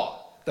flaw,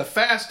 the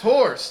fast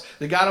horse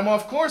that got him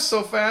off course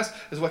so fast,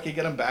 is what can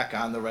get him back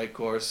on the right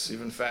course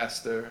even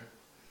faster.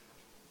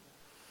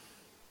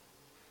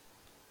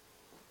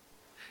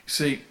 You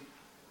see,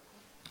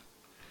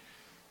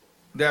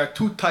 there are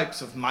two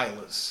types of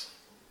milas.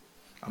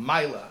 A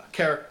mila, a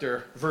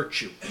character,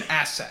 virtue, an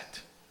asset.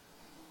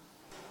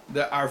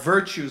 There are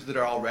virtues that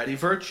are already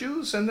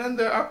virtues, and then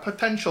there are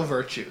potential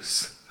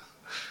virtues.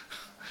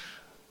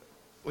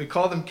 We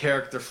call them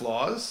character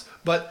flaws,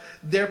 but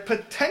they're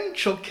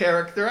potential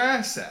character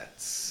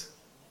assets.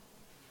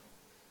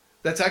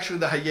 That's actually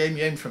the Hayem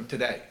Yem from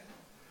today,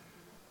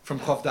 from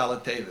Chof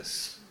Dalet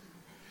Tevis.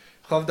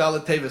 Chof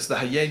Dalet Tevis, the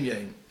Hayem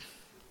Yem.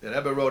 The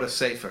Rebbe wrote a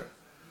sefer,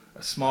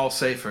 a small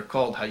sefer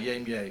called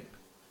Hayem Yem.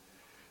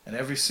 And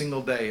every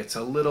single day it's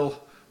a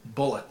little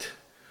bullet,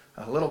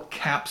 a little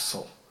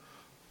capsule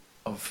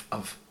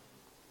of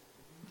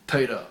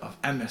Torah,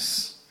 of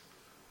emes,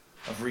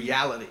 of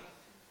reality.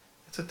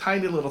 It's a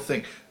tiny little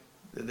thing.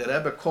 The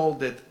Rebbe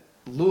called it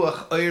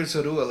Luach Oyer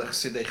Zeruah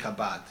L'Chsidei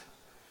Chabad.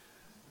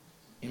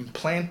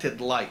 Implanted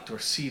light, or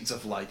seeds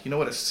of light. You know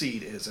what a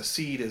seed is? A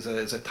seed is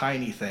a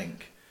tiny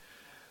thing,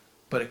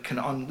 but it can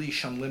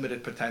unleash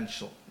unlimited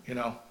potential. You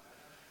know,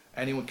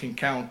 anyone can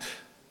count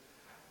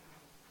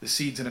the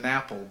seeds in an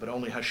apple, but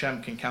only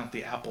Hashem can count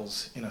the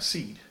apples in a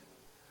seed.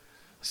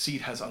 A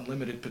seed has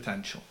unlimited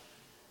potential.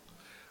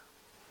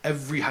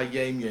 Every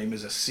Hayem Yem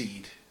is a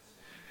seed.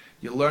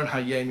 You learn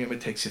Hayem Yem,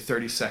 it takes you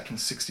 30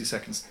 seconds, 60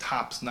 seconds,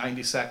 tops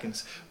 90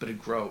 seconds, but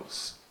it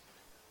grows.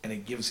 And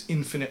it gives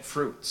infinite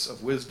fruits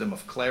of wisdom,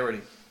 of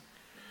clarity.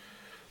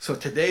 So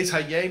today's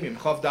Hayem Yem,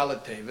 Chof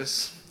Dalet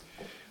Tevis,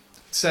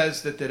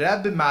 says that the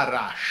Rebbe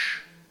Marash,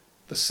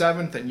 the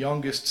seventh and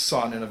youngest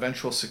son and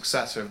eventual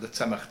successor of the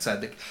Tzemach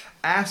Tzedek,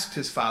 asked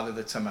his father,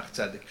 the Tzemach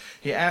Tzedek,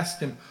 he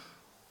asked him,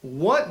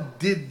 what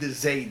did the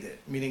Zayde,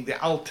 meaning the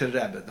Alter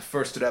Rebbe, the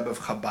first Rebbe of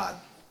Chabad,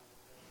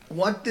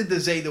 what did the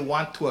Zayde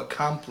want to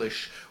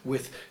accomplish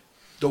with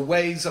the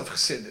ways of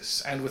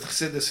Chassidus and with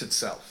Chassidus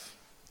itself?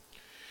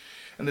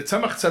 And the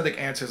Tzemach Tzedek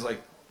answers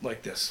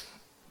like this.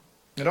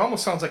 It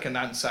almost sounds like a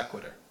non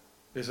sequitur.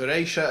 There's a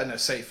Reisha and a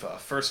Seifa, a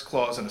first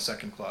clause and a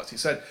second clause. He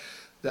said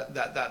that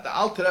the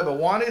Alter Rebbe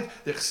wanted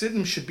the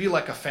Chassidim should be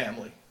like a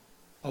family,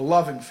 a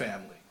loving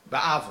family,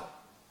 ba'ava,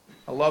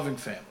 a loving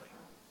family.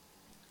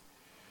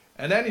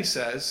 And then he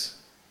says,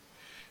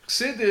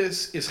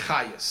 Chassidus is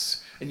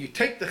chayas. And you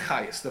take the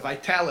chayas, the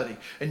vitality,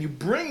 and you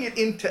bring it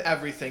into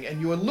everything,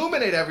 and you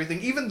illuminate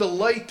everything, even the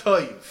lay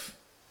toiv,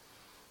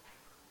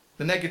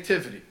 the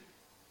negativity.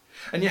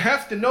 And you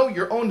have to know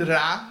your own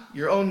ra,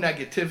 your own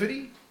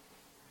negativity,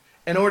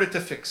 in order to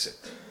fix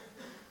it.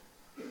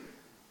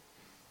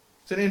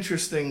 It's an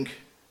interesting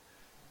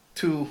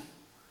two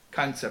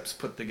concepts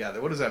put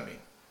together. What does that mean?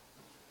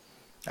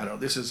 I don't know.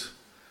 This is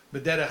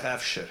b'derech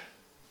afshir,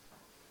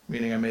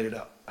 meaning I made it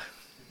up.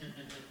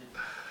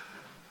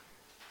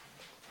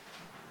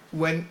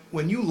 When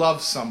you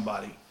love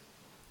somebody,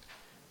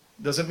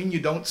 does it mean you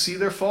don't see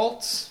their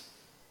faults?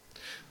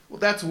 Well,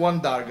 that's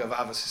one darga of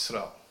Avos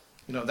Yisrael.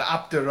 You know, the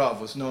Abder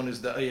Rav was known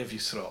as the Oyev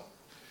Yisrael.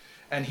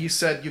 And he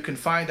said you can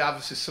find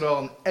Avos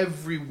Yisrael in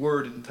every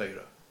word in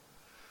Torah.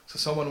 So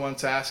someone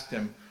once asked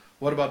him,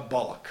 what about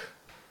Balak,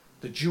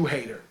 the Jew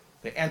hater,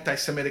 the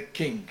anti-Semitic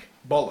king,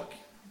 Balak,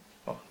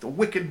 the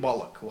wicked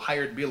Balak who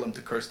hired Bilam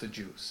to curse the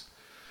Jews?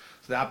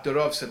 So the Abder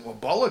Rav said, well,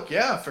 Balak,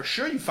 yeah, for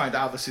sure you find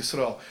Avos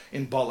Yisrael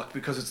in Balak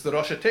because it's the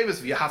Rosh HaTevis,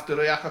 V'yahavta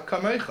Reyacha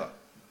Kamecha.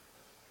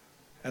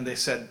 And they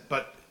said,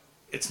 but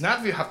it's not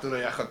V'yahavta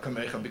Reyacha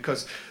Kamecha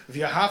because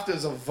V'yahavta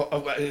is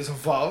a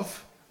Vav,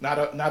 not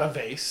a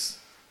vase.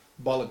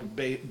 Balak,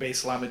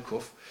 base Lamed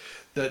Kuf.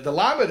 The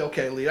Lamed,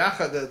 okay,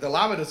 Liyacha, the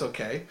Lamed is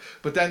okay,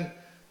 but then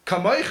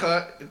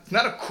Kamecha, it's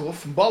not a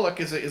Kuf,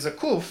 Balak is a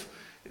Kuf,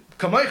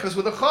 Kamecha is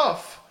with a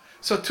Chaf.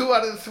 So 2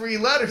 out of the 3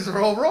 letters are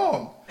all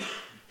wrong.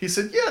 He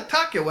said, yeah,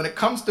 Takya, when it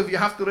comes to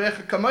V'yahavta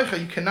Reyacha Kamecha,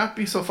 you cannot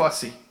be so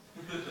fussy.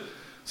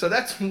 So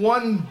that's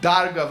one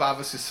darga of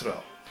Avos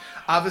Yisrael.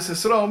 Avos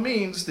Yisrael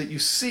means that you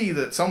see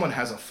that someone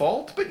has a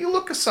fault, but you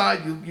look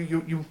aside,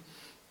 you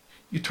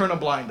turn a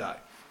blind eye.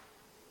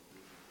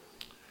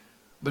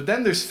 But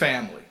then there's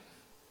family.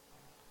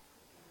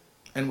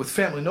 And with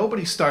family,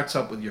 nobody starts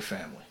up with your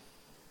family.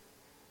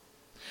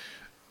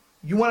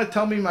 You want to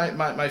tell me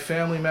my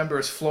family member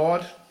is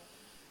flawed?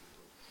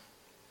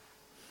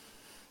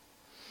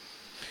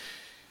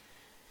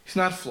 He's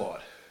not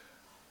flawed.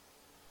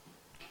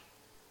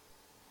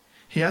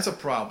 He has a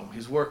problem.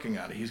 He's working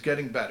on it. He's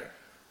getting better.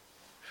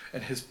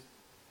 And his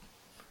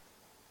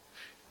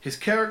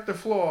character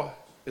flaw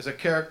is a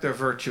character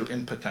virtue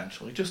in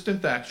potential. He just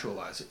didn't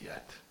actualize it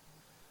yet.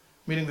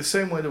 Meaning the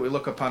same way that we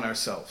look upon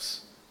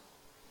ourselves.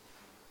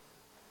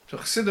 So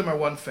Chassidim are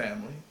one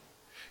family.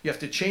 You have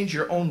to change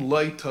your own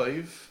loy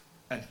toiv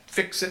and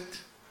fix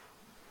it.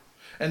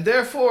 And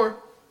therefore,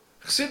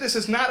 Chassidus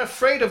is not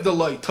afraid of the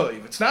loy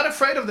toiv. It's not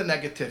afraid of the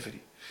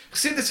negativity.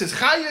 Chassidus is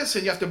chayas,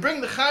 and you have to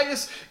bring the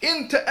chayas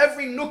into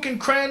every nook and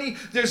cranny.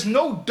 There's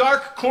no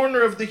dark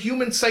corner of the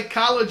human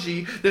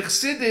psychology that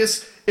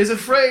Chassidus is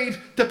afraid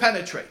to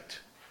penetrate.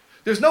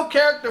 There's no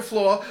character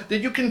flaw that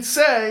you can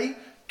say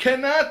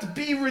cannot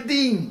be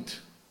redeemed.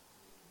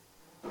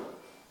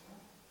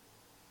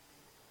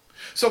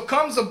 So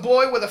comes a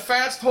boy with a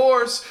fast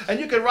horse, and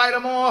you could write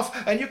him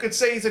off, and you could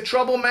say he's a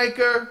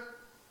troublemaker,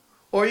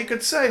 or you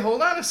could say,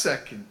 hold on a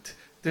second,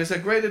 there's a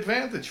great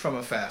advantage from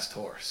a fast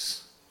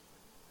horse.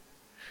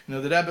 You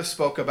know, the Rebbe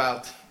spoke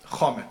about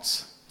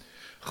chometz.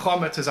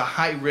 Chometz is a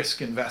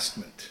high-risk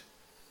investment.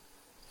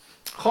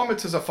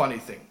 Chometz is a funny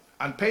thing.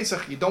 On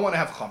Pesach, you don't want to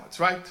have chometz,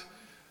 right?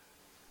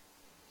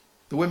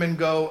 The women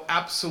go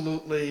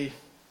absolutely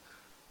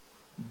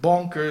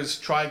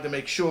bonkers trying to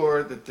make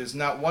sure that there's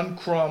not one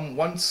crumb,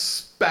 one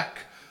speck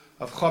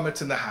of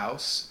chometz in the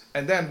house.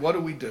 And then what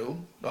do?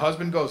 The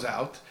husband goes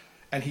out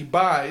and he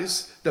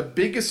buys the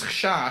biggest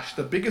chash,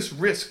 the biggest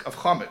risk of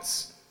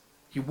chometz.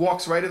 He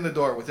walks right in the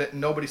door with it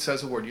and nobody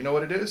says a word. You know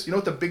what it is? You know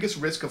what the biggest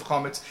risk of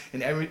chometz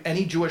in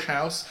any Jewish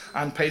house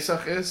on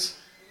Pesach is?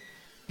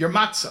 Your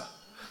matzah.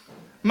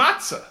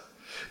 Matzah.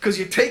 Because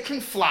you're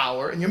taking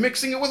flour and you're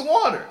mixing it with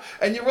water.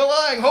 And you're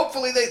relying,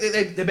 hopefully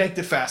they baked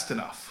it fast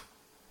enough.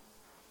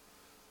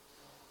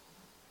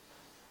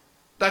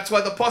 That's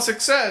why the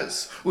Pasuk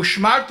says,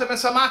 Ushmartem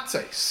es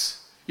hamatzos.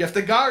 You have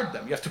to guard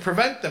them. You have to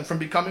prevent them from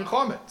becoming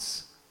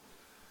chometz.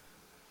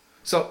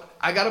 So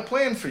I got a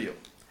plan for you.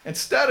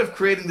 Instead of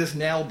creating this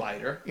nail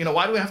biter, you know,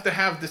 why do we have to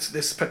have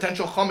this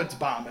potential chometz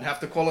bomb and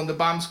have to call in the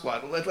bomb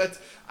squad?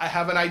 I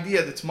have an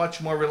idea that's much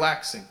more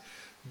relaxing.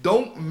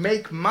 Don't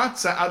make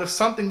matzah out of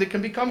something that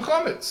can become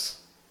chometz.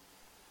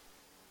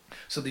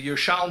 So the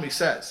Yerushalmi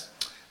says,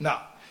 no,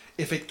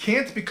 if it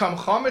can't become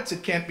chometz,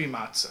 it can't be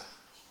matzah.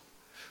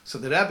 So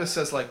the Rebbe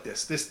says like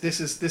this. This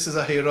is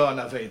a hira and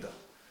aveda.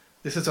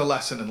 This is a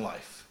lesson in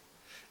life.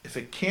 If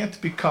it can't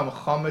become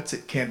chometz,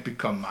 it can't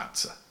become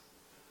matzah.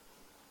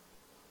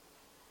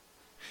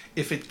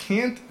 If it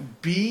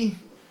can't be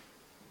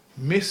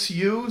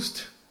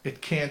misused,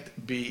 it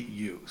can't be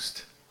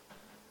used.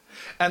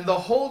 And the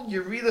whole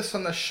Yeridas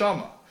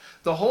HaNeshama,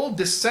 the whole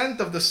descent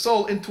of the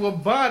soul into a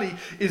body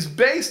is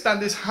based on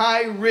this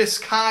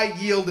high-risk,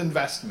 high-yield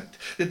investment.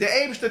 That the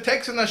Eibishter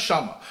takes a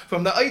neshama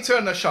from the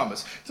Eitzer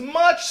Neshamas. It's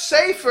much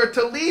safer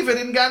to leave it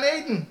in Gan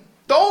Eden.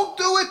 Don't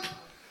do it.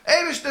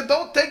 Eibishter,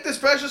 don't take this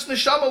precious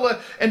neshama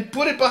and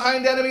put it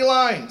behind enemy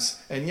lines.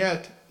 And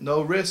yet,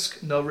 no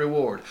risk, no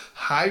reward.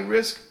 High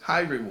risk,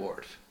 high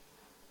reward.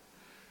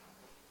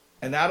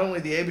 And not only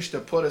the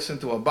Eibishter put us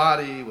into a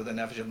body with a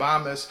Nefesh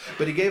Abamis,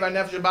 but he gave our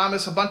Nefesh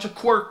Abamis a bunch of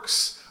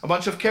quirks, a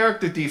bunch of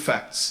character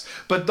defects.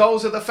 But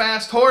those are the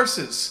fast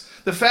horses.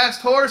 The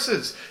fast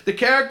horses. The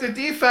character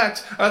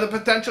defects are the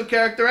potential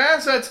character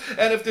assets.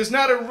 And if there's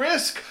not a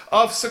risk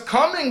of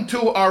succumbing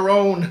to our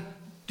own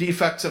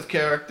defects of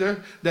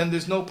character, then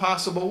there's no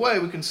possible way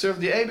we can serve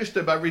the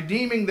Eibishter by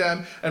redeeming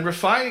them and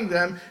refining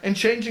them and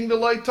changing the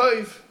light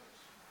toiv.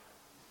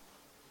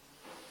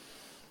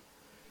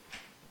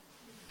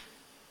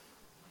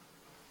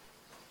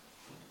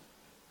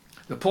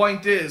 The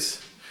point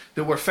is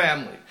that we're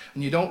family,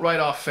 and you don't write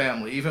off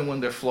family, even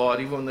when they're flawed,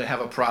 even when they have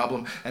a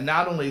problem. And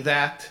not only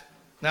that,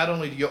 not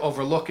only do you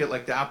overlook it,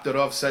 like the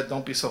Abderov said,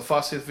 don't be so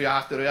fussy.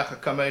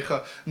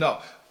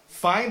 No,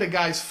 find a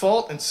guy's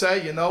fault and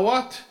say, you know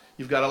what?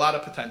 You've got a lot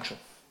of potential,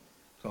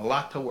 a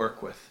lot to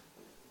work with.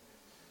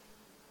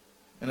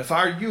 And if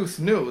our youth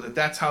knew that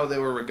that's how they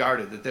were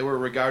regarded, that they were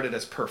regarded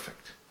as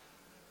perfect,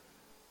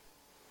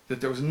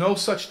 that there was no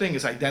such thing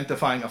as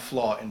identifying a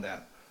flaw in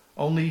them,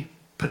 only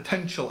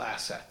potential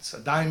assets, a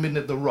diamond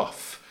in the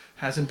rough,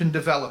 hasn't been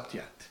developed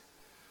yet.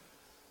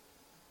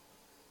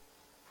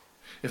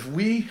 If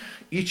we,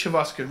 each of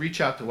us, could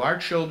reach out to our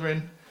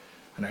children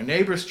and our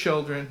neighbors'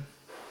 children,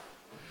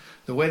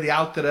 the way the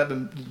Alter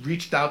Rebbe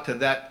reached out to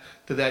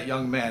that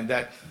young man,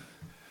 that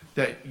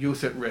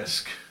youth at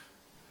risk,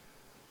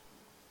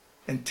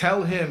 and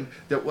tell him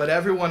that what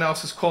everyone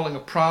else is calling a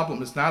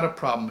problem is not a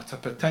problem, it's a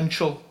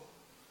potential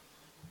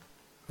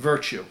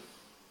virtue.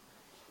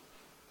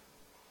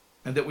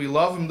 And that we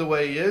love him the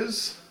way he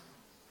is,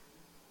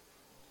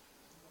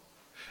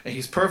 and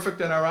he's perfect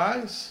in our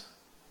eyes,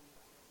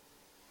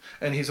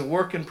 and he's a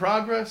work in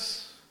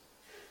progress,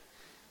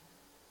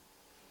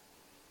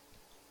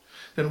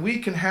 then we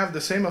can have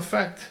the same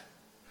effect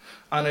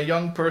on a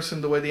young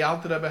person the way the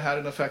Alter Rebbe had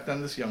an effect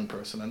on this young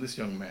person, on this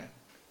young man.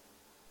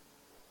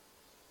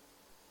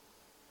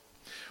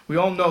 We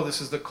all know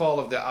this is the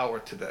call of the hour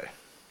today.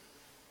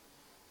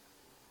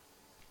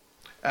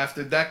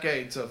 After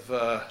decades of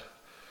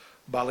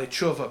Balei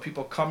Tshuva,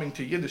 people coming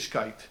to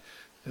Yiddishkeit,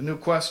 the new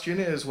question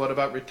is, what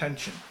about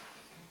retention?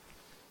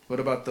 What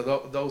about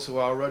those who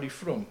are already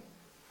frum?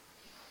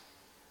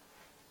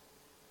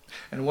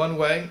 And one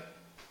way,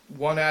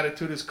 one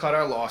attitude is cut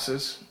our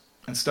losses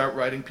and start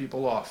writing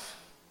people off.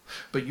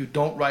 But you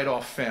don't write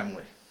off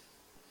family.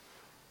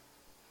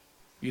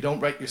 You don't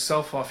write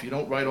yourself off, you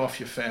don't write off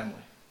your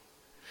family.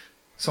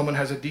 Someone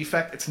has a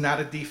defect, it's not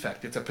a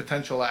defect, it's a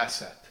potential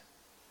asset.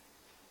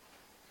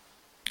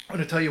 I'm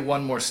going to tell you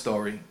one more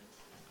story,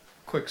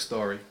 quick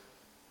story,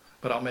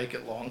 but I'll make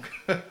it long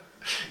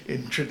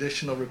in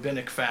traditional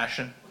rabbinic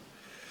fashion.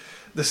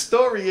 The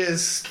story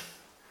is,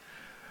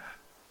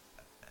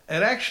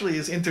 it actually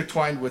is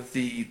intertwined with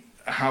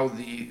how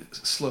the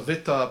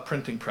Slavita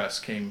printing press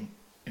came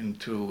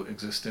into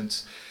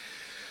existence.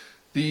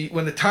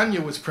 When the Tanya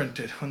was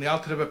printed, when the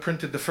Alter Rebbe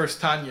printed the first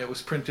Tanya, it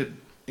was printed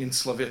in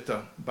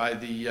Slavita by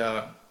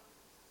the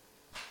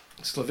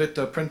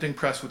Slavita printing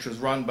press, which was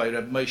run by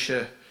Reb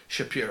Moshe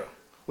Shapiro,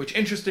 which,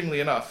 interestingly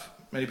enough,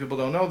 many people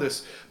don't know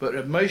this, but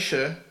Reb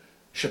Moshe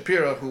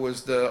Shapiro, who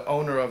was the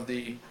owner of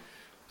the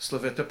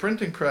Slavita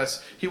printing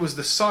press, he was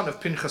the son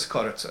of Pinchas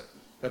Koretzer.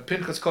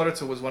 Pinchas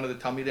Koretzer was one of the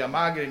Talmidei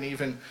HaMagid and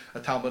even a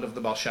Talmud of the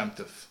Baal Shem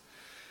Tov.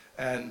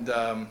 And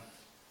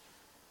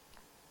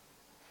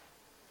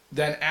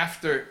then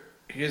after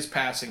his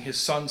passing, his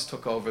sons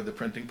took over the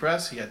printing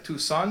press. He had two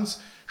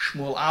sons,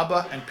 Shmuel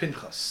Abba and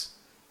Pinchas.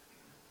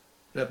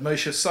 Reb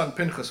Moshe's son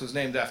Pinchas was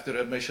named after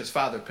Reb Moshe's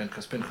father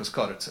Pinchas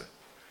Koretzer.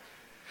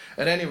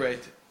 At any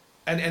rate,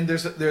 and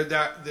there's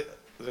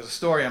a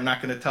story I'm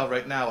not going to tell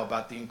right now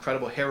about the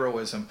incredible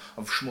heroism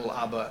of Shmuel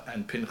Abba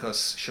and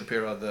Pinchas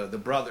Shapiro, the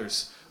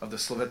brothers of the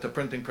Slavita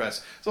printing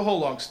press. It's a whole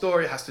long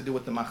story. It has to do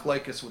with the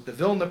machlekes with the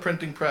Vilna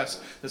printing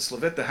press. The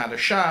Slavita had a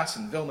shas,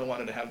 and Vilna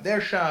wanted to have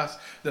their shas.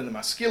 Then the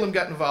maskilim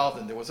got involved,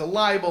 and there was a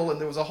libel, and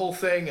there was a whole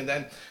thing. And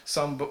then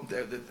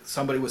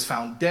somebody was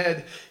found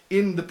dead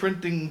in the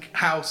printing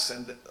house,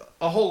 and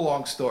a whole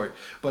long story.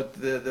 But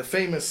the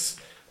famous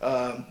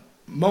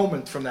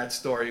moment from that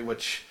story,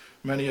 which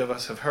many of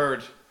us have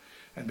heard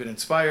and been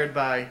inspired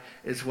by,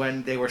 is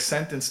when they were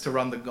sentenced to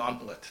run the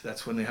gauntlet.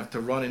 That's when they have to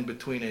run in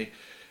between a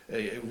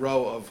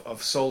row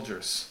of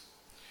soldiers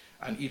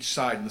on each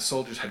side, and the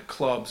soldiers had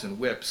clubs and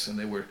whips, and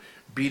they were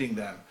beating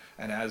them.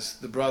 And as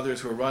the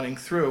brothers were running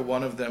through,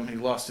 one of them, he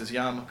lost his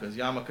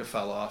yarmulke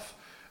fell off,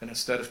 and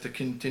instead of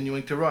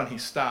continuing to run, he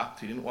stopped.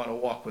 He didn't want to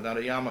walk without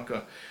a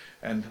yarmulke,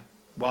 and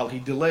while he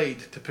delayed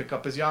to pick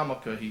up his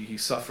yarmulke, he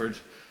suffered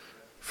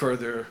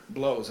further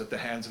blows at the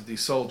hands of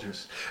these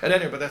soldiers. At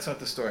any rate, but that's not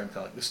the story I'm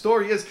telling. The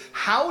story is,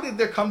 how did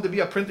there come to be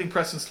a printing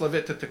press in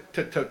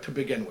Slavita to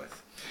begin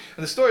with?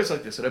 And the story is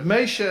like this. Reb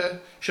Moshe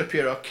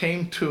Shapiro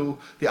came to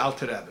the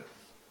Alter Rebbe.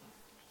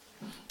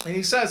 And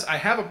he says, I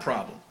have a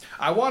problem.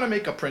 I want to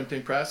make a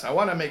printing press. I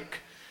want to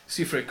make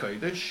Sifrei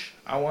Kodesh.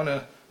 I want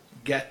to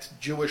get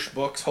Jewish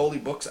books, holy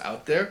books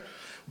out there.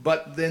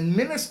 But the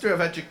Minister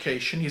of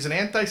Education, he's an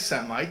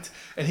anti-Semite,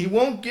 and he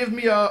won't give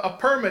me a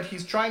permit.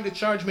 He's trying to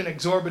charge me an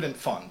exorbitant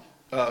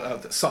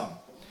sum.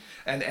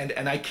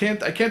 And I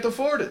can't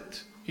afford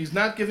it. He's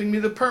not giving me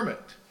the permit.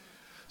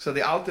 So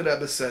the Alter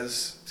Rebbe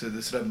says to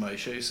this Reb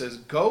Moshe, he says,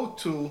 go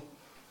to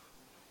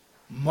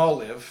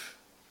Moliv,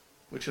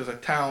 which is a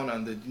town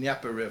on the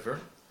Dnieper River,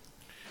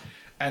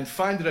 and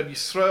find Reb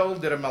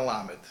Yisrael der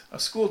Melamed, a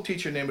school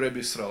teacher named Reb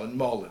Yisrael in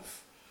Moliv.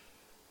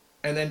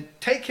 And then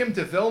take him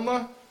to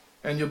Vilna,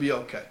 and you'll be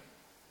okay.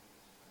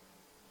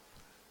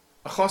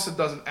 A chassid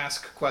doesn't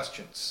ask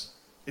questions.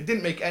 It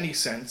didn't make any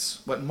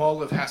sense what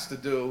Moliv has to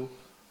do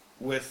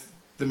with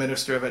the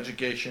Minister of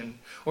Education,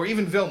 or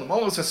even Vilna.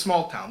 Moliv is a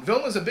small town.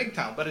 Vilna is a big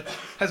town, but it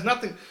has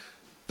nothing.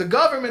 The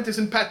government is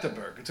in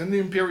Petersburg. It's in the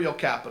imperial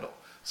capital.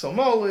 So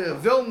Moliv,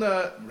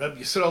 Vilna, Reb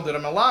Yisrael der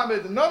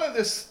Melamed, none of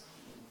this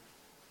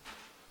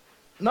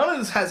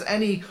has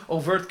any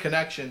overt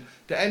connection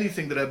to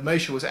anything that Reb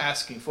Moshe was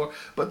asking for.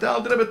 But the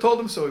Alter Rebbe told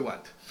him, so he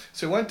went.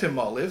 So he went to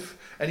Moliv,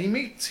 and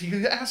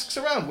he asks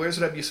around, where's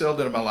Reb Yisrael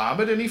der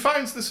Melamed? And he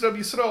finds this Reb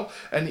Yisrael,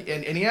 and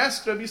he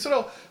asks Reb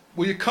Yisrael,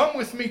 will you come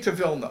with me to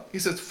Vilna? He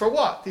says, for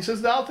what? He says,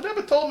 the Alter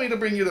Rebbe told me to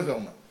bring you to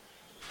Vilna.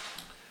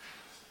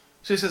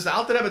 So he says, the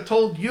Alter Rebbe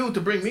told you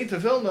to bring me to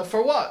Vilna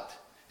for what?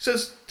 He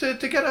says, to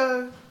get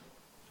a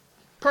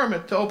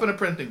permit to open a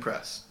printing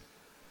press.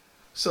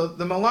 So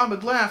the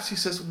Melamed laughs. He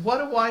says, what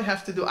do I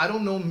have to do? I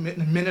don't know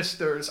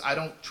ministers. I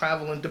don't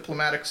travel in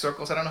diplomatic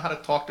circles. I don't know how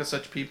to talk to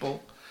such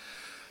people.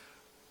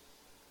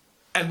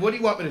 And what do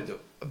you want me to do?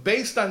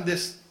 Based on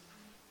this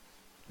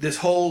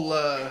whole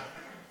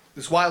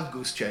this wild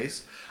goose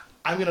chase,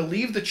 I'm going to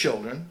leave the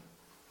children,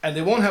 and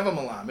they won't have a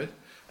Melamed.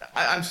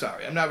 I'm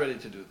sorry, I'm not ready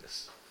to do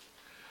this.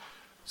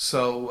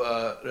 So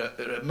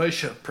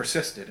Moshe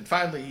persisted, and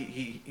finally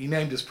he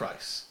named his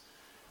price.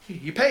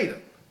 He paid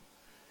him.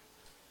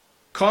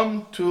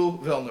 Come to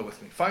Vilna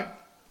with me. Fine.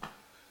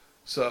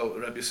 So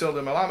Rabbi Yisrael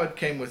der Melamed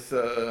came with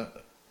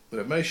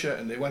Reb Moshe,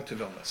 and they went to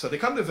Vilna. So they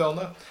come to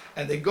Vilna,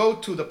 and they go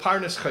to the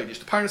Parnas Chodesh.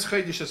 The Parnas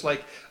Chodesh is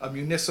like a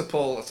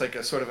municipal, it's like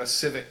a sort of a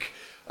civic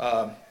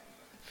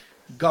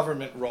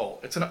government role.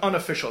 It's an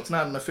unofficial, it's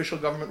not an official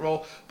government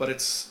role, but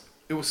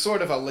it was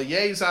sort of a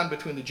liaison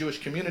between the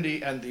Jewish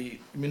community and the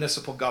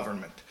municipal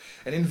government.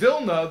 And in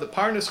Vilna, the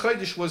Parnas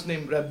Chodesh was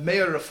named Reb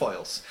Meir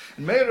Rafoils.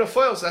 And Meir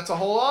Rafoils, that's a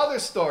whole other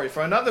story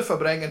for another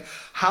Farbrengen,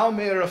 how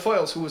Meir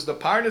Rafoils, who was the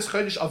Parnas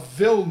Chodesh of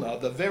Vilna,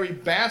 the very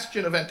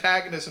bastion of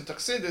antagonism to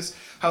Chassidus,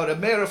 how Reb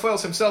Meir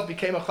Rafoils himself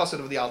became a chassid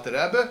of the Alter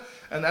Rebbe,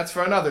 and that's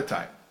for another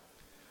time.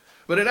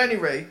 But at any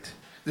rate,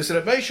 This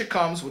Reb Moshe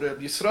comes with Reb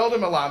Yisrael the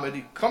Melamed.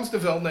 He comes to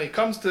Vilna. He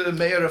comes to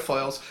Meir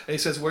Rafael's, and he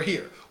says, "We're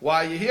here.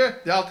 Why are you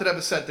here? The Alter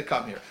Rebbe said to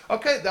come here."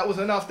 Okay, that was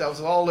enough. That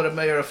was all that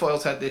Meir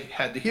Rafael's had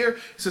to hear.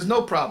 He says,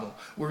 "No problem.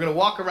 We're going to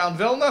walk around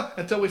Vilna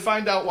until we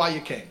find out why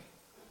you came."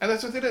 And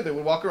that's what they did. They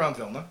would walk around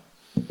Vilna,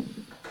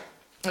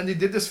 and they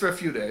did this for a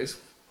few days.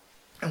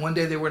 And one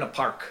day they were in a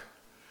park,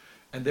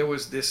 and there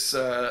was this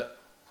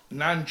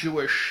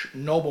non-Jewish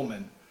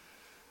nobleman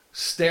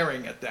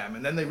staring at them,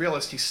 and then they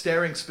realized he's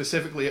staring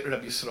specifically at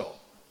Reb Yisrael.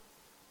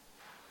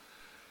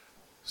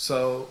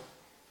 So,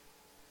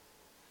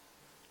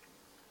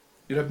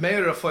 Reb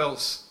Meir Rafael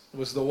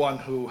was the one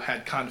who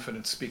had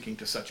confidence speaking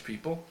to such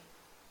people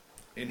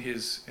in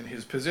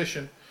his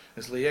position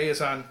as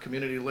liaison,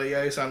 community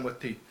liaison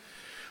with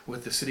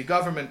the city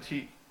government.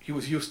 He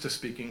was used to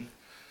speaking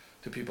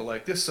to people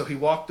like this, so he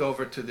walked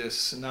over to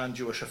this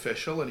non-Jewish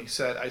official and he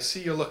said, "I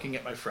see you're looking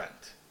at my friend.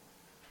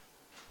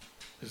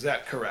 Is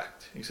that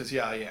correct?" He says,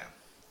 "Yeah, I am."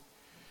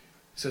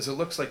 He says, "It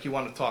looks like you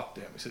want to talk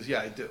to him." He says,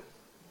 "Yeah, I do."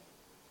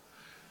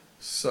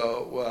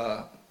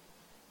 So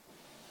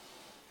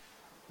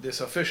this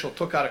official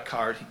took out a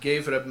card. He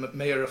gave Reb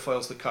Meir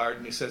Rafael the card,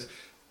 and he says,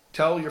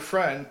 "Tell your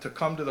friend to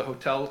come to the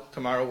hotel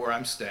tomorrow where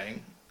I'm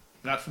staying,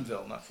 not from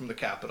Vilna, from the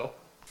capital,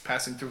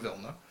 passing through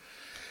Vilna.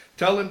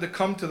 Tell him to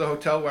come to the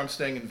hotel where I'm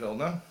staying in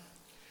Vilna,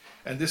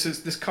 and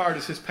this card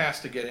is his pass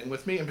to get in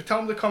with me. And tell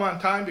him to come on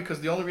time because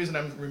the only reason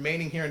I'm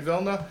remaining here in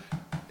Vilna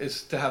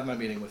is to have my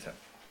meeting with him."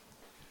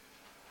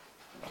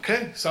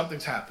 Okay,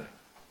 something's happening.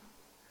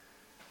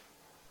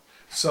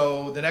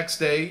 So the next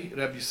day,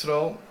 Reb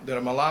Yisrael, the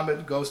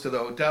Melamed, goes to the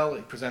hotel,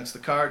 he presents the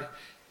card,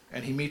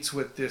 and he meets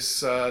with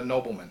this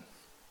nobleman.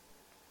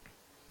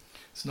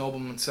 This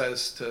nobleman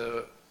says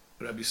to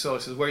Reb Yisrael,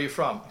 he says, "Where are you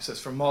from?" He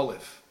says, "From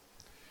Moliv."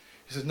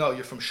 He says, "No,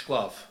 you're from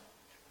Shklov."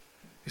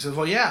 He says,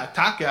 "Well, yeah,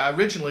 Taka,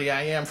 originally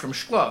I am from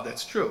Shklov,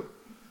 that's true.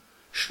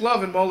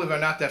 Shklov and Moliv are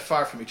not that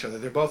far from each other.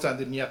 They're both on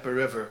the Dnieper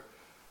River."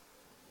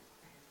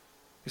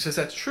 He says,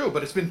 "That's true,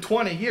 but it's been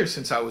 20 years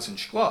since I was in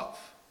Shklov."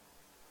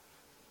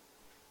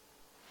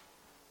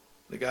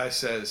 The guy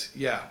says,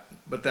 "Yeah,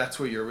 but that's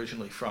where you're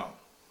originally from."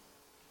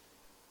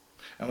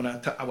 And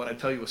I want to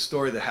tell you a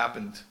story that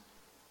happened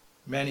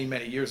many,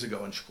 many years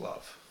ago in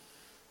Shklov.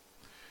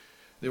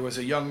 There was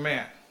a young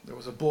man, there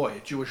was a boy, a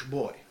Jewish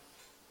boy,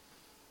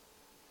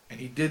 and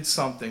he did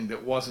something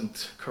that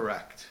wasn't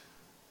correct.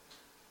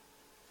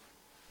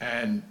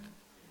 And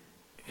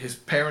his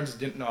parents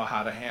didn't know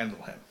how to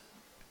handle him.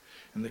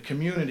 And the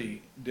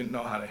community didn't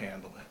know how to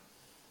handle him.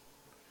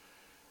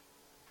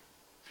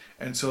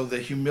 And so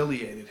they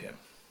humiliated him.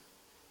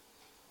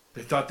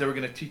 They thought they were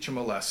going to teach him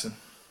a lesson.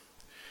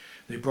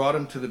 They brought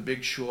him to the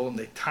big shul and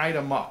they tied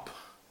him up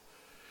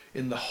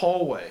in the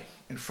hallway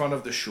in front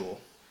of the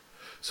shul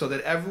so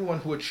that everyone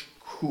who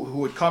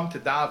would come to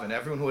daven,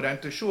 everyone who would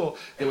enter shul,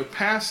 they would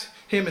pass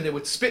him and they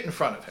would spit in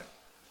front of him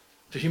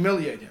to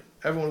humiliate him.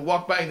 Everyone would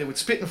walk by and they would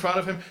spit in front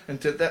of him, and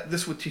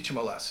this would teach him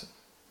a lesson.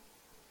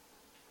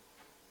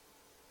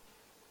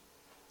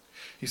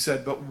 He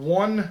said, but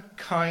one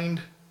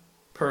kind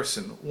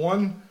person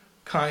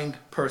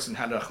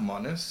had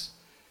Rahmanis,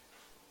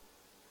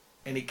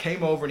 and he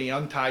came over and he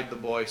untied the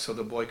boy so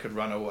the boy could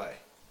run away.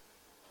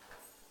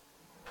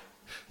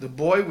 The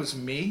boy was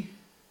me,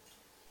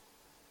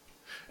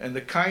 and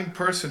the kind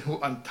person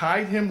who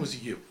untied him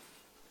was you.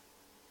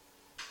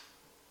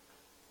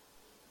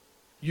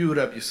 You,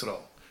 Reb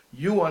Yisrael.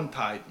 You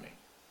untied me.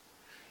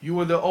 You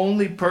were the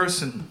only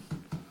person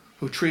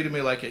who treated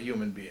me like a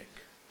human being.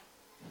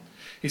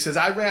 He says,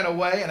 I ran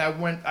away, and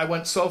I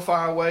went so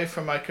far away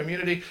from my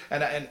community,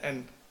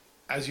 and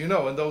as you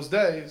know, in those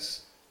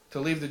days, to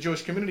leave the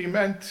Jewish community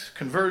meant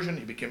conversion.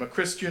 He became a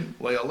Christian,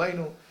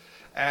 Le'aleinu,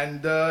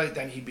 and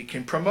then he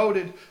became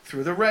promoted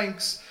through the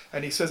ranks,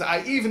 and he says,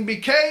 I even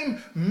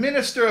became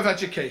Minister of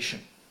Education.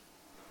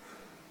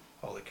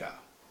 Holy cow.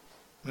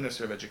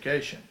 Minister of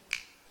Education.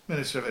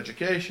 Minister of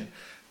Education.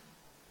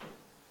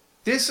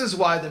 This is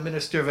why the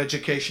Minister of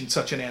Education is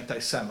such an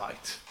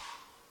anti-Semite.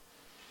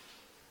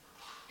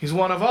 He's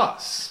one of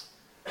us.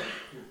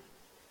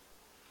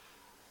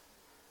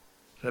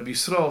 Rabbi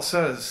Yisrael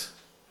says,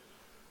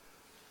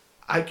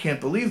 I can't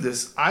believe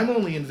this. I'm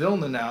only in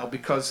Vilna now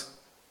because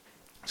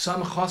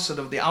some chassid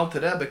of the Alter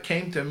Rebbe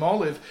came to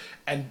Moliv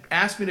and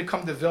asked me to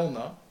come to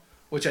Vilna,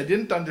 which I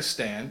didn't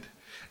understand,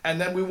 and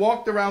then we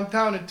walked around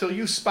town until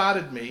you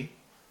spotted me,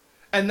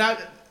 and now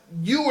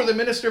you were the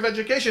Minister of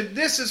Education.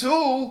 This is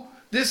who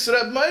this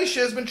Reb Moshe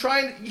has been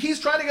he's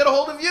trying to get a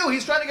hold of you.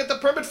 He's trying to get the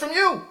permit from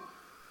you.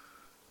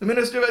 The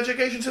Minister of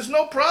Education says,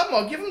 no problem,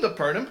 I'll give him the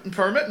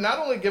permit. Not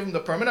only give him the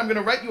permit, I'm going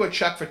to write you a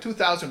check for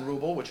 2,000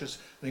 ruble, which is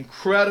an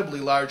incredibly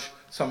large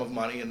sum of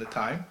money in the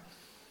time.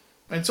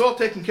 And it's all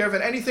taken care of,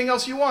 and anything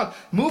else you want.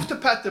 Move to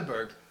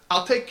Peterburg.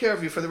 I'll take care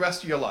of you for the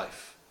rest of your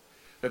life.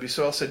 Rabbi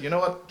Yisrael said, you know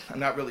what? I'm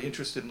not really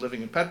interested in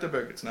living in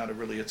Peterburg. It's not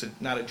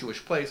a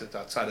Jewish place. It's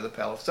outside of the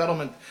Pale of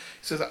Settlement.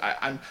 He says,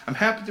 I'm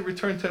happy to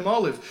return to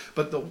Moliv,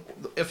 but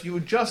if you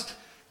would just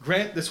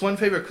grant this one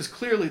favor, because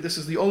clearly this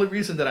is the only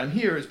reason that I'm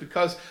here, is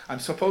because I'm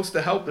supposed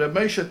to help Reb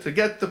Moshe to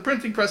get the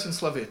printing press in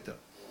Slavita.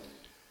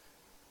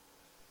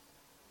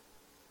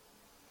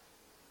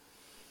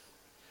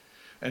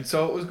 And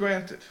so it was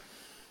granted.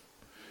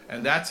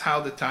 And that's how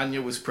the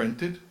Tanya was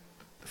printed.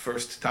 The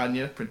first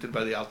Tanya printed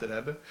by the Alter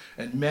Rebbe.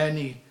 And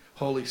many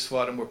holy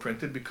Svarim were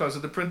printed because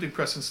of the printing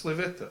press in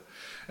Slivita.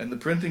 And the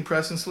printing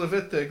press in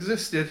Slivita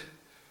existed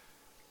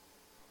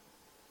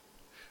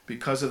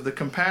because of the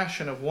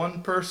compassion of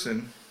one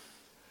person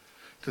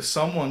to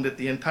someone that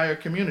the entire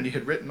community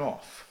had written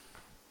off.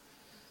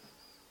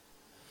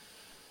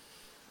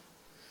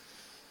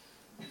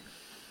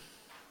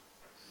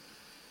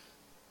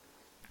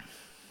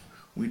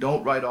 We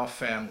don't write off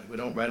family. We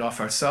don't write off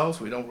ourselves.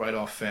 We don't write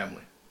off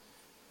family.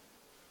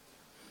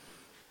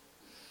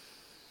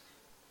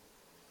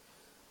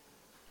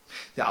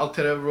 The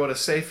Alter Rebbe wrote a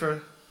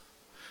Sefer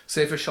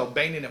Shal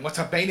Beinini. What's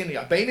a Beinini?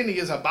 A Beinini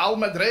is a Baal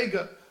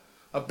Madrega.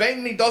 A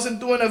Beinini doesn't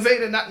do an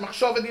Aveda, not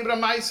Machshava Dibra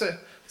Maise.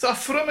 It's a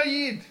Frumme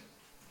Yid.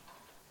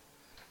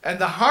 And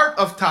the heart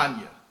of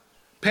Tanya,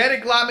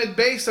 Perek Lamed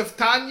base of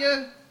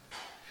Tanya,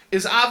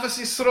 is Avos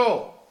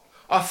Yisrael.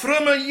 A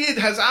Frumme Yid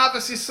has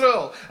Avos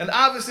Yisrael. And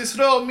Avos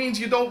Yisrael means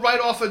you don't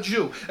write off a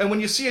Jew. And when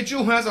you see a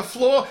Jew who has a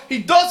flaw, he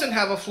doesn't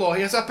have a flaw.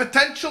 He has a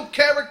potential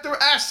character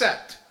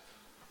asset.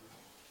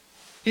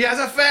 He has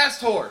a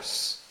fast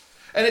horse.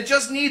 And it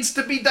just needs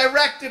to be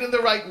directed in the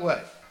right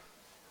way.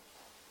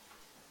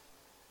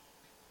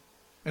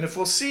 And if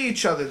we'll see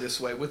each other this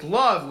way, with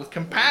love, with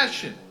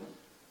compassion,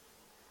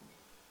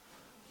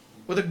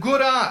 with a good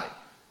eye,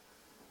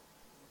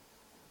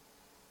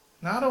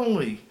 not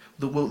only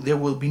there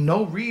will be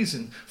no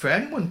reason for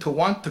anyone to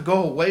want to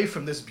go away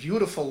from this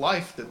beautiful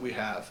life that we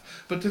have,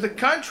 but to the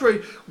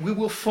contrary, we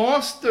will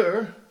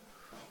foster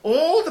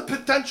all the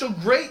potential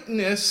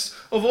greatness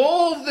of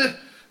all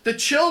the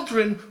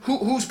children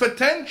whose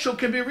potential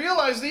can be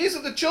realized. These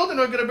are the children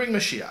who are going to bring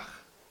Mashiach.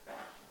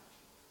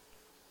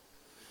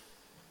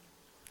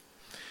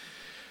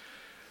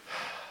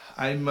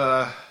 I'm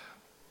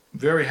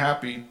very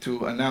happy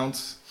to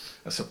announce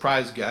a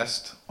surprise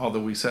guest,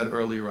 although we said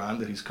earlier on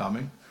that he's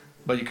coming,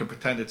 but you can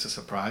pretend it's a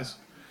surprise.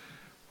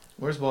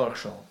 Where's Baruch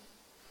Shalom?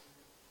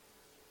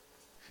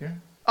 Here?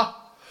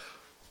 Ah,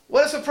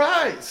 what a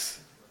surprise!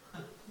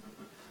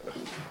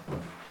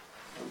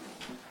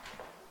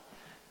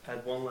 I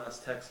had one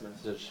last text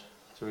message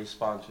to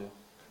respond to.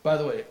 By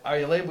the way,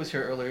 Aryeh Leib was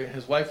here earlier.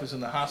 His wife was in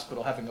the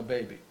hospital having a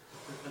baby.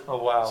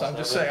 Oh, wow. So I'm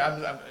just saying,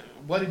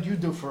 what did you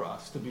do for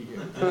us to be here?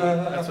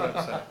 That's what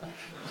I'm saying.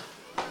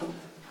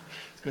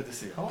 It's good to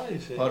see you. How are you,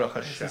 Shane? Baruch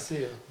Nice Hashem. to see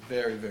you.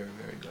 Very, very,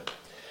 very good.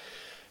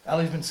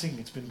 Ali's been singing.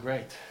 It's been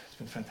great. It's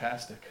been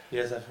fantastic.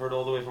 Yes, I've heard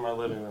all the way from my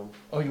living room.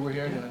 Oh, you were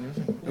here? You know,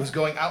 it was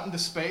going out into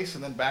space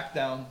and then back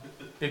down.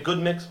 A good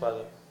mix, by the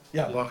way.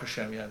 Yeah, Baruch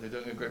Hashem, yeah. They're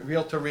doing a great,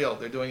 reel to reel.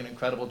 They're doing an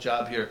incredible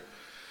job here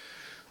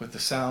with the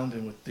sound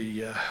and with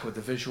the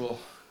visual.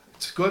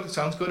 It's good. It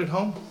sounds good at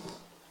home.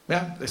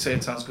 Yeah, they say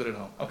it sounds good at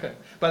home. Okay.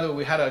 By the way,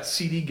 we had a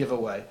CD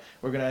giveaway.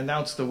 We're going to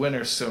announce the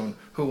winners soon.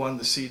 Who won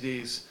the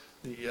CDs?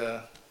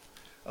 The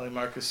Eli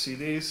Marcus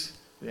CDs,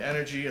 the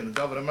Energy and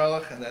the David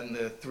HaMelech, and then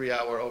the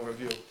 3-hour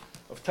overview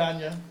of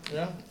Tanya.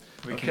 Yeah?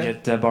 We can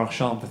get Baruch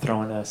Shalom to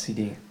throw in a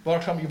CD.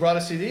 Baruch Shalom, you brought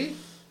a CD?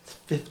 It's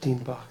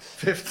 $15.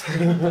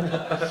 15.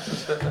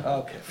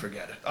 Okay,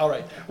 forget it. All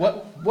right.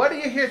 What are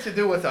you here to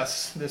do with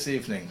us this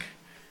evening?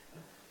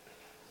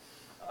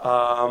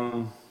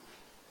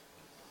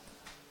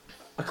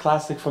 A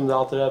classic from the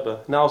Alter Rebbe.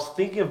 Now, I was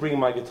thinking of bringing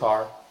my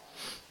guitar.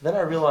 Then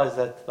I realized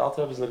that the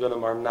Alter Rebbe's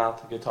Nigunim are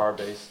not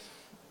guitar-based.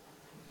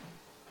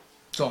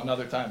 So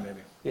another time, maybe.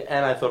 Yeah,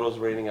 and I thought it was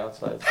raining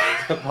outside.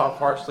 So it's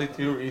partially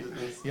two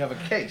reasons. You have a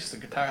case. The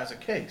guitar has a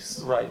case.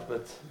 Right,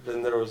 but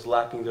then there was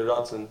lacking the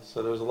Ratzon,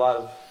 so there was a lot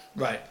of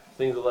Right.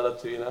 things that led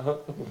up to, you know?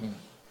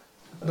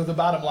 But the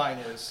bottom line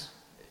is...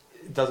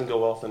 It doesn't go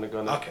well for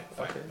Nigunim. Okay,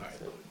 fine. Okay, All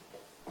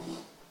right.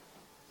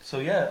 so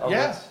yeah.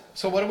 Yeah.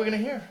 So what are we going to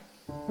hear?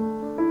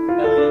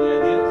 Any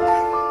ideas?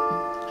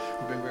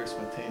 We're being very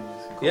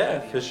spontaneous. Yeah,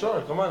 for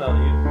sure. Come on,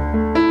 Elliot.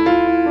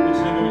 Which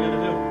thing are we going to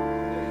do?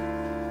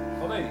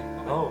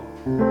 Oh.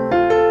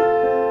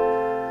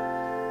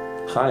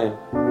 Chaim.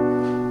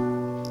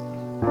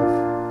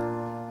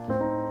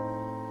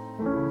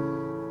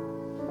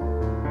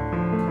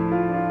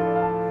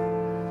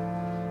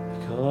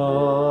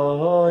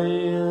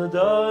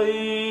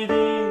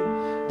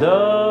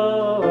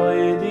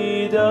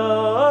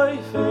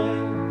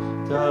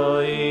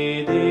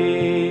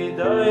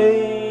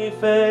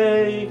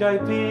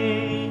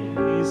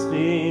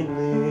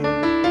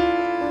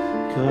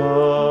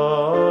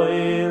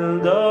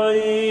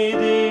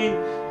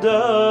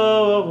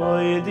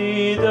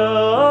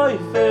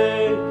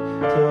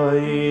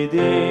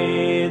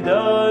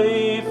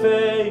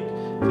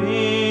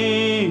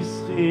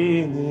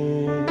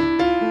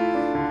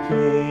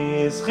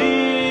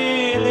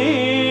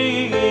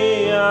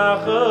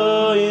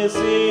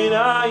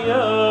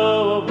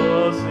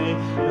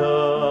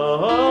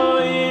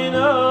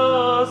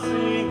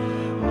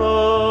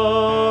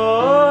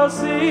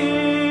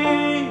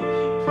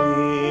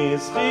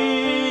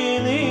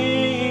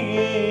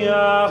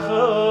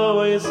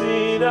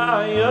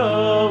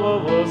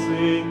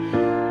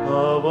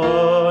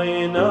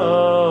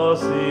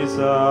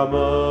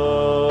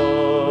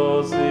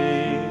 Samosi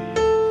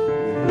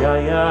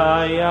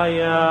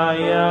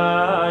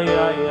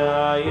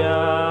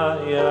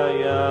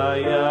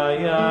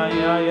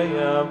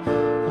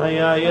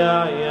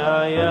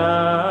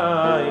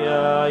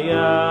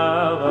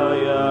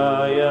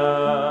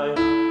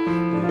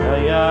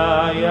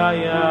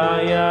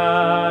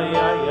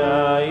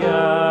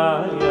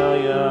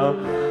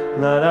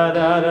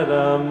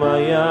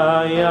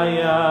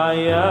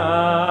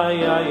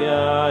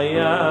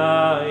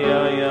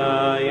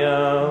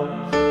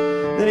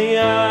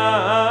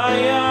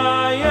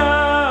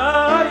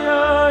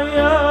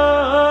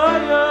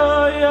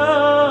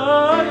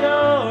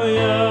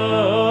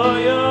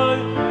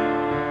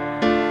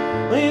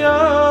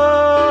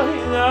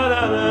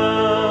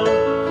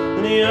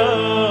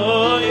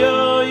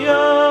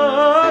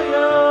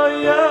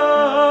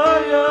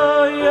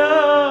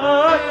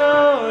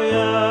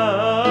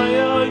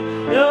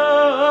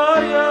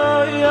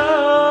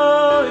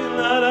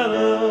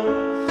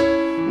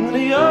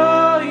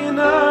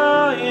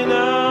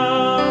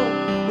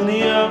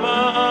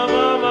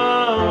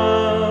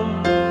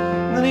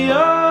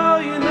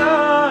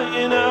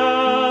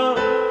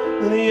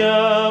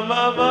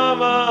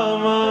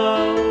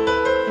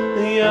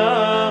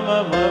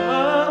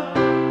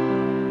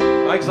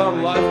Mike's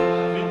on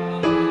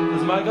live.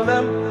 Is Mike on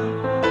them?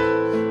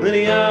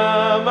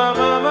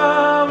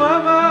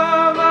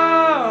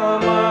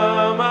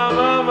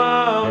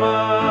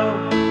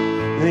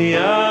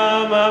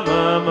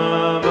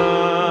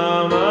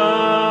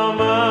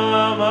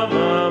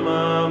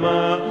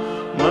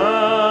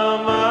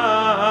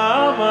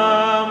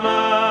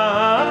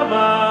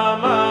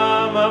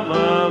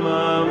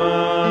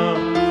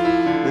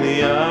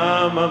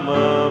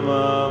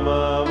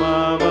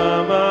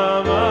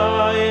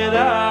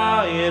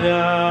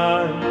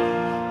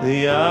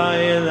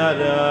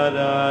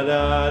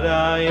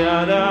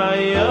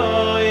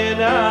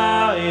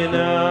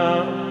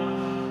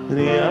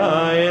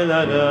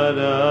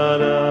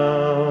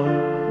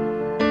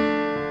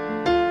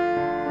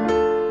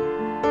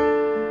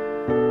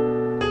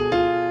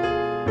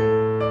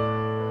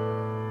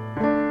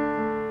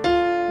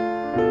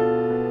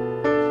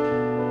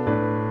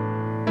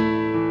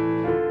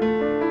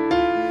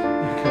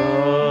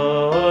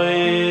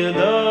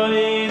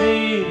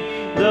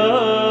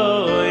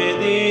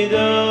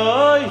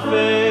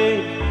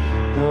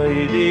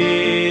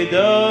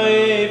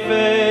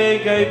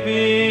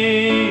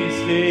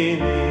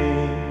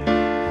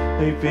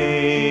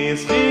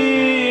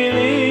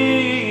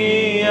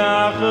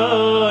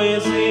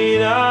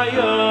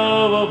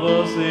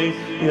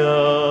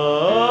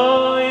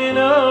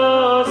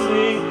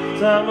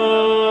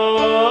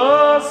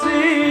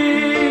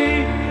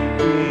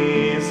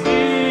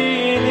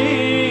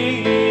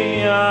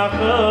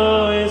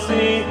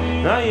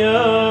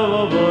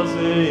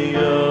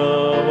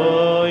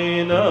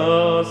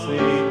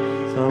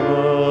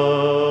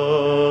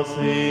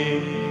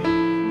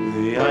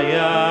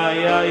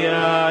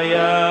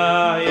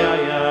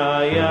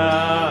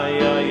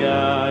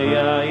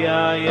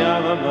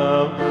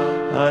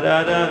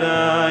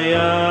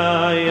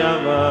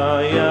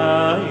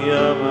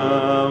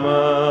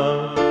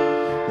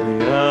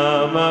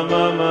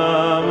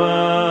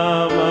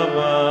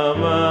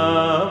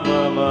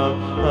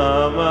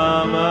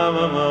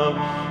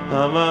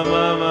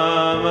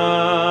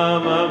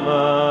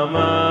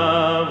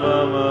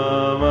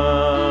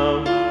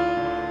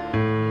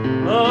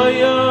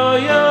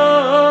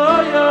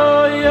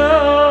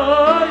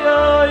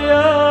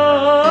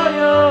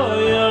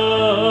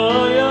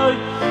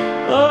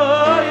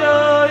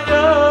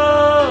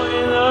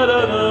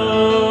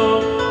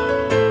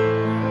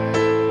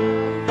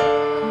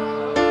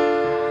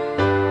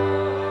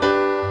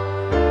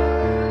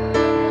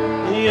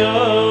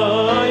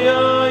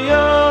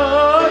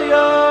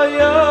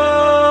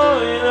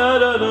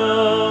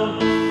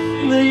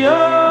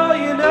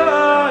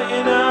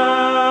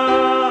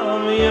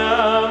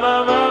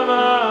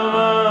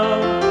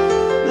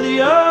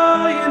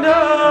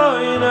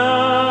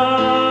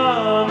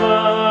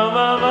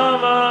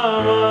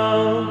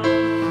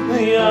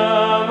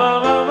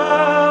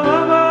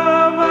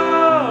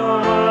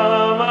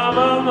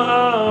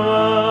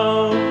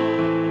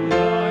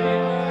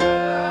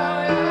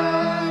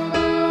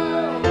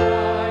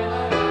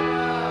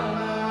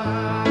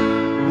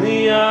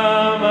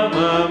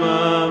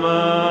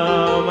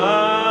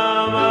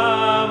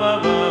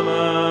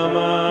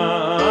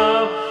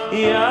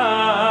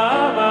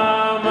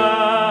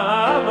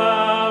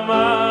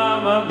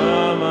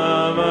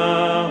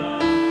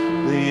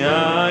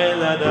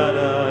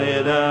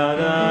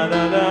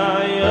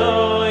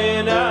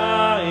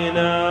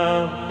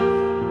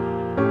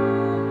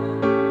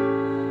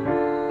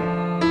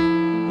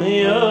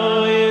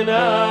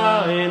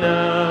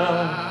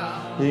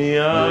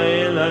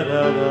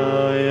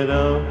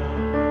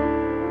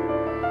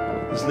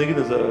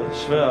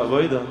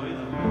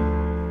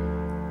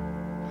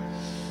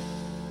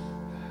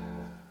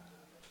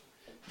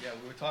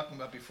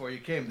 Before you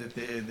came, that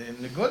the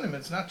Nigunim,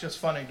 it's not just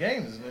fun and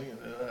games.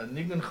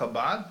 Nigun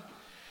Chabad,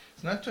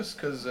 it's not just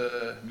because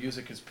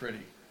music is pretty.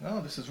 No,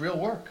 this is real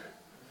work.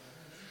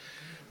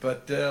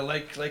 But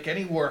like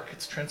any work,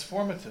 it's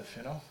transformative,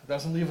 you know? It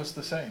doesn't leave us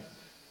the same.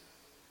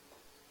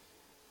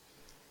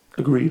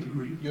 Agreed.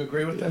 You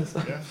agree with Yes.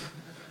 that? Yeah.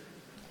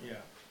 Yeah.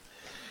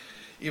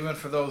 Even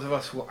for those of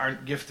us who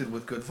aren't gifted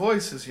with good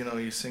voices, you know,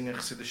 you sing a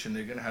Chassidish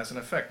niggun, it has an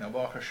effect. Now,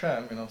 Baruch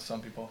Hashem, you know,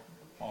 some people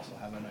also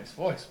have a nice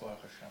voice,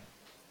 Baruch Hashem.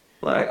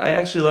 Well, I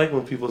actually like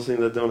when people sing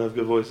that don't have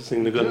good voices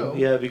sing the good. do?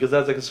 Yeah, because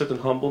that's like a certain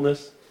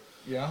humbleness.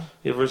 Yeah?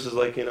 Yeah, versus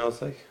like, you know,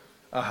 it's like,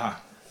 Uh-huh.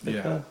 like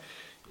Yeah. that.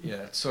 Yeah,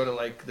 it's sort of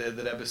like the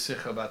Rebbe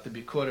Sicha about the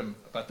Bikurim,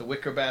 about the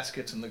wicker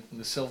baskets and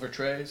the silver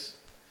trays,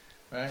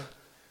 right?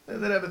 The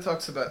Rebbe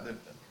talks about the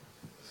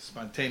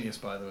spontaneous,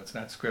 by the way, it's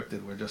not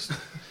scripted. We're just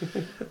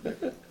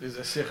there's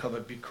a Sicha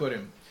about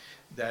Bikurim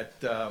that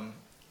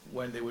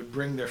when they would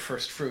bring their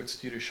first fruits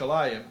to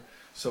Yerushalayim,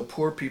 so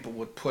poor people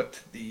would put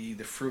the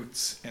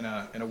fruits in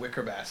a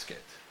wicker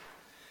basket,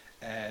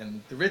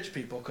 and the rich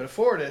people could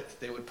afford it.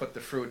 They would put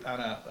the fruit on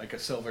a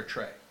silver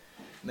tray,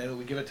 and then they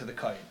would give it to the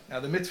kohen.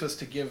 Now the mitzvah is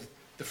to give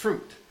the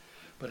fruit,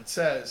 but it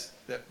says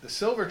that the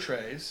silver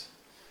trays,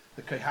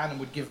 the kohanim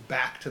would give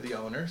back to the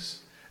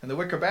owners, and the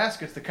wicker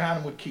baskets, the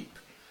kohanim would keep.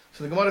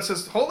 So the Gemara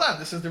says, hold on,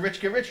 this is the rich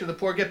get richer, the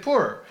poor get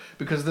poorer,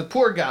 because the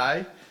poor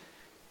guy,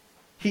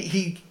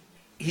 he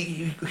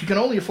can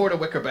only afford a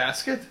wicker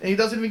basket, and he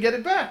doesn't even get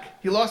it back.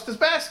 He lost his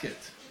basket,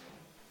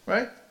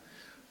 right?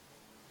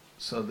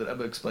 So the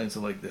Rebbe explains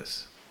it like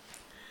this: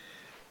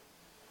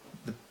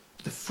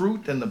 the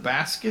fruit and the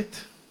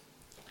basket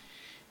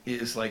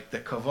is like the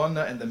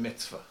kavanah and the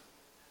mitzvah.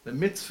 The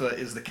mitzvah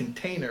is the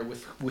container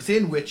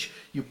within which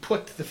you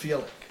put the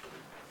feeling.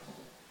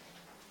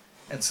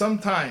 And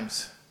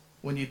sometimes,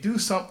 when you do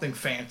something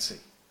fancy,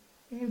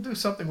 you do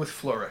something with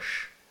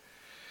flourish,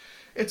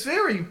 it's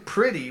very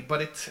pretty,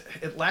 but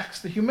it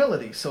lacks the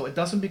humility, so it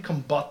doesn't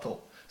become batel.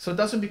 So it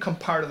doesn't become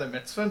part of the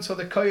mitzvah, and so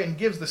the kohen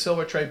gives the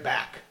silver tray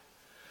back.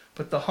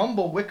 But the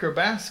humble wicker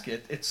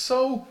basket, it's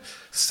so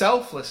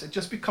selfless, it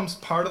just becomes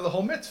part of the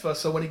whole mitzvah.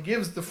 So when he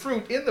gives the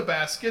fruit in the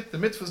basket, the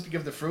mitzvah is to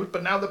give the fruit,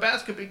 but now the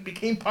basket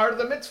became part of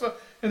the mitzvah,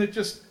 and it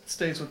just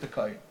stays with the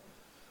kohen.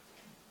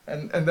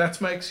 And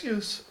that's my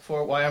excuse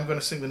for why I'm going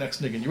to sing the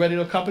next niggun. You ready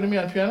to accompany me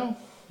on piano,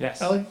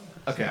 Yes. Ellie?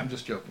 Okay, I'm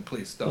just joking.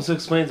 Please don't. Also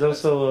explains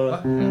also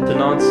the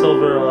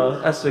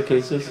non-silver Esther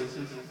cases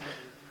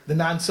The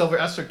non-silver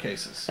Esther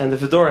cases. and the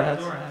fedora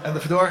hats. And the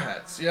fedora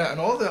hats, yeah, and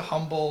all the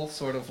humble,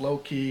 sort of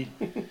low-key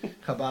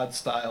Chabad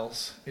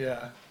styles,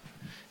 yeah.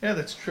 Yeah,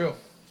 that's true.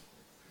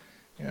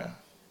 Yeah.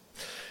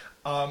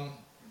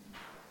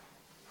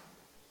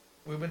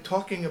 We've been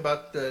talking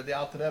about the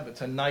Alter Rebbe.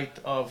 It's a night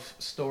of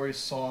stories,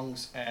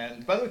 songs,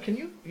 and by the way,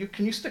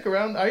 can you stick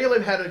around? Ariel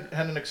had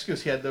an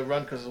excuse. He had to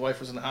run because his wife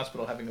was in the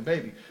hospital having a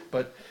baby.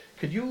 But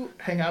could you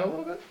hang out a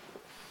little bit?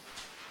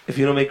 If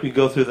you don't make me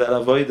go through that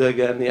avoida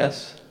again,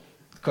 yes.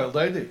 Kol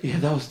Daidi. Yeah,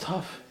 that was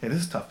tough. It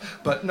is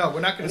tough, but no, we're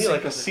not I going need to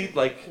like a seat,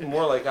 like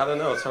more like, I don't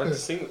know, it's hard to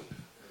sing.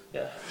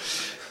 Yeah.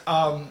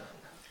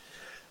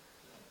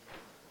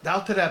 The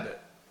Alter Rebbe,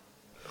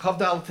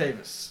 Chavdal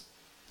Tevis,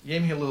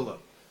 Yom Hilula.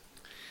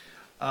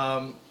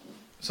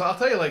 So I'll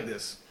tell you like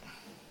this.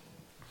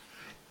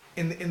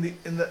 In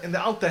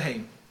the Alter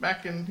Hain,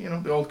 back in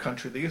the old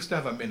country, they used to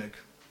have a minig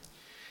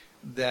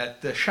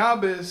that the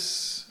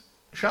Shabbos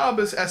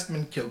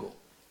Estmin Kigel.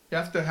 You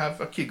have to have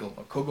a kigel,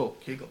 a kugel.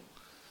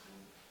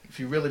 If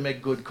you really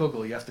make good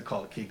kugel, you have to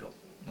call it kigel,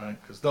 right?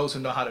 Because those who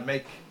know how to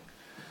make.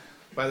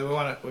 By the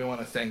way, we want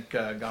to thank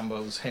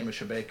Gambo's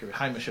Hamish Bakery.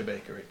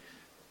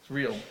 It's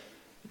real,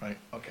 right?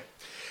 Okay.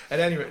 At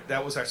any rate,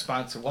 that was our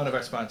sponsor, one of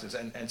our sponsors,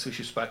 and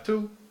Sushi Spot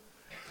too.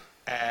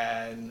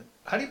 And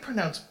how do you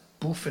pronounce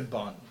bouf and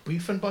bon?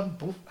 Beef and bon?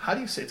 Bouf? How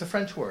do you say it? It's a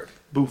French word.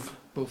 Bouf.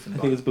 Bouf and I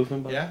bon. think it's bouf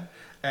and bun. Yeah?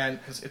 And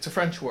it's a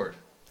French word.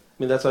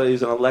 I mean, that's what I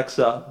use on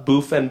Alexa.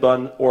 Bouf and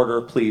bun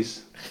order,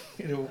 please.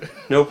 You know,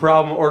 No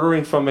problem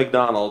ordering from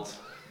McDonald's.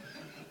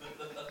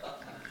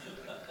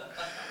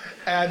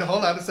 and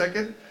hold on a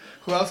second.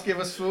 Who else gave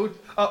us food?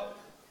 Oh,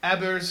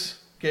 Abers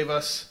gave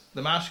us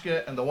the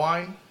mashke and the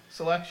wine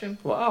selection.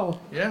 Wow.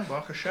 Yeah,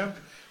 Baruch Hashem.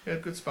 We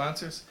had good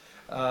sponsors.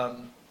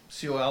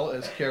 COL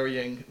is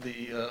carrying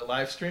the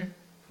live stream.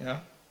 Yeah.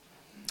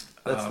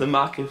 That's the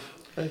makif.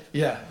 Right?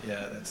 Yeah,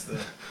 that's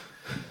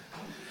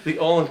The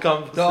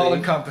all-encompassing. the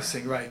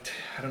all-encompassing, right.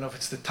 I don't know if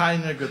it's the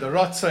Tainig or the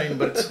Rotzain,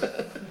 but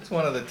it's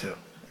one of the two.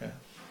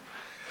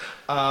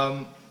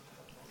 Yeah.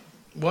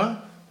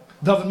 What?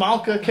 David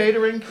Malka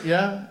Catering.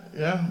 Yeah,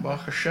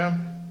 Baruch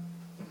Hashem.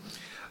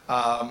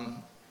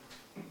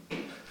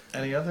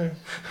 Any other?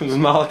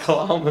 Malik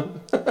Alman.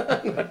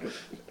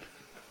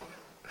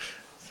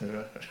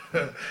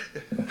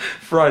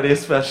 Friday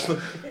especially.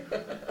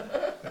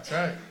 That's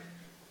right.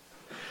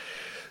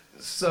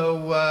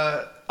 So,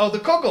 the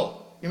kugel.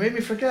 You made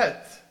me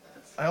forget.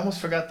 I almost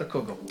forgot the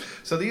kugel.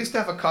 So they used to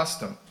have a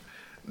custom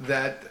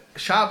that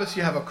Shabbos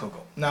you have a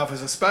kugel. Now, if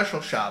there's a special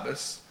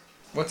Shabbos,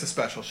 what's a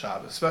special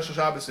Shabbos? Special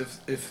Shabbos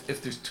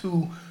if there's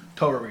 2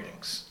 Torah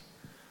readings.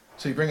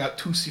 So you bring out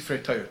 2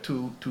 Sifrei Torah,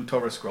 two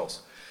Torah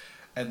scrolls.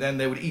 And then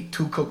they would eat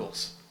 2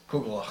 kugels,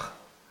 kugelach.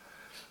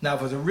 Now,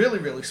 for the really,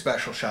 really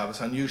special Shabbos,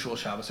 unusual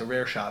Shabbos, a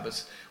rare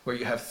Shabbos, where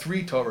you have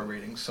 3 Torah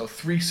readings, so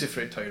 3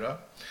 Sifrei Torah,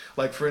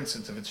 like for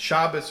instance, if it's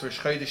Shabbos or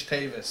Chodesh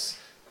Tevis,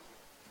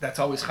 that's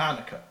always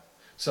Hanukkah.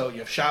 So you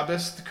have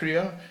Shabbos, the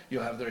Kriya, you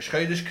have the Rosh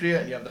Chodesh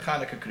Kriya, and you have the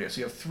Hanukkah Kriya. So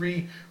you have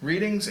 3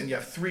 readings and you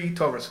have 3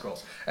 Torah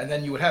scrolls. And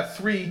then you would have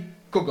 3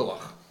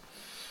 Kugelach.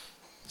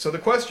 So the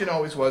question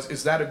always was,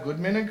 is that a good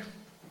minig?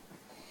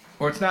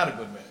 Or it's not a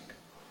good minig?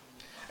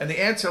 And the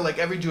answer, like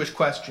every Jewish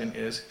question,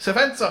 is,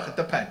 Seventzach, it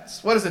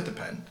depends. What does it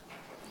depend?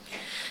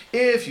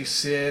 If you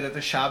sit at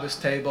the Shabbos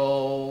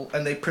table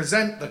and they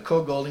present the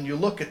kugel and you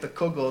look at the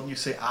kugel and you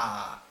say,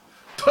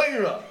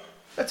 Torah,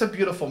 that's a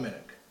beautiful minig.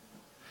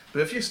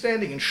 But if you're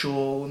standing in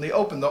shul and they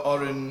open the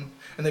Oren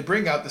and they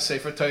bring out the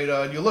Sefer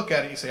Torah and you look at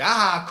it and you say,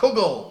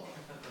 kugel,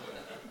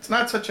 it's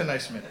not such a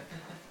nice minig,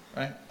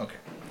 right? Okay.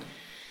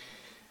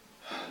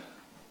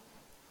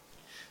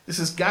 This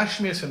is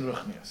Gashmias and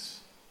Ruchnias.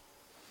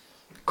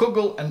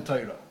 Kugel and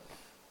Torah.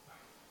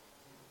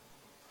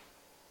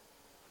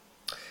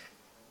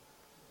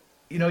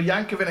 You know,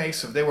 Yankov and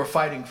Esav, they were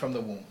fighting from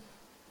the womb.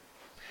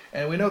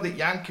 And we know that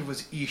Yankov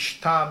was Ish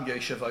Tam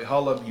Yeshev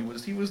Ayhalam.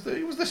 He was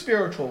the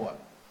spiritual one.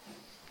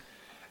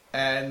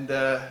 And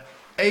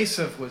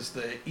Esav was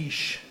the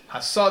Ish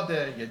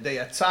Hasadeh,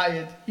 Yedei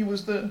Atzayid. He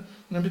was the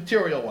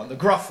material one, the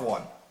gruff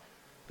one,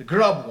 the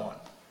grub one.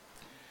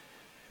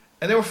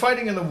 And they were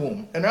fighting in the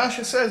womb. And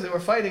Rashi says they were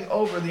fighting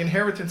over the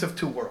inheritance of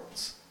 2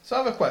 worlds. So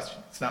I have a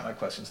question. It's not my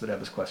question, it's the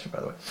Rebbe's question, by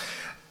the way.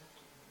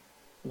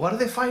 What are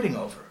they fighting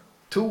over?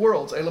 2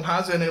 worlds, Elam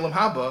Haza and Elam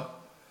Haba,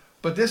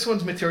 but this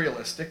one's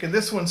materialistic and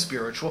this one's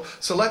spiritual.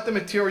 So let the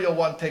material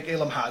one take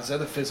Elam Haza,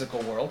 the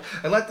physical world,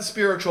 and let the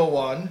spiritual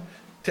one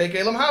take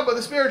Elam Haba,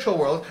 the spiritual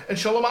world, and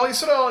Shalom Al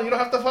Yisrael, you don't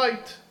have to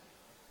fight.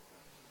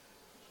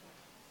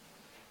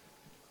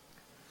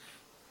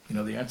 You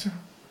know the answer?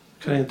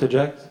 Can I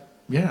interject?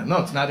 Yeah,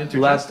 no, it's not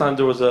interjecting. Last time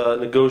there was a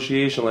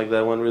negotiation like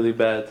that, went really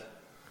bad.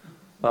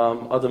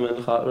 Adam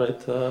and right,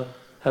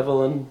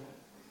 Hevel and...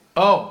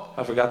 Oh.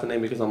 I forgot the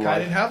name because I'm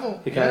Kain and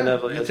Hevel. Kain and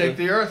Hevel. You take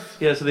the earth.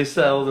 Yeah, so they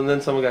settled and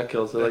then someone got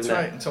killed. So that's like,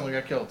 right, and someone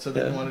got killed, so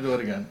they didn't want to do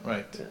it again.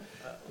 Right. Yeah.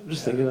 I'm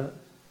just thinking that.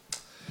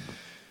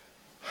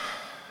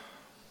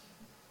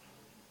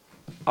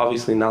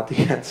 Obviously not the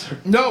answer.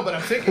 No, but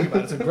I'm thinking about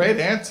it. It's a great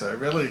answer.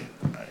 Really,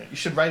 you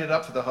should write it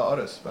up for the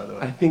Ha'aros, by the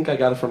way. I think I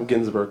got it from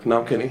Ginsburg.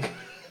 No, I'm kidding.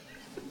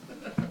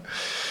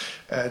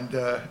 And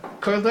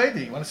Kol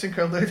Deidi. You want to sing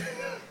Kol Deidi?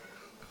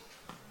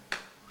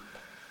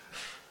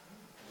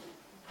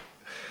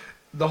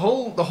 The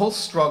whole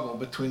struggle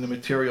between the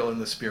material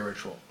and the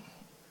spiritual,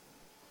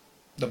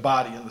 the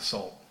body and the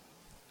soul.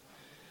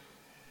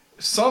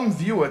 Some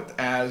view it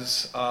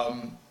as,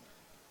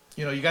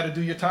 you got to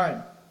do your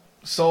time.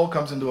 Soul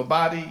comes into a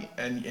body,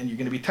 and you're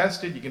going to be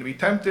tested, you're going to be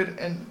tempted,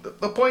 and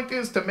the point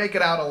is to make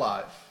it out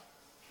alive.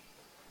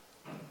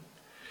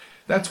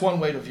 That's one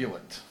way to view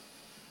it.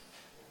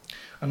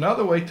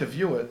 Another way to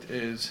view it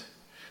is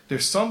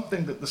there's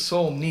something that the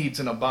soul needs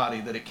in a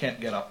body that it can't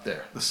get up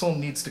there. The soul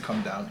needs to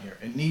come down here.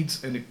 It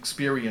needs an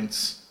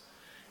experience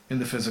in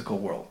the physical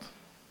world.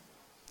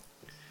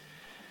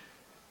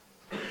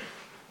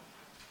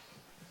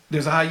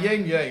 There's a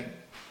Hayem Yeh,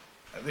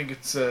 I think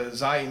it's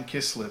Zion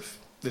Kislev,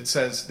 that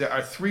says there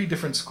are 3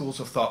 different schools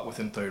of thought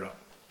within Torah.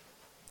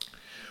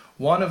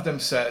 One of them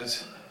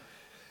says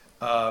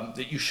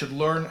that you should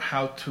learn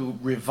how to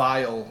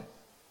revile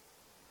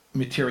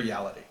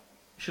materiality.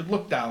 You should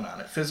look down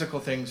on it. Physical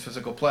things,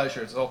 physical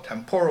pleasure, it's all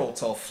temporal,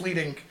 it's all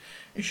fleeting.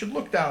 You should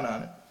look down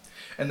on it.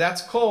 And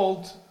that's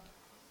called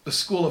the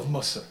school of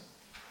Musar.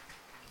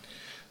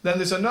 Then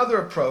there's another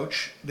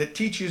approach that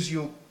teaches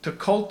you to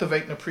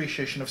cultivate an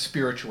appreciation of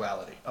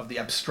spirituality, of the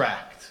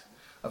abstract,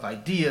 of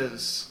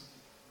ideas,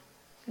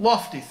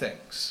 lofty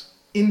things,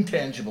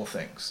 intangible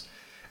things.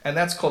 And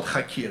that's called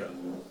Chakira.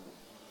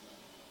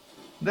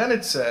 Then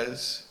it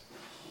says,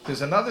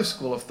 there's another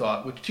school of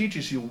thought which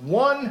teaches you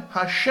one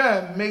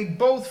Hashem made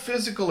both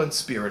physical and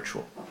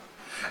spiritual.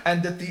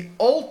 And that the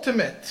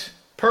ultimate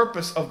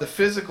purpose of the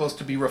physical is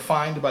to be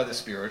refined by the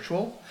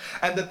spiritual.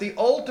 And that the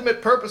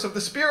ultimate purpose of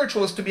the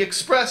spiritual is to be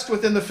expressed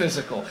within the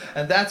physical.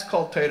 And that's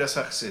called Teiras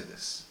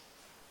HaChassidus.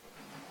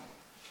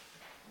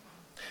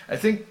 I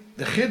think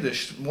the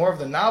Chiddush, more of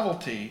the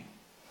novelty,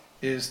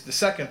 is the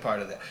second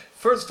part of that.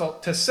 First of all,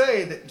 to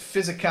say that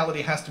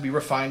physicality has to be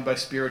refined by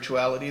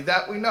spirituality,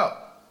 that we know.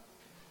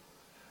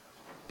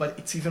 But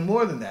it's even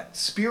more than that.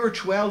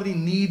 Spirituality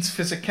needs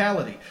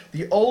physicality.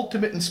 The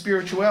ultimate in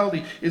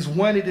spirituality is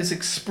when it is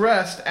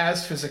expressed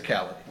as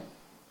physicality.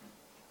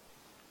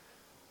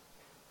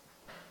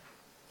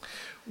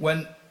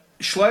 When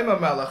Shlomo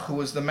Melech, who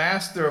was the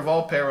master of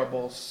all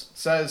parables,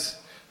 says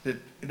that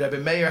Rebbe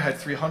Meir had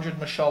 300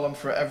 mashalim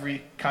for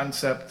every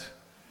concept,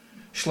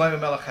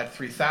 Shlomo Melech had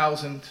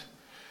 3,000.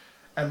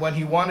 And when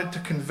he wanted to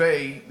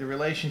convey the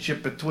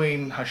relationship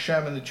between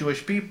Hashem and the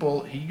Jewish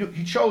people,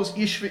 he chose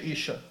Ish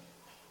v'Isha.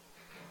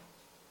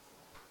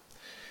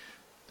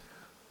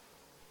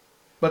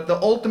 But the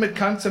ultimate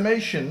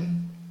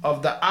consummation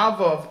of the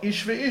Ava of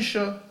Ish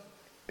v'Isha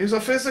is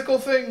a physical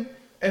thing.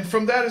 And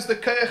from that is the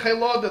Koyach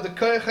HaEloda, the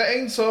Koyach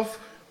HaEin Sof,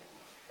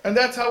 And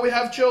that's how we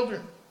have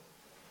children.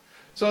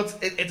 So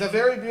it's a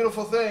very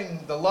beautiful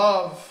thing, the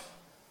love.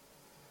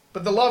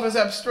 But the love is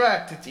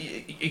abstract.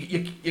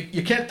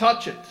 You can't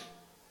touch it.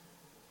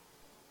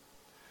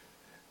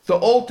 The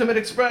ultimate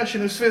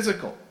expression is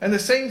physical. And the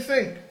same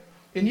thing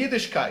in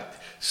Yiddishkeit.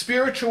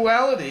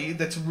 Spirituality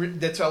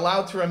that's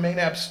allowed to remain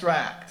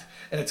abstract.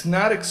 And it's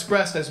not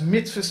expressed as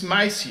mitzvahs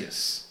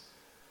maisius,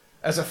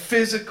 as a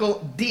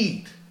physical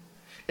deed.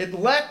 It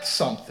lacked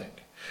something.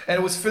 And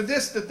it was for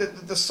this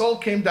that the soul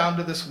came down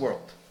to this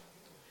world.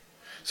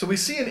 So we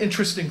see an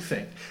interesting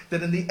thing,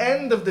 that in the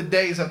end of the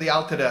days of the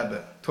Alter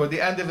Rebbe, toward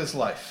the end of his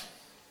life,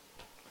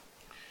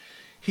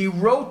 he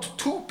wrote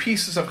two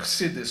pieces of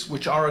Chassidus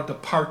which are a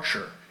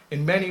departure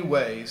in many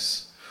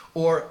ways,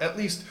 or at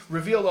least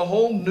reveal a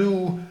whole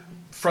new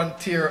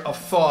frontier of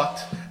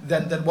thought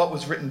than what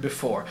was written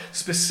before,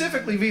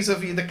 specifically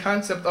vis-a-vis the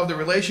concept of the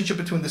relationship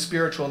between the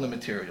spiritual and the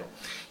material.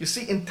 You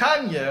see, in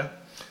Tanya,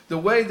 the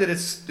way that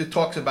it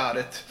talks about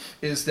it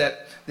is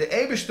that the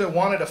Eibishter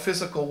wanted a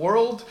physical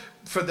world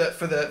for the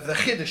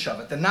chiddush of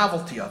it, the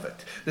novelty of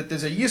it. That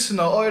there's a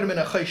yisna oir min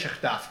a chayshech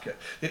dafke.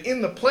 That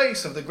in the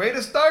place of the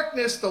greatest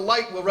darkness, the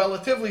light will,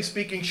 relatively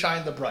speaking,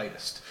 shine the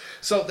brightest.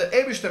 So the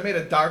Eibishter made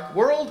a dark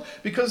world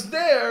because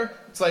there,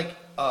 it's like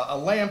a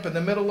lamp in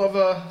the middle of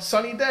a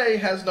sunny day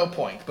has no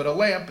point, but a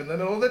lamp in the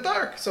middle of the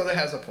dark, so that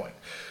has a point.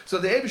 So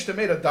the Eibishter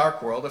made a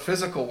dark world, a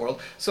physical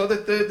world, so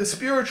that the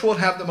spiritual would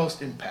have the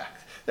most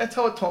impact. That's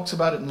how it talks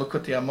about it in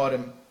Likutei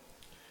Amarim.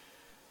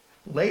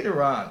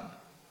 Later on,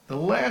 the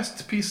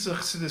last piece of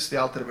Chassidus the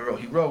Alter Rebbe wrote,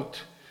 he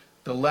wrote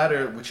the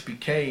letter which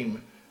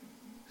became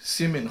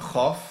Simin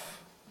Chof,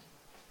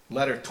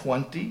 letter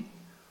 20,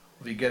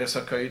 of Igeres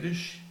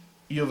HaKodesh,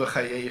 Iyuv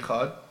V'chayei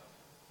Echad.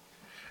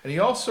 And he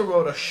also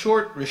wrote a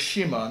short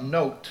Rishima, a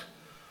note,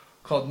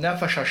 called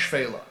Nefesh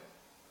HaShvela,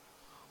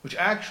 which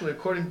actually,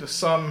 according to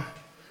some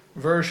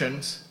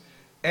versions,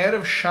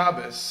 Erev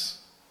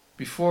Shabbos,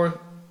 before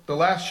the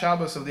last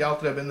Shabbos of the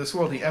Alter Rebbe in this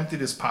world, he emptied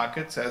his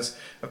pockets, as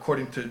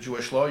according to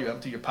Jewish law, you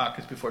empty your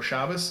pockets before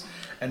Shabbos.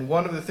 And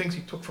one of the things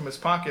he took from his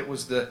pocket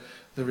was the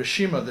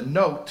Rishima, the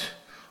note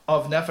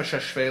of Nefesh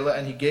HaShvela,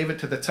 and he gave it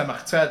to the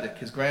Tzemach Tzedek,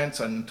 his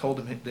grandson, and told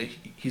him that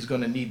he's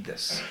going to need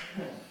this.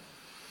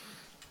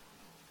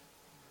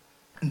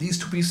 And these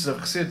two pieces of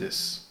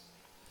Chassidus,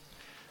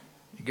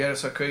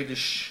 Igeres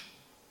HaKodesh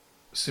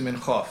Simin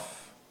Chof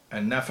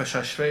and Nefesh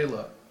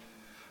HaShvela,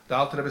 the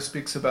Alter Rebbe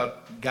speaks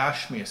about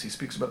Gashmias, he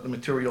speaks about the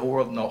material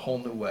world in a whole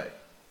new way.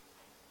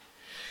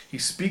 He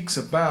speaks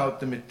about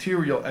the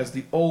material as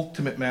the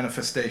ultimate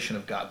manifestation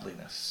of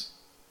godliness.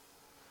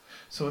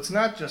 So it's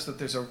not just that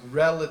there's a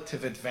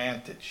relative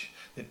advantage,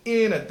 that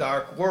in a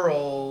dark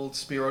world,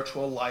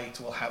 spiritual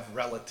light will have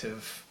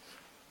relative.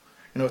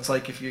 You know, it's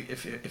like if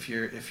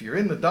you're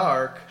in the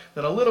dark,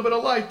 then a little bit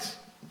of light,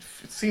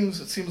 it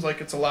seems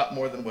like it's a lot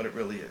more than what it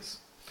really is.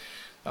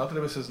 Alter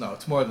Rebbe says no,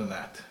 it's more than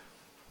that.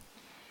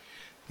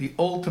 The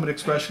ultimate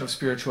expression of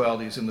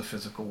spirituality is in the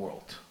physical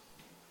world.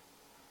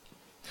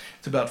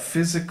 It's about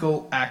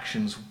physical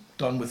actions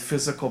done with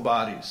physical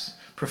bodies,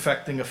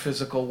 perfecting a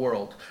physical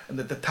world. And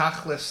that the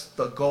tachlis,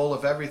 the goal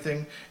of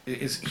everything,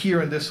 is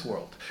here in this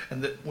world.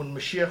 And that when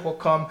Mashiach will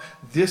come,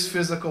 this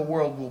physical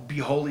world will be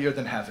holier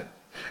than heaven.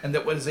 And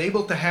that what is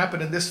able to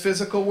happen in this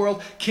physical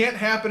world can't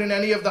happen in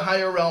any of the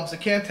higher realms.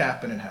 It can't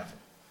happen in heaven.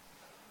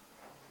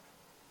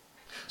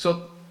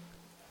 So,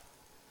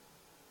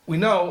 we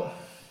know,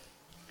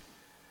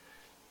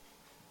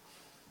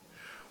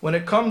 when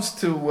it comes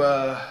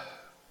to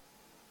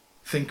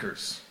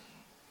thinkers,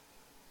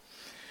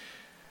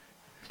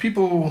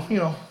 people,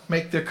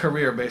 make their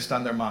career based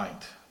on their mind.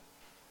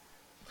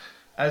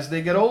 As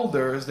they get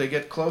older, as they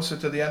get closer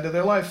to the end of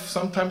their life,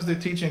 sometimes their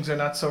teachings are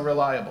not so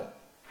reliable.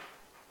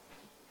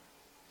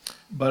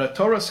 But a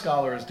Torah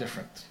scholar is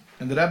different.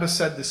 And the Rebbe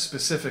said this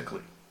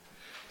specifically.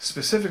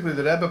 Specifically,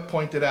 the Rebbe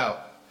pointed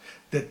out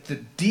that the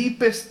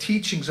deepest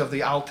teachings of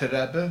the Alter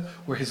Rebbe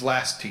were his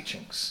last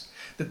teachings.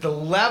 That the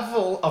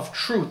level of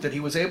truth that he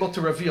was able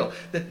to reveal,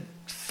 that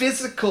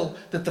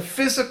the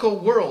physical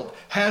world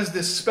has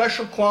this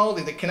special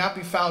quality that cannot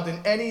be found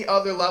in any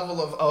other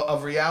level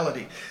of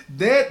reality.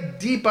 That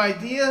deep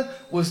idea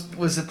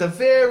was at the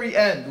very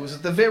end, was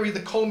at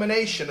the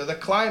culmination or the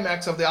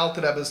climax of the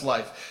Alter Rebbe's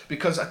life.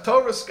 Because a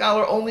Torah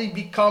scholar only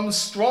becomes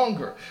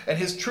stronger, and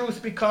his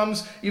truth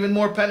becomes even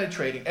more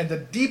penetrating. And the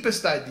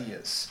deepest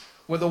ideas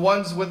were the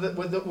ones were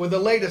the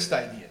latest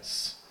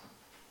ideas.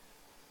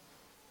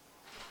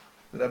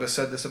 The Rebbe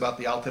said this about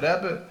the Alter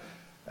Rebbe,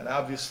 and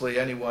obviously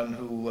anyone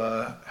who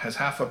has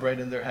half a brain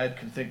in their head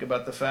can think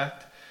about the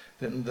fact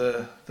that in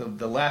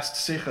the last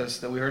sichas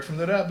that we heard from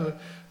the Rebbe,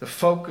 the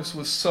focus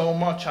was so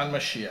much on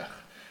Mashiach,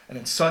 and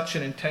in such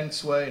an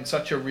intense way, in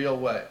such a real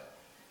way.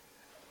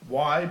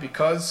 Why?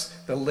 Because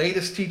the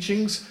latest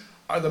teachings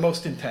are the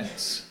most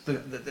intense.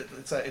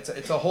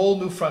 It's a whole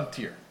new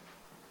frontier.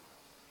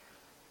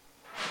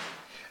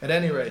 At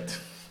any rate,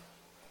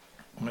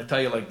 I'm going to tell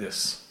you like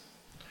this.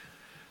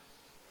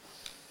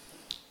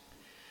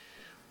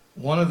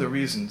 One of the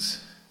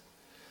reasons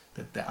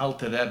that the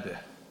Alter Rebbe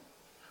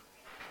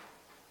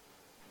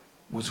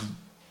was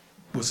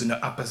was in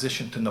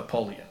opposition to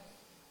Napoleon,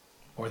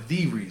 or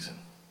the reason.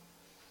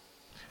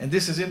 And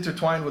this is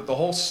intertwined with the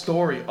whole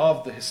story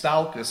of the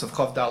Histalkus of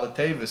Chav Dalet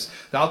Tevis.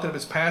 The Alter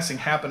Rebbe's passing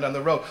happened on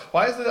the road.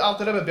 Why is the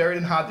Alter Rebbe buried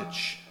in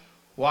Hadich?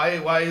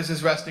 Why is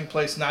his resting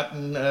place not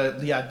in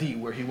Liadi,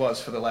 where he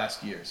was for the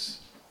last years?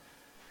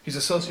 He's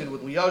associated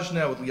with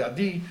Liozna, with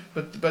Liadi,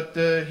 but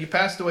he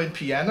passed away in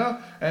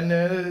Piena, and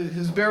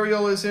his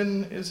burial is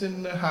in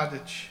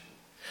Hadich.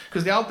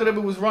 Because the Alter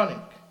Rebbe was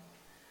running.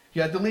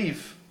 He had to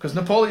leave, because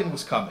Napoleon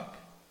was coming.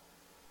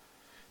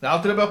 The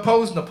Alter Rebbe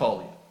opposed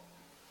Napoleon.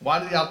 Why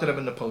did the Alter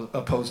Rebbe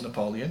oppose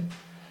Napoleon?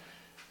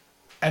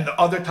 And the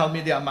other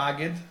Talmidei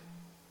HaMagid,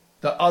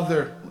 the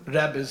other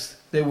Rebbes,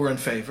 they were in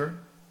favor.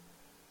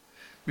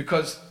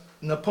 Because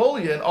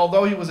Napoleon,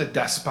 although he was a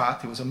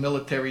despot, he was a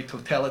military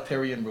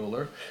totalitarian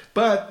ruler,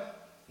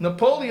 but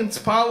Napoleon's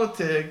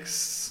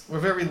politics were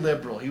very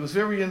liberal. He was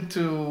very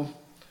into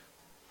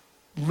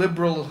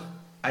liberal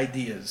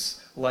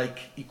ideas like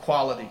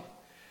equality.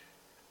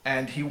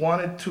 And he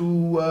wanted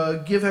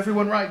to give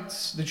everyone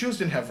rights. The Jews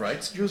didn't have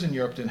rights. Jews in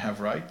Europe didn't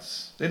have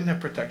rights. They didn't have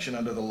protection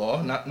under the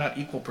law, not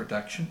equal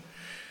protection.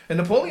 And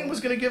Napoleon was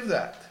going to give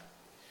that.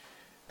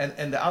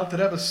 And the Alter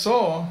Rebbe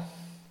saw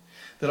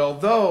that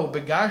although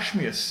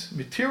Begashmius,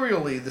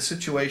 materially, the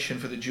situation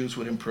for the Jews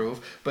would improve,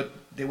 but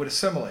they would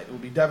assimilate. It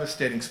would be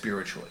devastating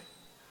spiritually.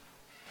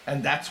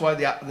 And that's why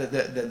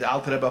the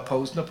Alter Rebbe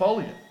opposed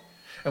Napoleon.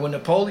 And when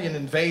Napoleon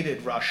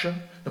invaded Russia,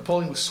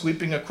 Napoleon was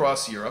sweeping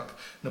across Europe.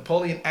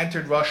 Napoleon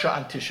entered Russia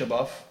on Tisha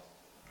B'Av,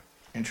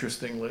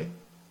 interestingly.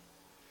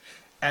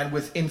 And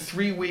within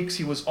 3 weeks,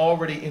 he was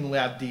already in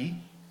Liadi.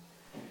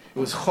 It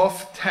was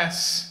Chof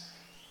Tes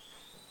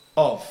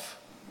of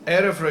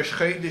Erev Rosh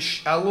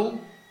Chodesh Elul,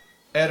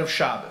 Erev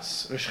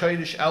Shabbos. Rosh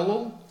Chodesh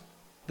Elul,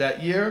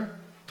 that year,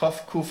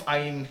 Tov Kuf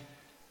Ayin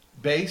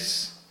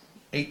Beis,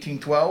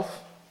 1812.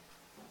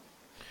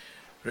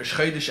 Rosh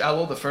Chodesh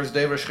Elul, the first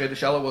day of Rosh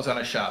Chodesh Elul was on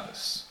a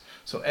Shabbos.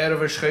 So Erev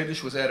Rosh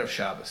Chodesh was Erev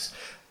Shabbos.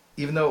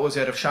 Even though it was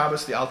Erev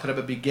Shabbos, the Alter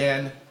Rebbe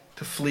began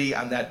to flee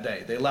on that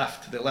day. They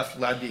left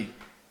Liadi.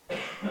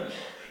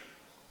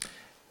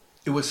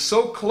 It was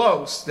so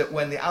close that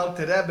when the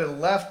Alter Rebbe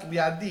left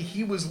Liadi,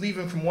 he was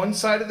leaving from one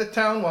side of the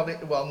town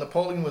while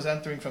Napoleon was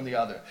entering from the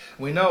other.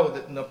 We know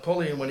that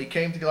Napoleon, when he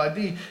came to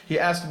Liadi, he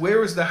asked,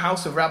 where is the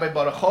house of Rabbi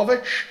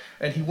Barachovich?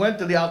 And he went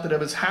to the Alter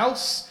Rebbe's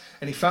house,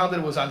 and he found that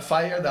it was on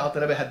fire. The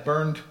Alter Rebbe had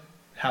burned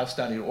the house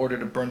down. He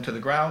ordered it burned to the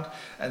ground.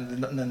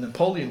 And then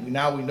Napoleon, we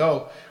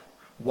know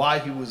why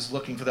he was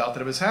looking for the Alter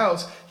Rebbe's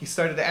house. He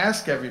started to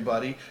ask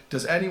everybody,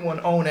 does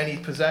anyone own any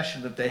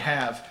possession that they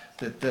have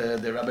that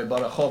the Rabbi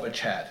Barachovich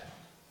had?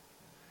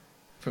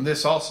 From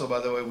this also, by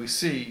the way, we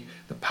see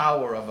the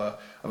power of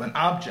an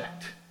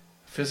object,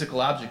 a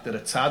physical object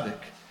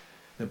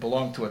that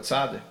belonged to a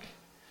tzaddik.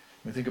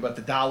 We think about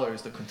the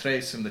dollars, the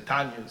kontresim, the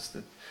tanyas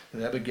that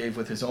the Rebbe gave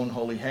with his own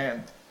holy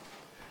hand.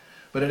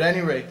 But at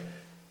any rate,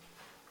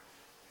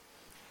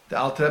 the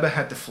Alter Rebbe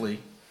had to flee.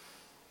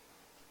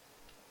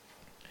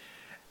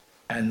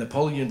 And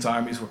Napoleon's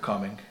armies were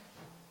coming.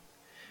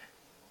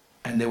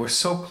 And they were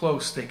so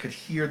close they could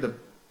hear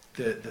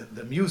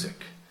the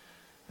music.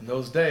 In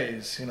those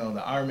days,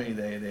 the army,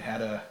 they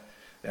had a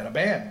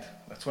band.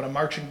 That's what a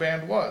marching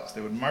band was.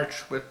 They would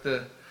march with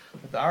the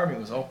army. It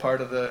was all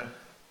part of the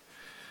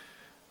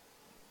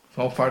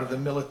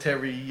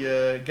military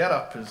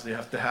get-up. Is you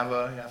have to have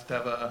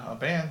a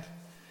band.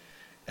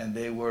 And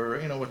they were,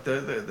 with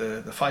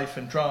the fife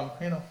and drum,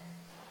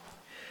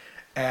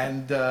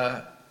 And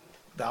the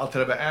Alter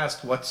Rebbe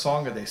asked, what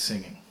song are they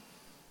singing?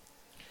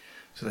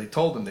 So they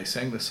told him, they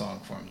sang the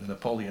song for him, the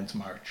Napoleon's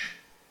March.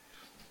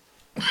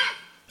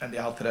 And the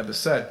Alter Rebbe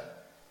said,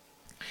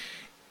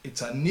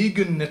 it's a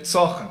nigun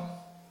nitzochen.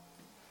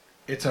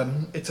 It's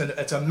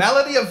a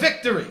melody of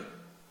victory.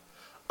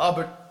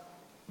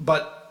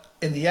 But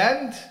in the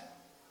end,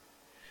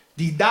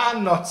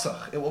 didan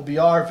notzach. It will be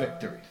our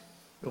victory.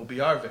 It will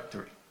be our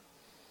victory.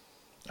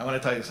 I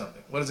want to tell you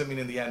something. What does it mean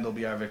in the end it will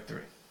be our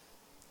victory?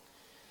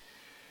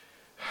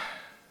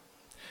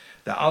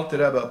 The Alter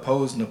Rebbe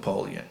opposed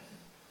Napoleon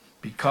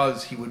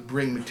because he would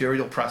bring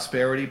material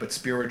prosperity but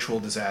spiritual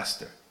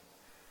disaster.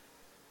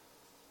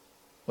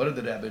 What did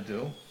the Rebbe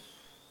do?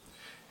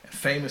 And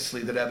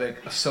famously, the Rebbe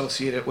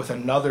associated it with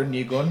another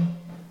nigun,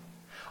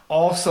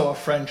 also a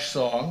French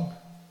song.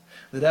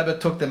 The Rebbe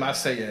took the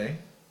Marseillaise,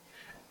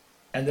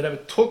 and the Rebbe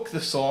took the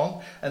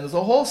song, and there's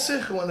a whole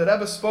sikha when the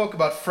Rebbe spoke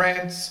about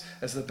France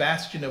as the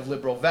bastion of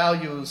liberal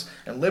values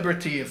and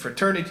liberty and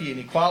fraternity and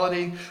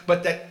equality,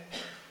 but that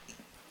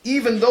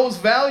even those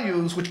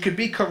values which could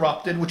be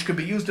corrupted, which could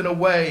be used in a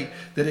way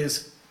that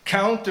is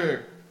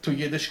counter to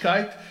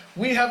Yiddishkeit,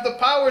 we have the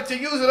power to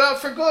use it out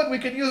for good. We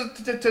can use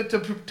it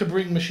to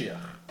bring Mashiach.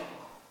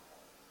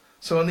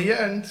 So in the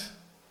end,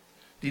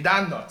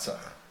 Didan Notzach,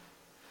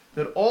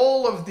 that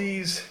all of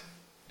these,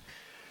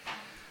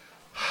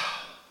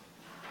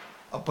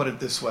 I'll put it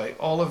this way,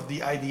 all of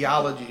the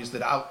ideologies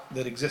that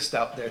exist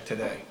out there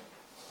today,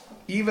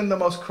 even the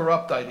most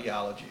corrupt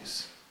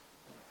ideologies,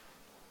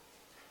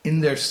 in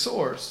their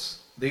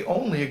source, they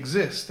only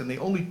exist and they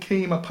only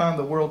came upon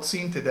the world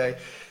scene today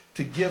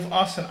to give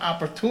us an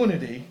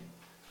opportunity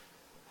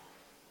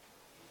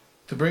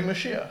to bring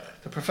Mashiach,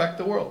 to perfect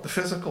the world, the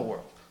physical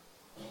world.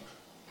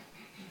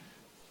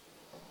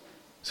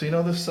 So you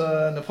know this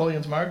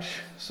Napoleon's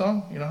March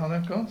song? You know how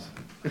that goes?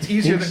 It's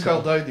easier than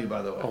Kol Doidi,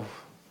 by the way. Oh.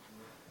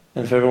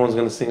 And if everyone's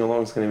going to sing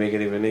along, it's going to make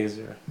it even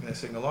easier. Can I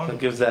sing along? It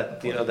gives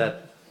that, you know,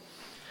 that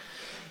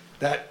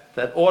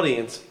That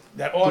audience,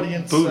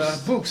 audience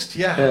boost,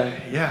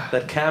 yeah.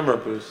 that camera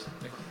boost.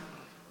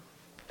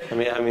 I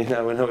mean, I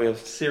know we have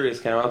serious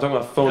camera. I'm talking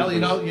about phone. Hell,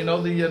 boost. you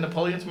know the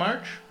Napoleon's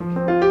March?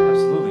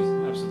 Absolutely,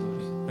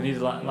 absolutely. We need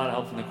a lot of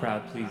help from the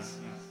crowd, please.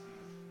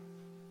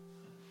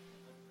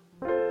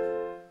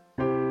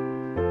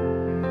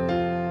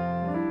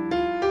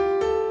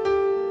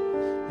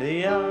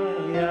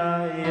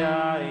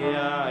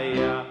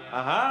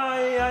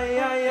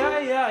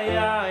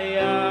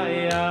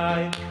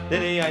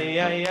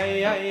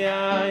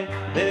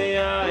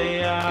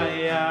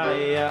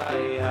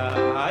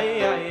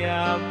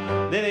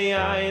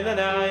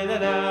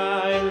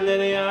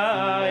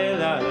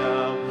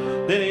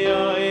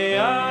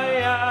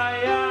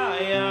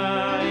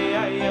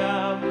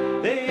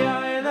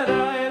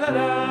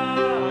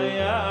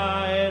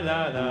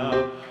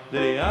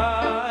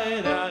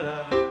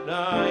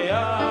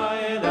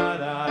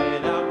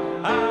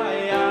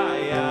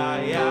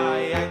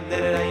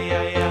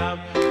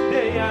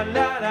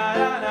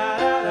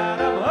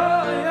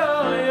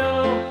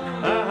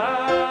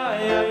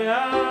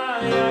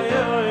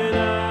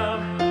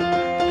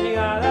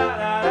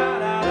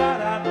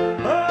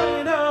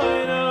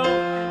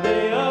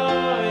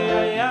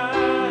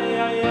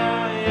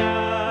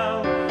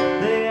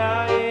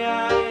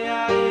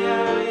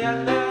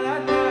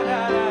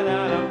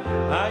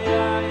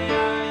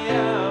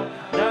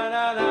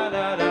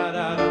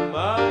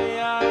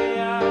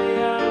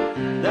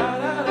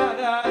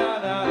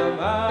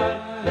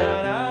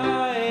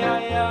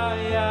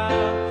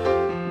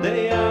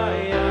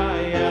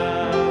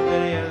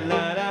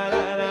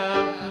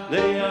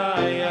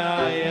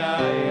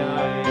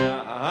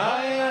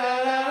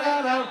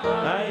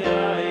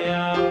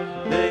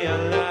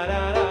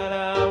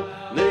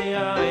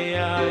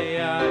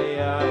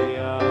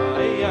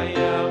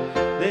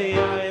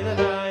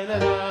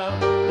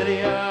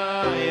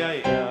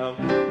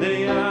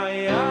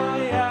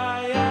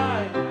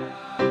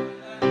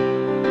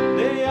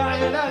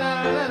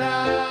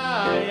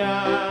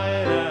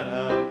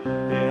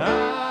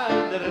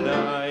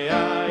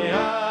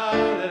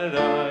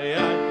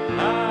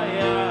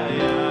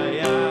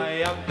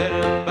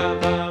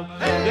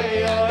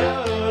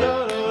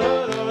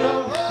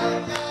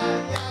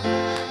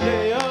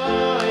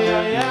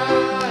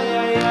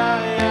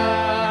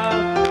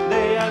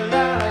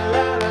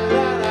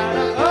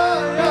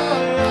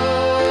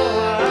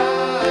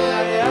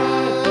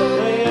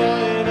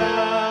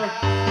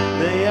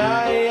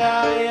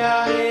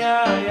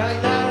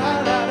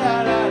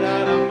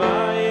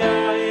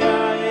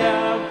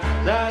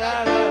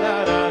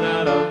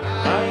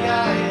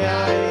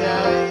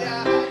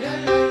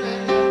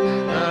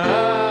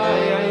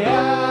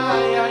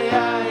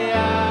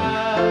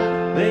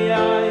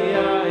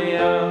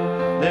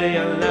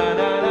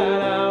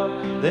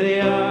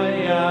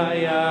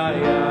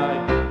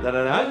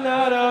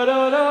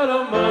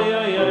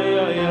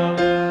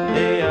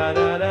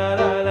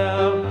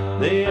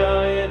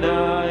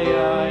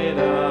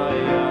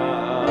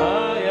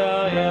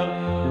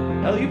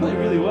 Ellie, you play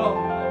really well.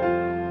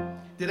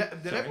 Did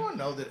everyone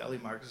know that Ellie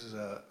Marcus is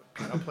a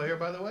piano player,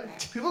 by the way?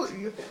 People,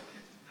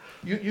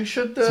 you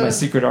should... It's my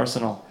secret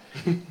arsenal.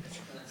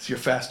 It's your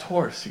fast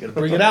horse. You got to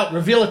bring it out,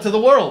 reveal it to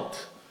the world.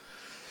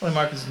 Ellie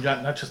Marcus is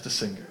not just a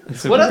singer.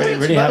 What other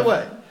instrument, by the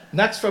way?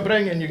 Next for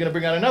bringing, you're going to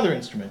bring out another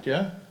instrument,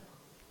 yeah?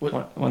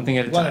 One thing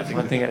at a time.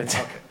 One thing at a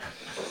time. Okay.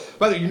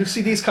 By the way, your new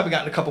CD's coming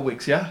out in a couple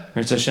weeks, yeah?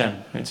 Mirz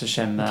Hashem.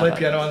 You play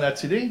piano on that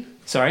CD?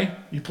 Sorry?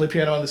 You play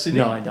piano on the CD?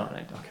 No, I don't.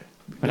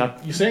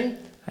 Okay. You sing?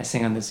 I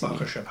sing on the CD.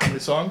 Baruch Hashem. How many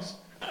songs?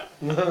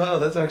 No,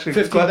 that's actually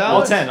 $15?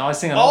 All 10. I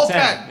sing on all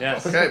 10.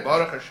 Yes. Okay,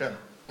 Baruch Hashem.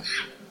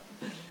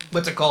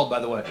 What's it called, by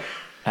the way?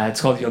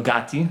 It's called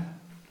Yogati.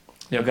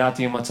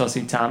 Yogati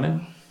Matzasi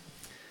Tamin.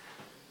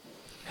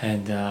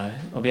 And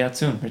it'll be out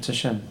soon. Mirz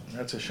Hashem.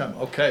 That's Hashem.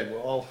 Okay,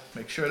 we'll all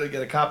make sure to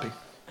get a copy.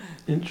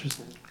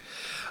 Interesting.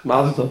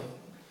 Mazel tov.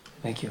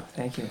 Thank you.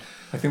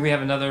 I think we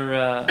have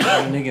another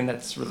niggin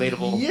that's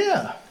relatable.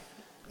 Yeah.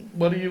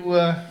 What do you...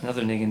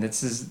 Another niggin.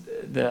 This is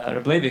the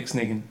Reb Leivik's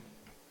niggin.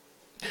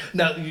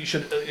 Now, you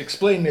should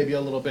explain maybe a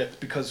little bit,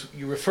 because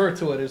you refer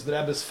to it as the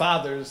Rebbe's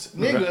father's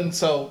niggin,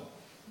 so...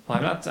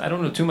 Well, I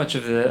don't know too much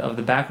of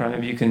the background.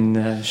 Maybe you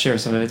can share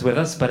some of it with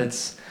us, but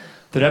it's...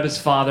 The Rebbe's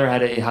father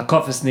had a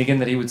Hakofis niggin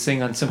that he would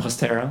sing on Simchas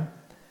Torah.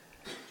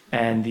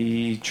 And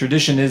the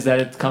tradition is that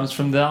it comes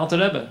from the Alter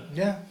Rebbe.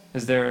 Yeah.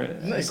 Is there...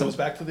 No, it goes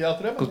back to the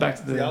Alter Rebbe. Goes back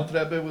to the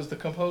Alter Rebbe was the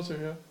composer,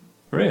 yeah.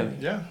 Really?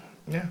 Yeah.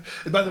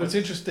 And by the way, it's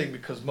interesting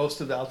because most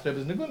of the Alter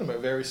Rebbe's nigunim are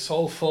very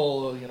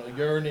soulful,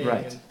 yearning,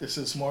 right. And this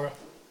is more...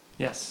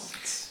 Yes.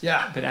 It's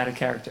a bit out of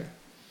character.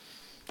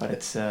 But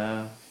it's...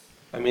 I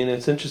mean,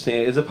 it's interesting.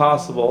 Is it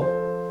possible?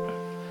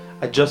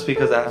 just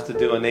because I have to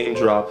do a name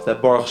drop,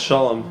 that Baruch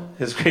Shalom,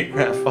 his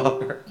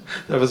great-grandfather,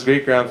 that was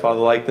great-grandfather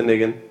liked the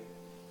niggin.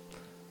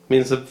 I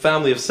mean, it's a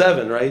family of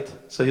 7, right?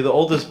 So the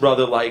oldest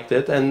brother liked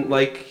it, and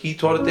like he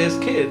taught it to his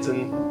kids,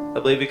 and I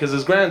believe because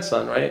his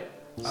grandson, right?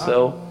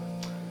 So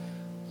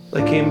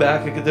they came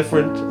back like a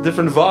different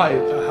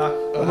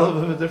vibe. A little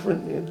bit of a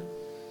different,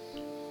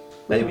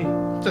 maybe.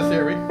 It's a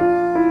theory.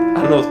 I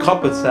don't know what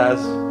Kopitz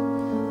has.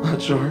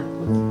 Not sure.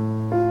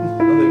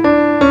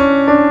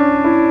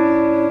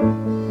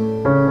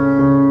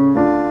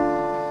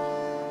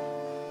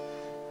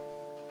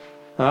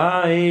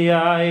 Ay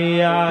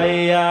ay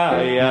ay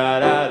ay da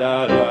da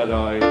da da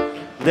da.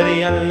 La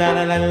la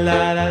la la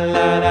la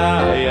la la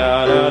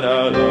ya da da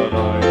da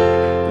da.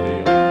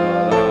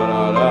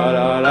 La la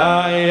la la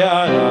ya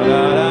da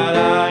da da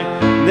da.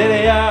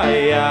 Ya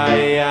ya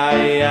ya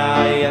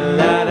ya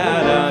la la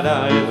la la.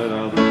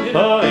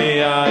 Oh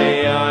ya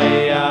ya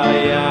ya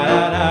ya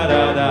da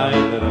da da.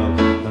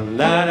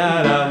 La la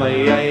la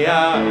ya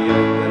ya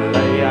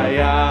ya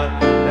ya.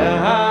 Ya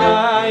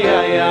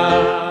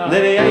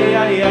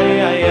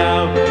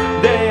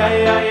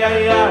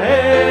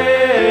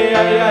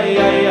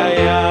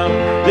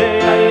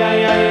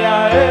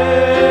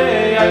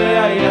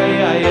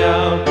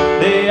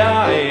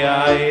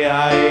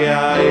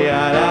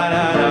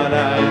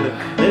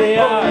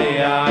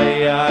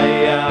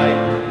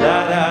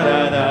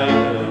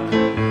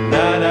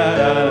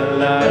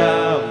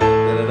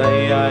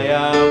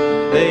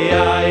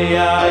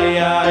ya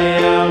ya.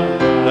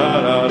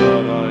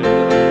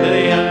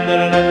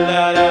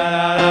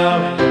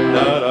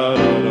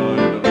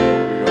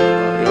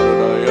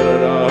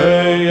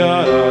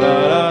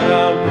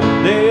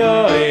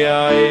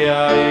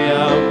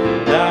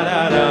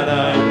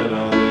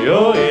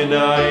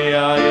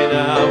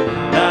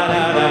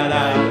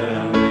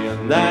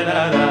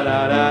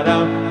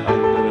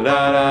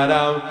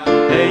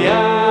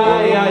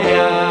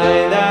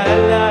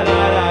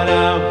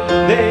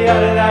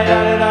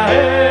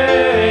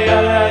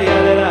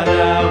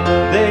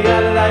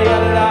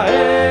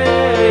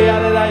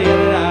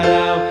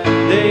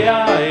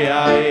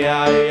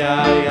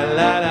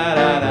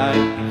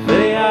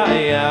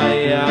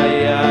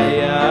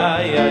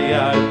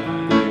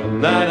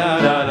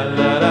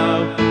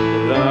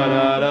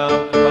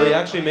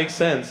 Makes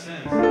sense.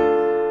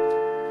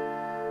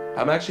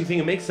 I'm actually thinking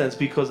it makes sense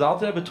because the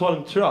Alter Rebbe taught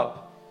him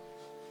Trop,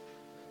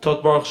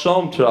 taught Baruch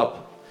Shalom Trop.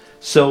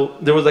 So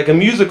there was like a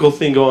musical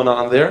thing going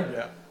on there.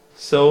 Yeah.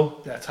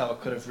 So That's how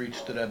it could have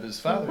reached the Rebbe's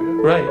father.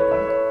 right.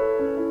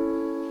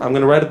 I'm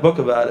gonna write a book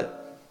about it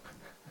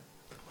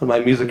when my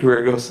music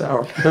career goes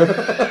sour.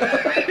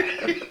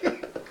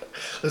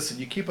 Listen,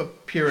 you keep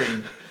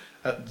appearing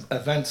at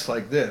events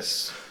like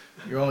this,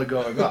 you're only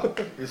going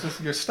up.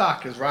 Your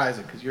stock is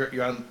rising because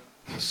you're on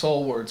the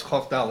Soul Words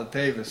Chof Dalet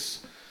Tevis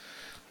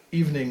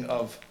evening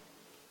of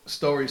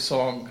story,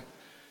 song,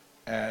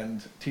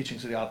 and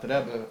teachings of the Alter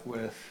Rebbe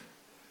with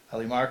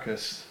Eli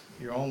Marcus.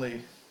 Could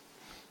only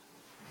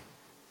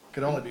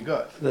be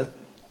good.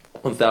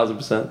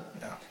 1,000%.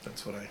 Yeah,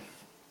 that's what I.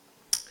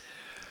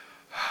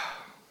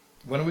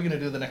 When are we going to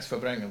do the next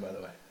Verbrengen, by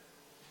the way?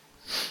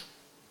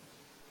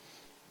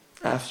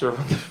 After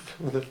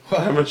when the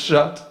camera's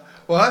shut.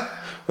 What?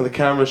 When the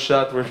camera's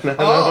shut, we're gonna.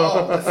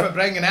 Oh, the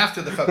Verbrengen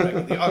after the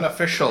Verbrengen, the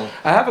unofficial.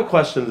 I have a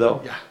question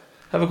though. Yeah.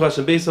 I have a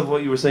question based on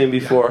what you were saying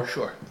before. Yeah,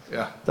 sure.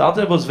 Yeah. The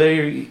Alter Rebbe was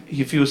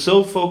if he was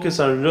so focused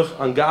on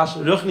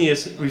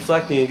Ruchnius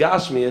reflecting in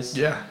Gashmius,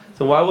 Yeah.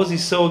 then why was he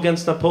so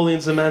against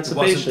Napoleon's It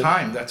emancipation? wasn't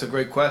time. That's a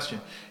great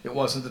question. It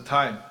wasn't the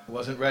time. It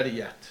wasn't ready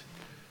yet.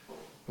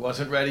 It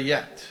wasn't ready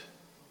yet.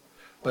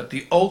 But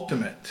the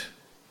ultimate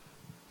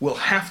will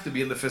have to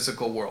be in the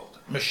physical world.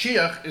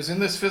 Mashiach is in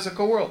this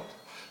physical world.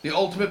 The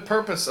ultimate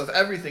purpose of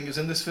everything is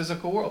in this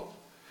physical world.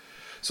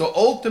 So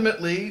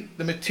ultimately,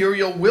 the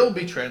material will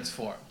be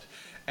transformed.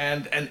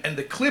 And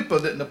the klippa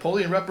that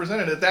Napoleon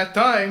represented at that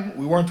time,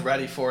 we weren't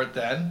ready for it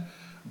then,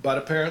 but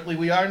apparently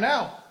we are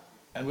now.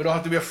 And we don't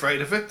have to be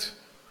afraid of it.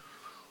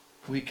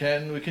 We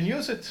can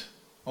use it,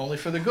 only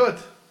for the good.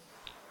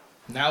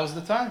 Now is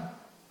the time.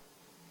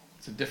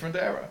 It's a different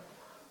era.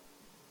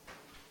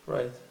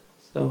 Right.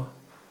 So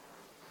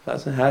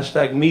that's a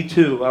hashtag me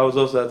too. I was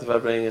also at the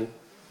Verbrengen.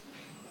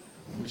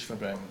 Which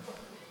Verbrengen?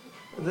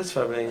 This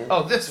Verbrengen.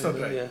 Oh, this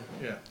Verbrengen.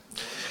 Yeah.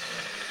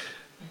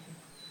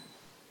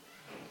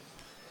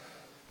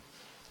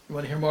 You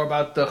want to hear more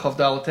about the Chof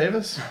Dalet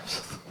Tevis?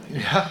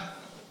 Yeah?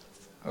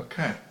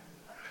 Okay.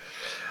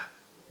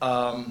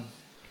 So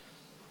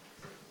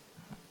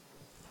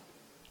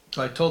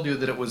I told you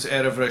that it was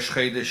Erev Rosh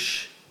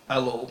Chodesh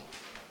Elul,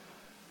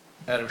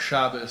 Erev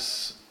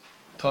Shabbos,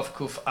 Tov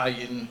Kuf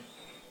Ayin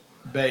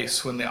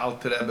Beis, when the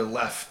Alter Rebbe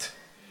left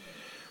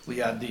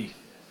Liadi.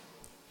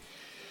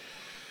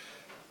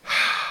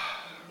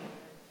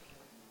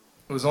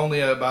 It was only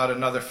about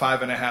another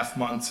 5.5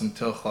 months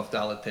until Chof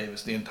Dalet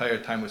Tevis. The entire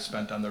time was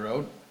spent on the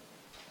road,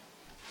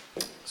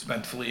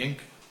 spent fleeing.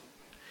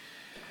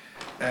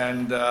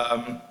 And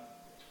the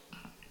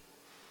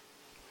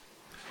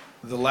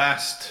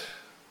last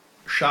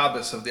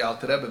Shabbos of the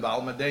Alter Rebbe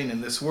Ba'al Madain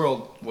in this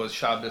world was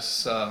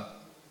Shabbos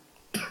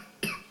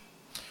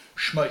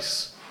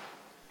Shmos.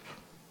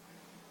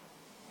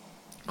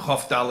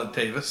 Chof Daled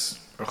Tevis,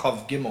 or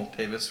Chof Gimel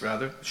Tevis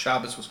rather.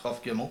 Shabbos was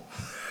Chof Gimel.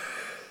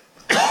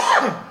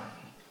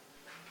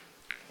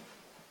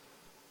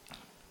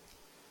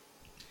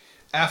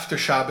 After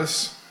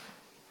Shabbos,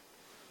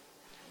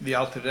 the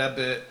Alter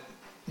Rebbe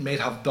made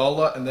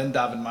Havdalah and then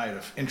davened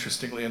Ma'ariv.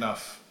 Interestingly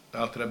enough, the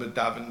Alter Rebbe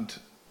davened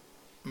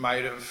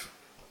Ma'ariv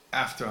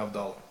after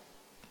Havdalah.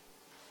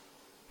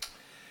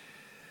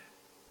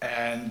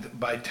 And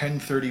by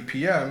 10:30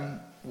 p.m.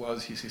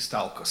 was his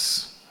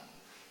Histalkus.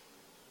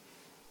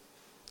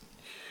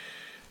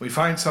 We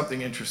find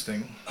something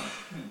interesting,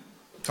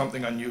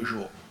 something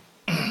unusual.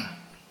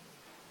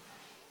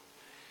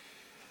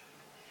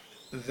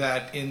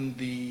 That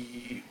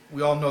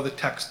we all know the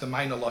text, the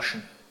Minor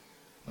Lashon.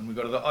 When we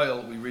go to the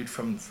oil, we read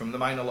from the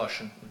Minor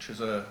Lashon, which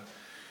is a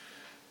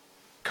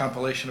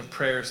compilation of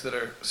prayers that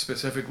are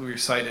specifically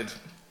recited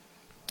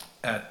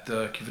at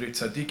Kivrit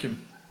Tzadikim,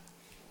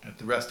 at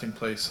the resting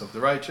place of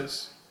the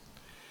righteous.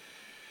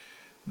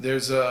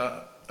 There's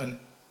a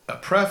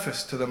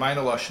preface to the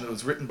Minor Lashon that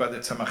was written by the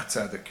Tzemach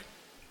Tzedek,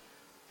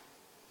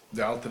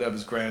 the Alter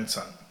Rebbe's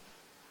grandson.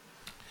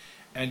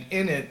 And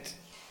in it,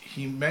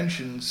 he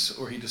mentions,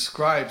 or he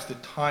describes the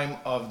time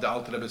of the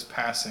Alter Rebbe's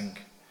passing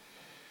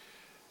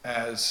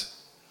as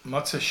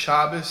Matzah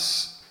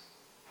Shabbos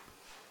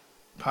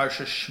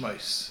Parsha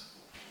Shmos.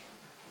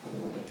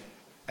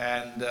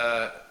 And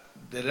the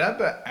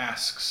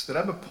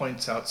Rebbe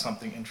points out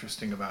something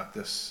interesting about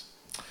this.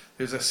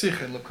 There's a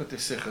Sikha in Likutei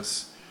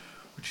Sichos,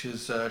 which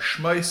is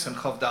Shmos and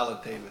Chav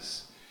Daled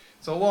Tevis.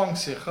 It's a long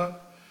Sikha,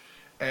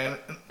 and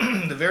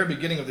in the very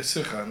beginning of the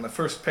Sikha, on the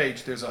first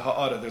page, there's a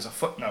ha'ara, there's a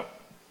footnote.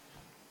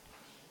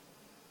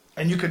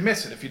 And you could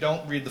miss it if you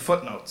don't read the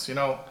footnotes. You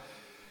know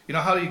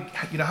how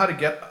to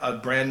get a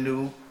brand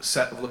new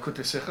set of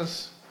Likutei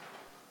Sichos?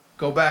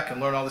 Go back and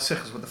learn all the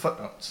Sichos with the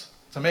footnotes.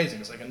 It's amazing.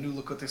 It's like a new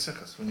Likutei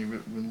Sichos when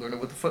you learn it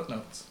with the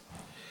footnotes.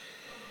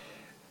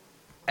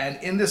 And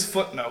in this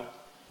footnote,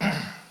 the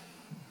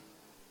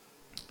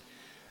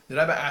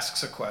Rebbe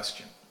asks a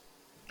question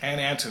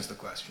and answers the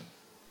question.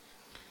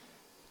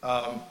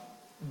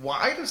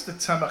 Why does the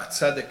Tzemach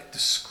Tzedek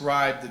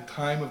describe the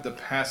time of the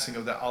passing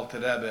of the Alter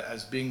Rebbe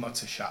as being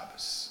Matzah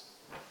Shabbos?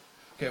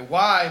 Okay,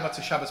 why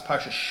Matzah Shabbos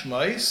Parsha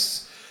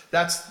Shmos?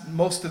 That's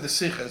most of the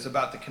Sikha is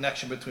about the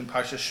connection between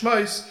Parsha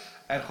Shmos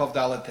and Chav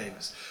Daled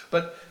Tevis.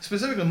 But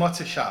specifically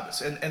Matzah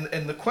Shabbos.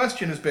 And the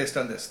question is based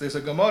on this. There's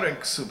a Gemara in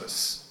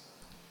Ksubas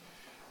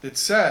that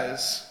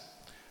says,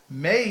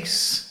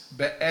 Meis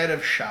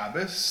be'erev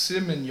Shabbos,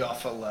 Simin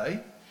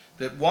Yafalei,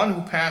 that one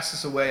who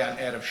passes away on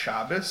Erev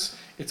Shabbos,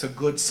 it's a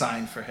good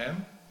sign for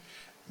him.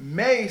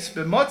 Meis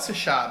b'motzei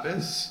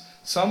Shabbos,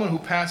 someone who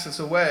passes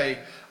away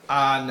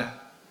on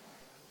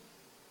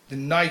the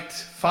night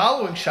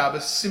following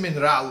Shabbos, Simin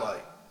Ra'alai,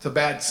 it's a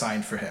bad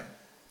sign for him.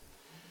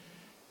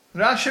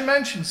 Rashi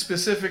mentions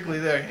specifically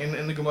there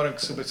in the Gemara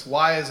Ksubas,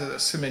 why is it a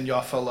Simin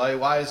Yafalai?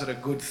 Why is it a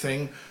good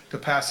thing to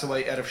pass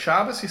away Erev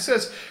Shabbos? He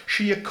says,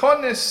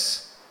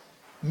 Sheyakonis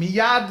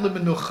miyad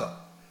lemenucha.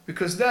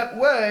 Because that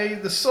way,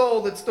 the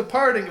soul that's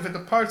departing, if it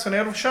departs on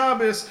Erev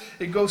Shabbos,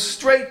 it goes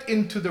straight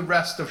into the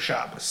rest of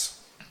Shabbos,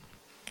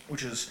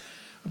 which is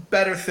a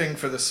better thing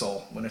for the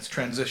soul when it's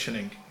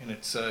transitioning in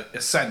its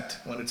ascent,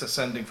 when it's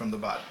ascending from the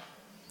body.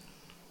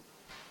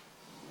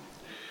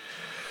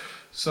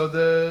 So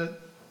the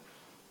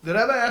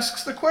Rebbe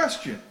asks the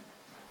question.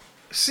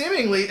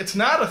 Seemingly, it's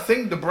not a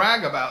thing to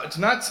brag about. It's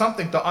not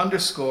something to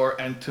underscore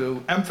and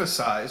to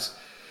emphasize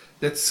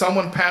that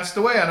someone passed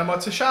away on a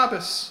Matzah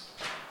Shabbos.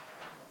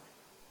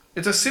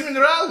 It's a simin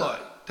ra'aloi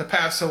to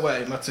pass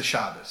away Matzah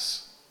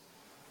Shabbos.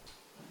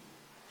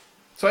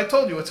 So I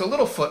told you, it's a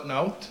little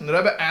footnote, and the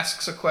Rebbe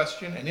asks a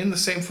question, and in the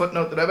same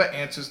footnote, the Rebbe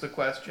answers the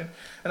question.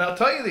 And I'll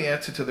tell you the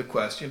answer to the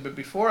question, but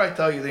before I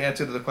tell you the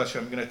answer to the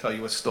question, I'm going to tell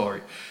you a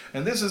story.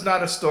 And this is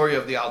not a story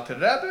of the Alter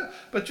Rebbe,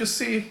 but just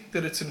see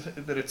that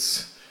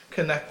it's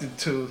connected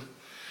to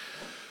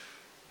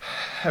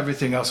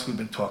everything else we've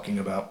been talking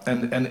about.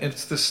 And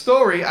it's the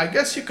story, I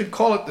guess you could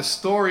call it the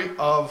story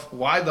of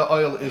why the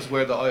oil is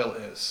where the oil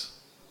is.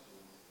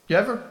 You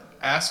ever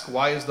ask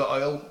why is the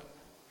oil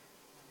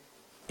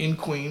in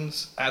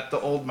Queens at the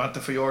old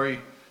Montefiore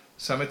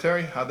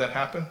Cemetery? How'd that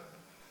happen?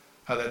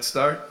 How'd that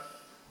start?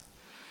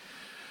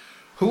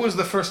 Who was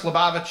the first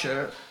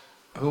Lubavitcher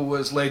who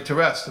was laid to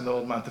rest in the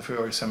old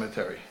Montefiore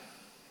Cemetery?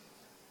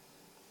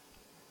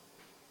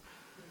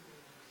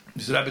 It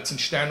was Rebbetzin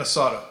Stern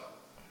Asara.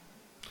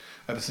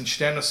 Rebbetzin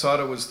Stern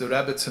Asara was the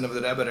Rebbetzin of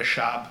the Rebbe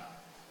Rashab.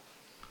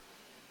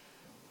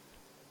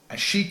 And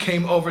she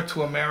came over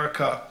to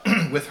America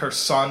with her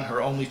son,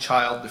 her only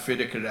child, the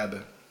Frierdiker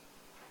Rebbe.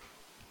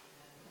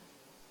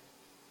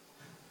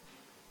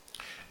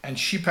 And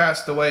she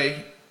passed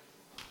away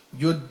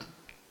Yud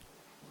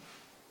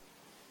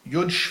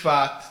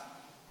Shvat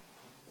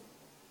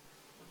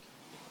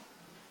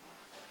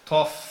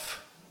Tov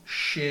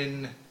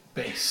Shin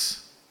Beis.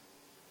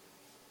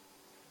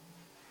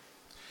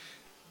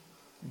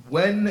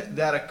 When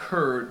that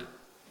occurred,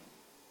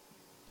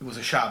 it was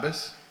a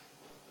Shabbos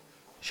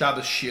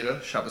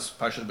Shira, Shabbos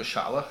Parshat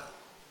B'Shalach,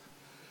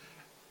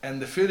 and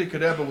the Frierdiker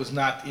Rebbe was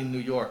not in New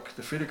York.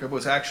 The Frierdiker Rebbe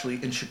was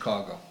actually in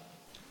Chicago.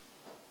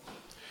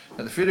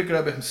 And the Frierdiker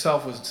Rebbe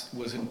himself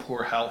was in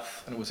poor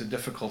health, and it was a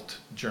difficult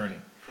journey.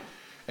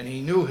 And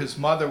he knew his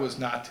mother was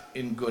not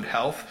in good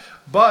health,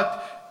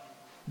 but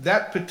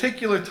that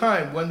particular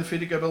time when the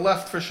Frierdiker Rebbe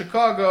left for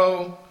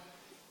Chicago,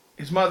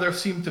 his mother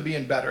seemed to be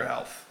in better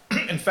health.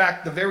 In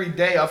fact, the very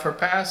day of her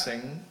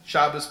passing,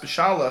 Shabbos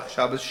B'Shalach,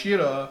 Shabbos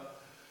Shira,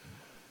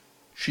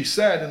 she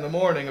said in the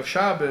morning of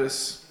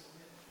Shabbos,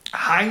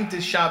 Heint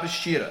is Shabbos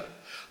Shira.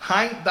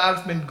 Heint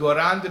darf men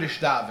goranderish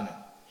davenen.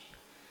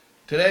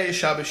 Today is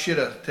Shabbos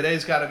Shira.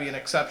 Today's got to be an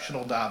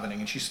exceptional davening.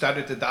 And she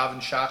started to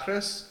daven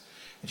Shachris,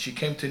 and she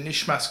came to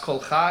Nishmas Kol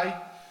Chai,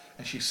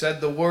 and she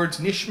said the words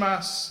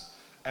Nishmas,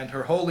 and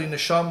her holy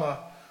neshama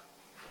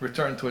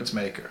returned to its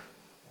maker.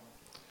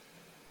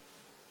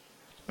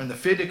 When the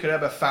Frierdiker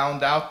Rebbe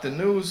found out the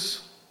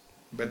news,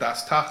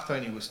 Bedas Tachta,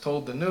 and he was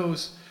told the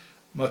news,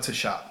 Motzei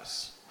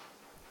Shabbos.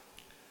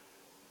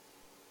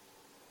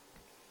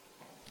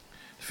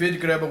 The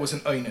Frierdiker Rebbe was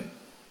an Einen.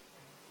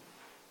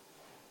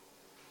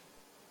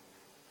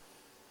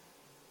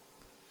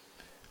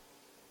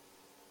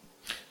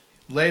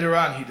 Later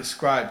on, he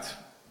described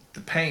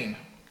the pain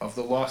of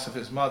the loss of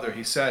his mother.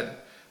 He said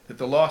that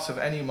the loss of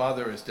any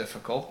mother is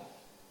difficult,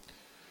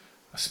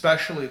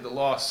 especially the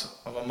loss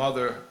of a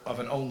mother of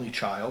an only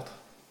child,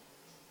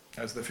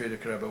 as the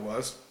Frierdiker Rebbe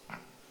was.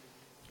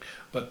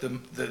 But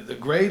the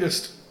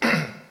greatest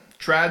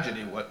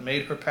tragedy, what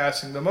made her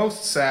passing the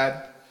most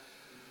sad,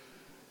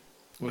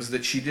 was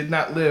that she did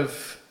not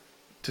live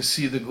to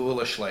see the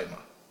Geula Shlema.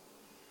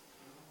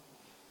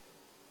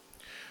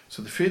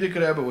 So the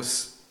Frierdiker Rebbe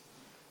was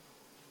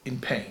in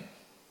pain.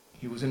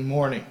 He was in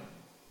mourning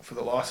for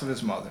the loss of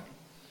his mother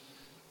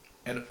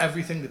and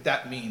everything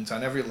that means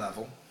on every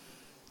level.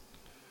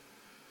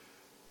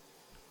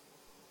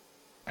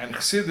 And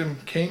Chassidim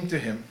came to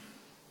him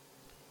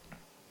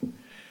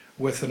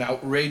with an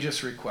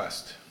outrageous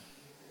request.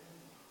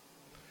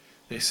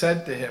 They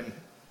said to him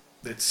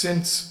that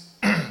since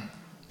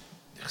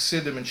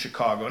Chassidim in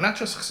Chicago, not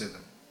just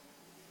Chassidim,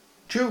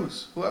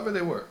 Jews, whoever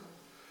they were,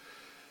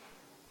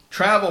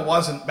 travel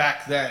wasn't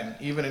back then,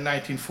 even in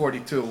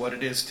 1942, what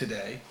it is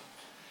today.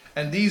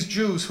 And these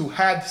Jews who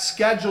had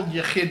scheduled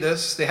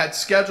yechidus, they had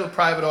scheduled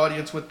private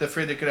audience with the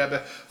Frierdiker Rebbe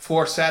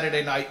for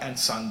Saturday night and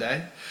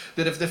Sunday,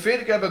 that if the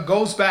Frierdiker Rebbe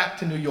goes back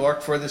to New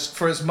York for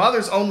his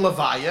mother's own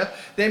levaya,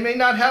 they may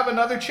not have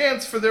another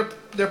chance for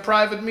their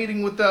private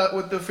meeting with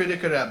the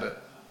Frierdiker Rebbe.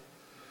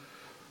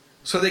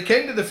 So they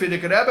came to the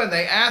Frierdiker Rebbe and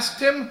they asked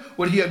him,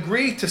 would he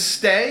agree to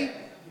stay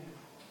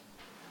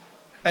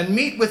and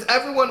meet with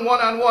everyone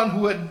one-on-one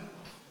who had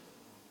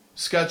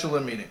scheduled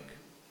a meeting.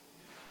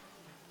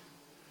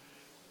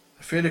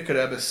 The Frierdiker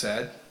Rebbe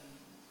said,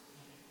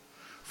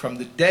 from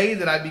the day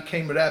that I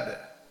became Rebbe,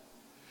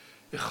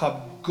 ich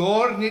hab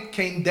gar nit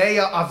kein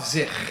Deya auf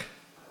sich.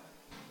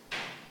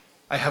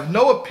 I have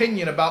no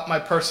opinion about my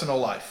personal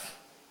life.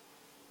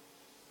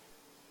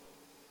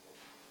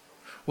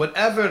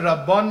 Whatever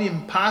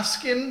Rabbanim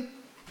Paskin,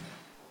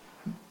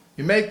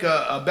 you make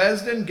a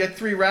Bezdin, get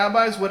 3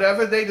 rabbis,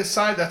 whatever they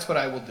decide, that's what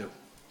I will do.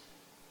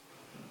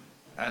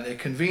 And they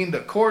convened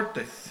a court,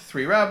 the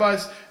 3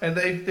 rabbis, and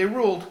they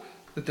ruled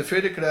that the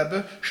Frierdiker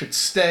Rebbe should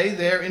stay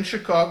there in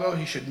Chicago,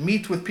 he should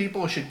meet with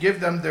people, he should give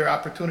them their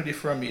opportunity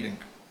for a meeting.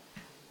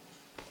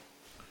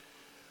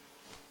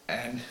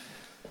 And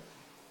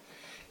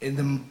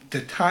in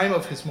the time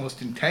of his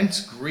most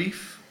intense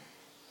grief,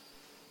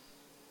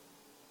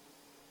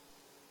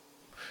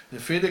 the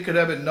Frierdiker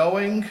Rebbe,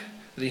 knowing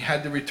that he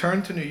had to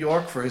return to New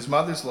York for his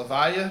mother's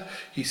levaya,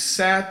 he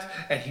sat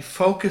and he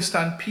focused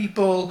on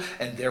people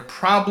and their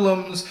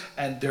problems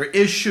and their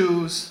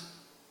issues.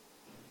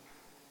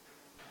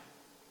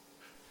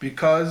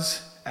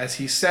 Because, as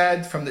he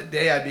said, from the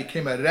day I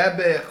became a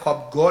Rebbe,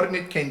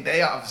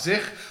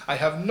 I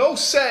have no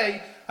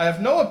say, I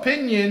have no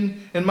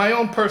opinion in my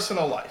own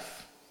personal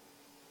life.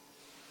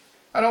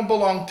 I don't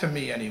belong to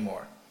me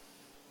anymore.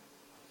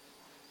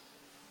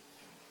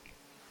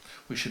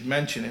 We should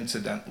mention,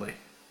 incidentally,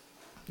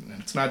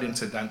 and it's not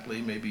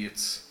incidentally, maybe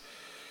it's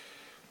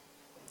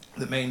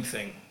the main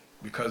thing,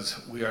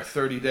 because we are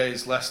 30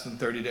 days, less than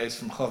 30 days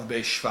from Chav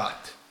Bei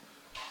Shvat,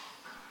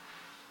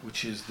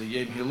 which is the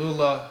Yom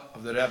Hilula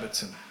of the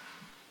Rebbetzin.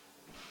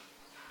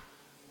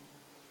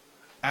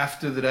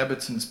 After the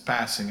Rebbetzins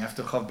passing,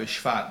 after Chav Bei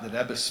Shvat, the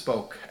Rebbe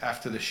spoke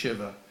after the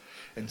Shiva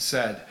and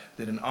said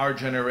that in our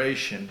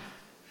generation,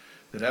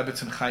 the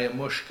Rebbetzin Chaya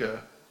Mushka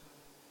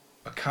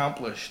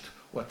accomplished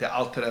what the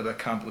Alter Rebbe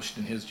accomplished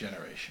in his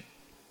generation.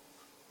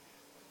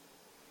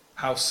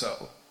 How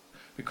so?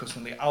 Because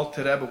when the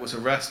Alter Rebbe was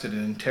arrested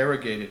and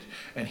interrogated,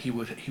 and he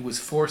was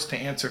forced to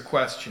answer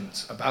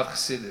questions about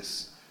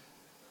Chassidus,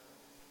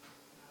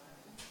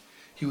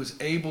 he was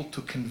able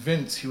to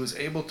convince, he was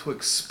able to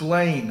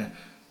explain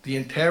the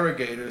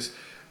interrogators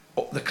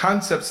the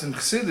concepts in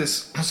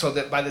Chassidus, so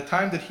that by the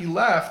time that he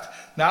left,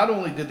 not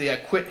only did they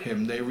acquit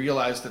him, they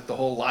realized that the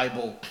whole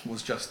libel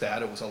was just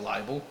that, it was a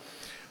libel,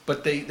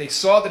 but they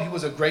saw that he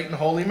was a great and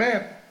holy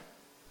man.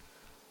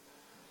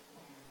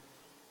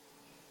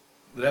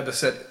 The Rebbe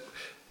said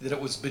that it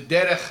was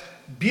b'derech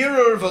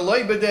birur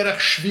v'loy b'derech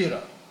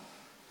shvira,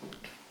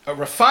 a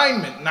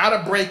refinement, not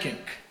a breaking.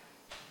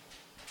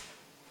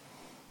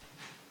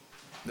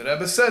 The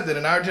Rebbe said that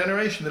in our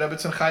generation, the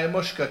Rebbetzin Chaya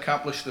Mushka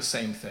accomplished the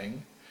same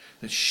thing,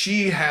 that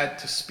she had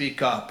to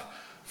speak up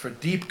for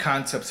deep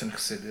concepts in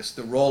Chassidus,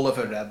 the role of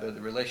a Rebbe,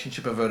 the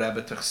relationship of a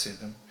Rebbe to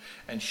Chassidim,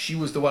 and she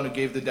was the one who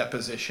gave the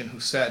deposition,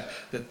 who said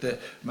that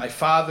my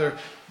father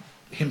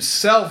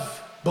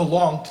himself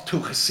belonged to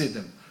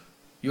Chassidim.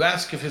 You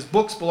ask if his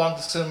books belonged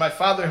to Chassidim, my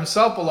father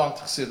himself belonged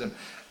to Chassidim.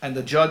 And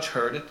the judge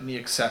heard it, and he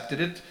accepted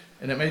it,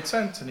 and it made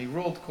sense, and he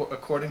ruled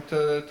according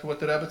to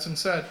what the Rebbetzin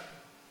said.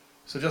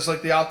 So just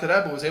like the Alter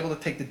Rebbe was able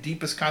to take the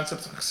deepest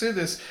concepts of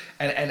Chassidus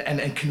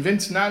and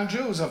convince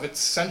non-Jews of its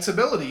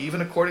sensibility,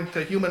 even according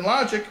to human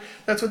logic,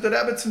 that's what the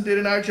Rebbetzin did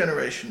in our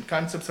generation.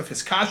 Concepts of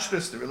his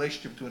kashrus, the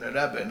relationship between a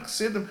Rebbe and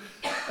Chassidim,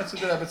 that's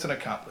what the Rebbetzin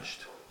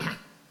accomplished.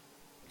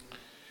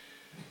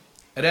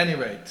 At any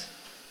rate,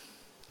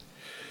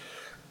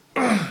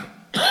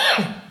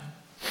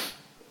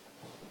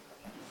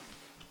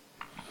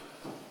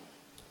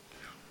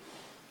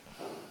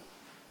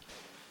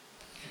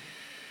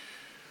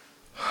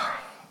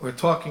 we're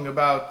talking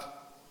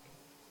about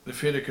the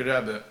Frierdiker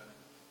Rebbe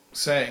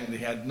saying that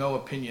he had no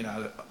opinion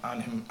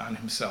on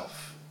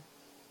himself.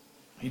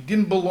 He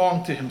didn't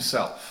belong to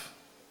himself.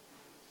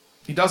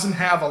 He doesn't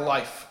have a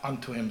life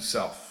unto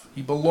himself.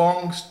 He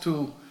belongs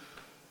to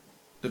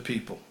the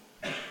people.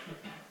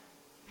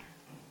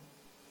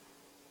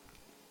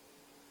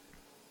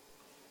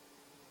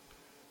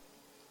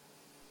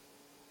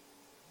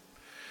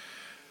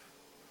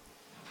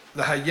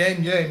 The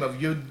Hayom Yom of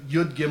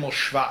Yud Gimel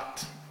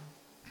Shvat.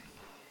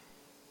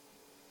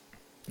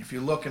 If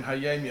you look in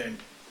Hayom Yom,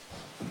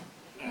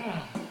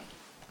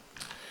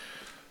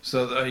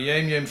 so the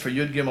Hayom Yom for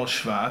Yud Gimel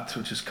Shvat,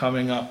 which is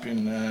coming up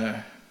in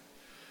a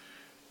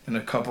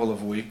couple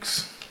of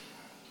weeks,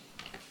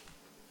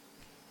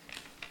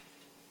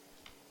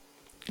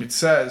 it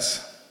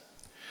says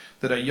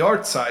that a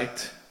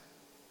Yartzeit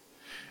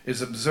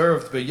is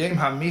observed b'Yom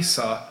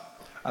HaMisa,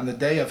 on the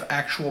day of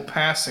actual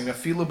passing,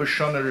 afilu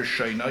b'shana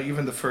rishona,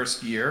 even the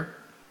first year,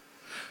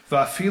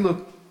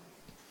 v'afilu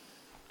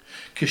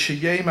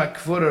k'sheyem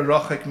ha'kvura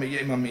rochek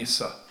miyem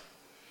ha'misa,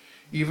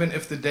 even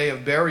if the day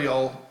of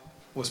burial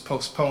was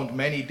postponed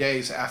many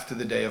days after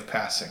the day of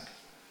passing.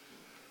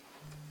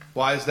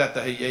 Why is that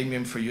the Hayom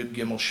Yom for Yud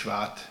Gimel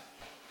Shvat?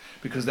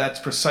 Because that's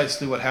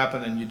precisely what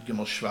happened in Yud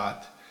Gimel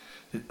Shvat.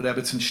 The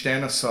Rebbetzin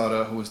Shterna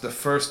Sara, who was the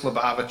first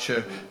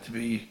Lubavitcher to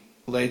be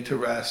laid to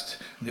rest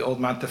in the old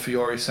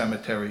Montefiore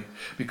cemetery,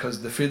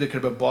 because the Frierdiker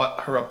Rebbe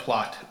bought her a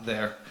plot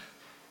there.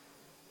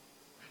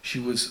 She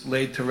was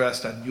laid to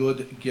rest on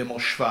Yud Gimel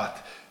Shvat,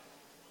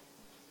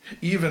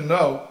 even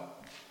though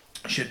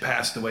she had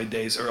passed away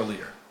days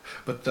earlier.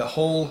 But the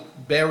whole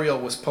burial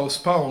was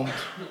postponed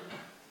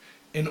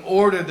in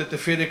order that the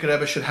Frierdiker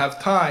Rebbe should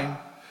have time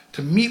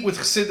to meet with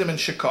Chassidim in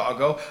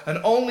Chicago, and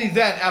only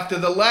then, after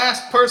the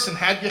last person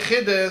had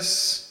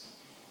Yechidus,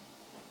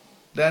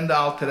 then the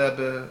Alter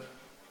Rebbe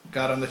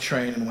got on the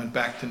train and went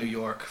back to New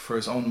York for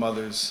his own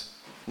mother's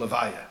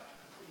Levaya.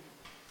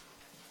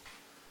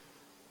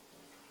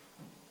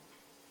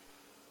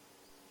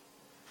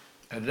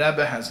 A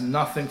Rebbe has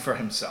nothing for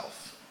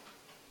himself.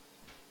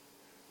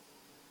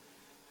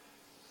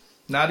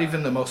 Not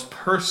even the most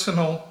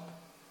personal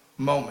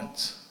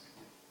moments.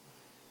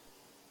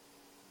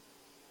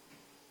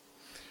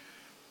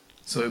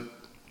 So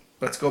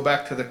let's go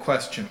back to the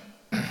question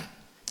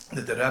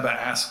that the Rebbe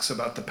asks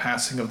about the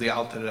passing of the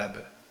Alter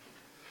Rebbe.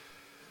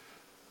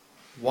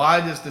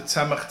 Why does the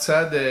Tzemach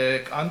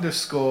Tzedek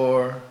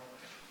underscore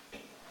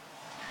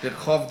that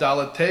Chov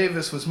Dalet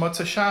Tevis was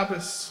Motzei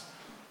Shabbos?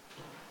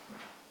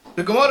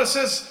 The Gemara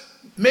says,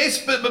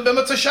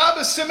 Motzei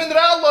Shabbos Simin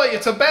Ra'aloi,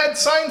 it's a bad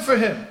sign for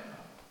him.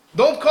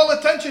 Don't call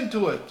attention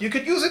to it. You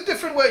could use it a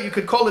different way. You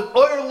could call it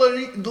Oyer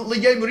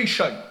L'Yom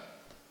Rishon,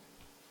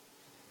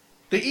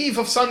 the eve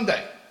of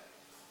Sunday.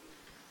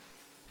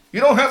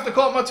 You don't have to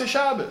call it Motzei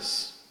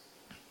Shabbos.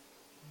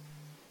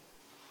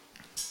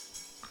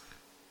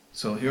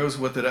 So here's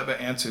what the Rebbe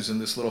answers in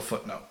this little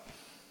footnote.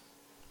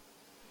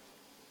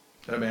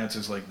 The Rebbe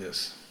answers like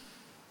this.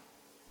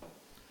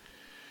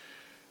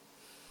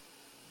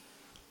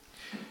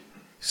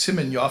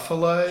 Simin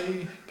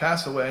Yafalei,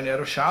 pass away on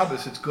Erev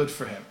Shabbos, it's good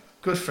for him.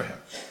 Good for him.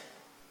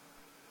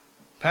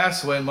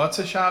 Pass away on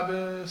Motzei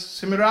Shabbos,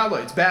 Simin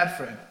Ra'aloi, it's bad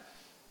for him.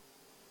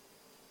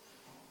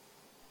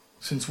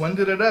 Since when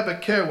did a Rebbe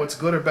care what's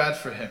good or bad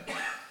for him?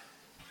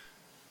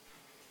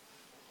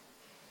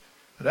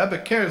 The Rebbe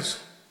cares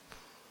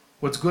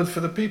what's good for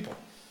the people.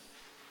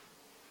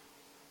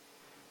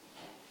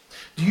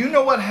 Do you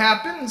know what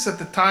happens at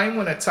the time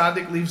when a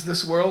tzaddik leaves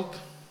this world?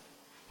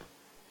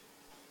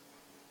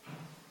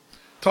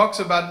 Talks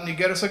about in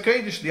Igeres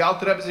HaKodesh, the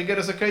Alter Rebbe's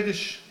Igeres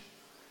HaKodesh,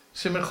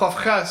 Siman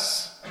Chav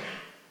Ches.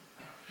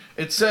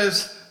 It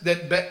says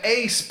that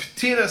be'es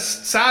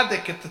ptiras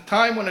tzaddik, at the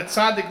time when a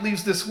tzaddik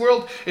leaves this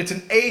world, it's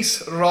an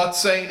eis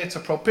rotzein, it's a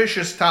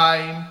propitious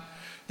time,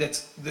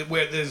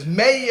 where there's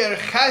meir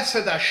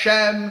chesed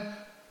Hashem,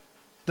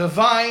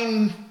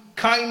 divine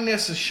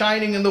kindness is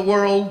shining in the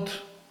world.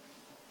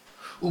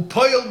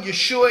 Upoil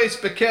Yeshua's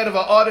bekerev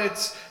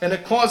haaretz, and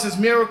it causes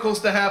miracles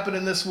to happen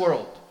in this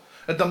world.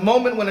 At the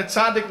moment when a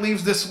tzaddik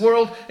leaves this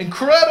world,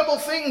 incredible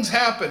things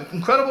happen,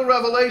 incredible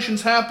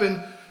revelations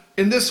happen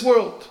in this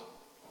world.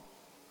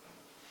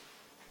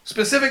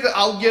 Specifically,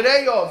 al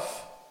Yereyov,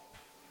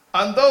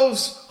 on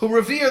those who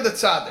revere the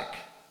tzaddik.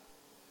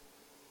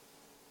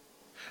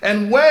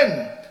 And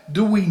when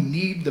do we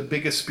need the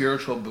biggest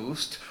spiritual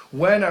boost?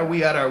 When are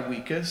we at our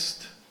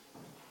weakest?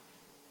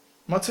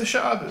 Motzei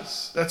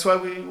Shabbos. That's why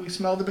we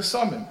smell the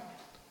besamim,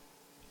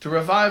 to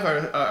revive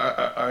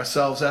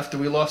ourselves after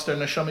we lost our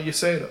neshama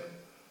yesera.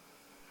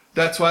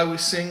 That's why we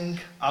sing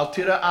Al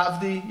Tira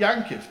Avdi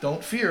Yankiv,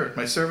 don't fear,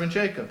 my servant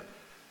Jacob.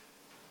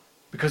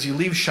 Because you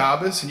leave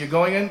Shabbos and you're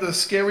going into the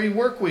scary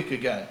work week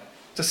again.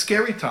 It's a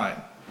scary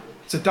time.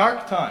 It's a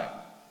dark time.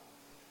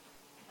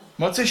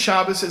 Motzei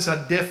Shabbos is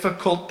a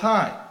difficult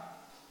time.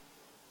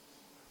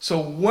 So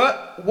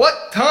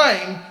what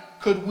time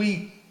could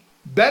we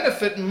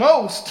benefit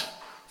most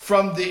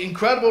from the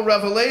incredible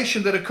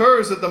revelation that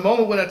occurs at the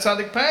moment when a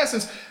tzaddik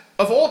passes?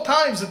 Of all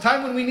times, the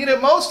time when we need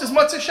it most is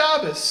Motzei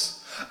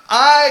Shabbos.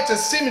 It's a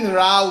simin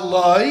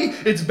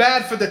ra'aloi. It's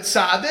bad for the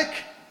tzaddik.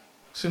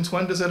 Since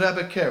when does a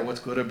Rebbe care what's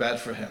good or bad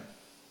for him?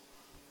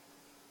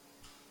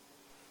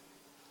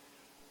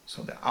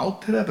 So the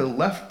Alter Rebbe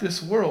left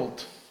this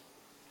world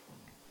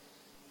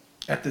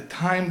at the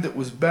time that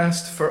was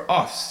best for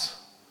us.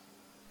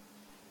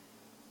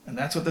 And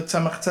that's what the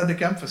Tzemach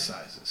Tzedek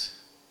emphasizes.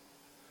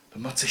 The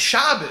Motzei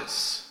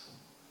Shabbos,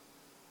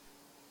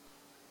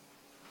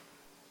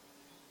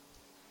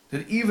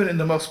 that even in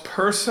the most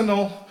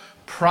personal,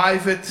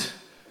 private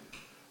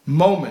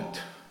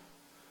moment,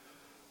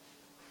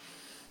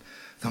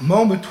 the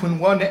moment when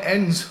one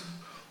ends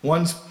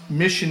one's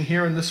mission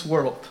here in this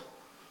world,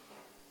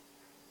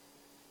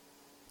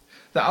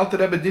 the Alter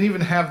Rebbe didn't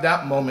even have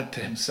that moment to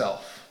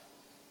himself.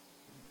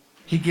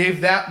 He gave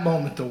that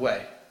moment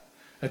away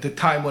at the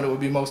time when it would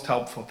be most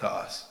helpful to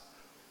us.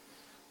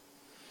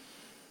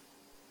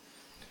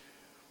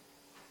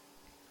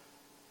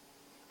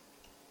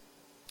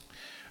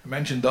 I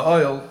mentioned the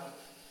oil,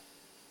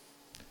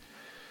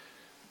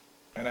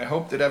 and I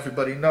hope that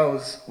everybody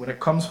knows when it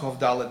comes Chov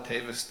Dalet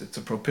Tevis, it's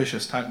a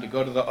propitious time to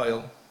go to the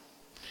oil.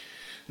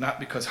 Not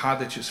because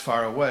Hadich is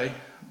far away,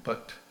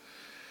 but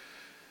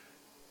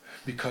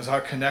because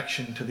our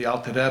connection to the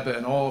Alter Rebbe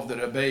and all of the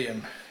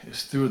Rebbeim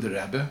is through the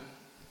Rebbe.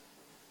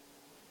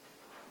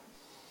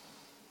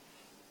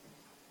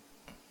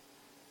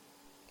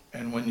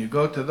 And when you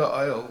go to the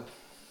oil,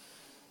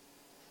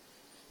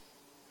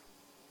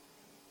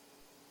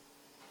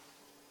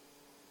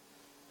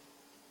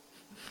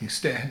 you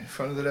stand in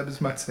front of the Rebbe's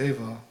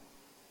Matzeva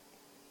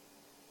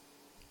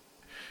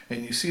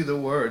and you see the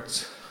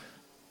words,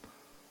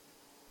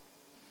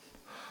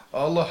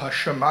 Allah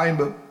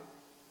Hashemayim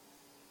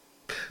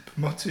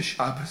b'Motzei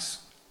Shabbos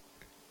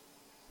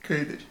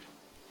Kodesh.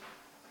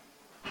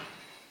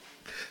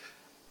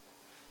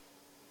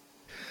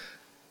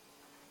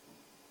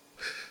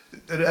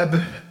 The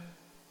Rebbe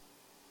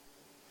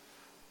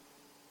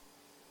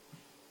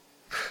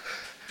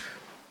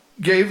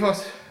gave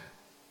us,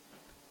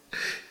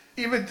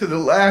 even to the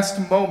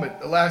last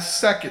moment, the last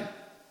second,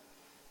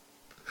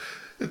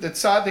 that the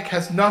tzaddik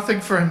has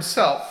nothing for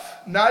himself,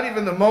 not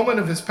even the moment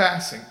of his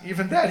passing.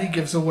 Even that he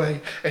gives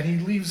away, and he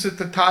leaves at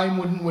the time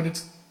when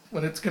it's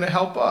going to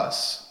help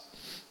us,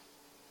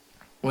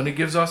 when it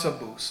gives us a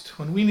boost.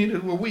 When we need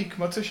it, we're weak.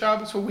 Motzei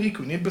Shabbos, we're weak.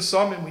 We need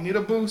besamim, we need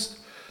a boost.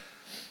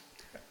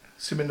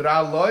 Simin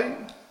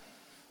ra'aloi,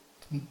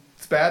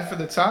 it's bad for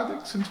the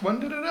tzaddik. Since when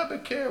did it ever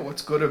care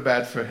what's good or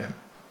bad for him?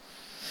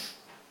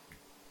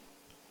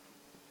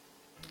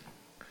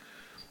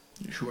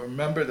 You should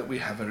remember that we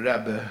have a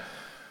Rebbe.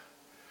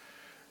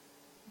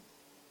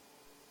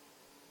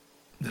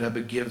 The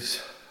Rebbe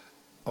gives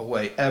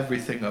away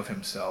everything of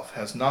himself,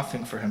 has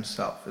nothing for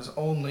himself, is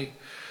only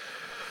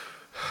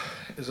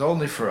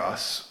for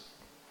us.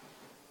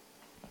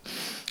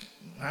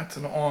 That's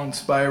an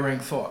awe-inspiring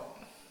thought.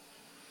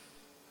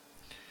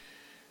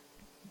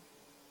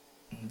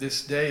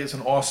 This day is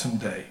an awesome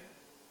day.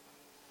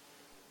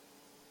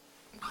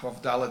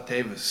 Chov Dalet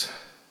Tevis.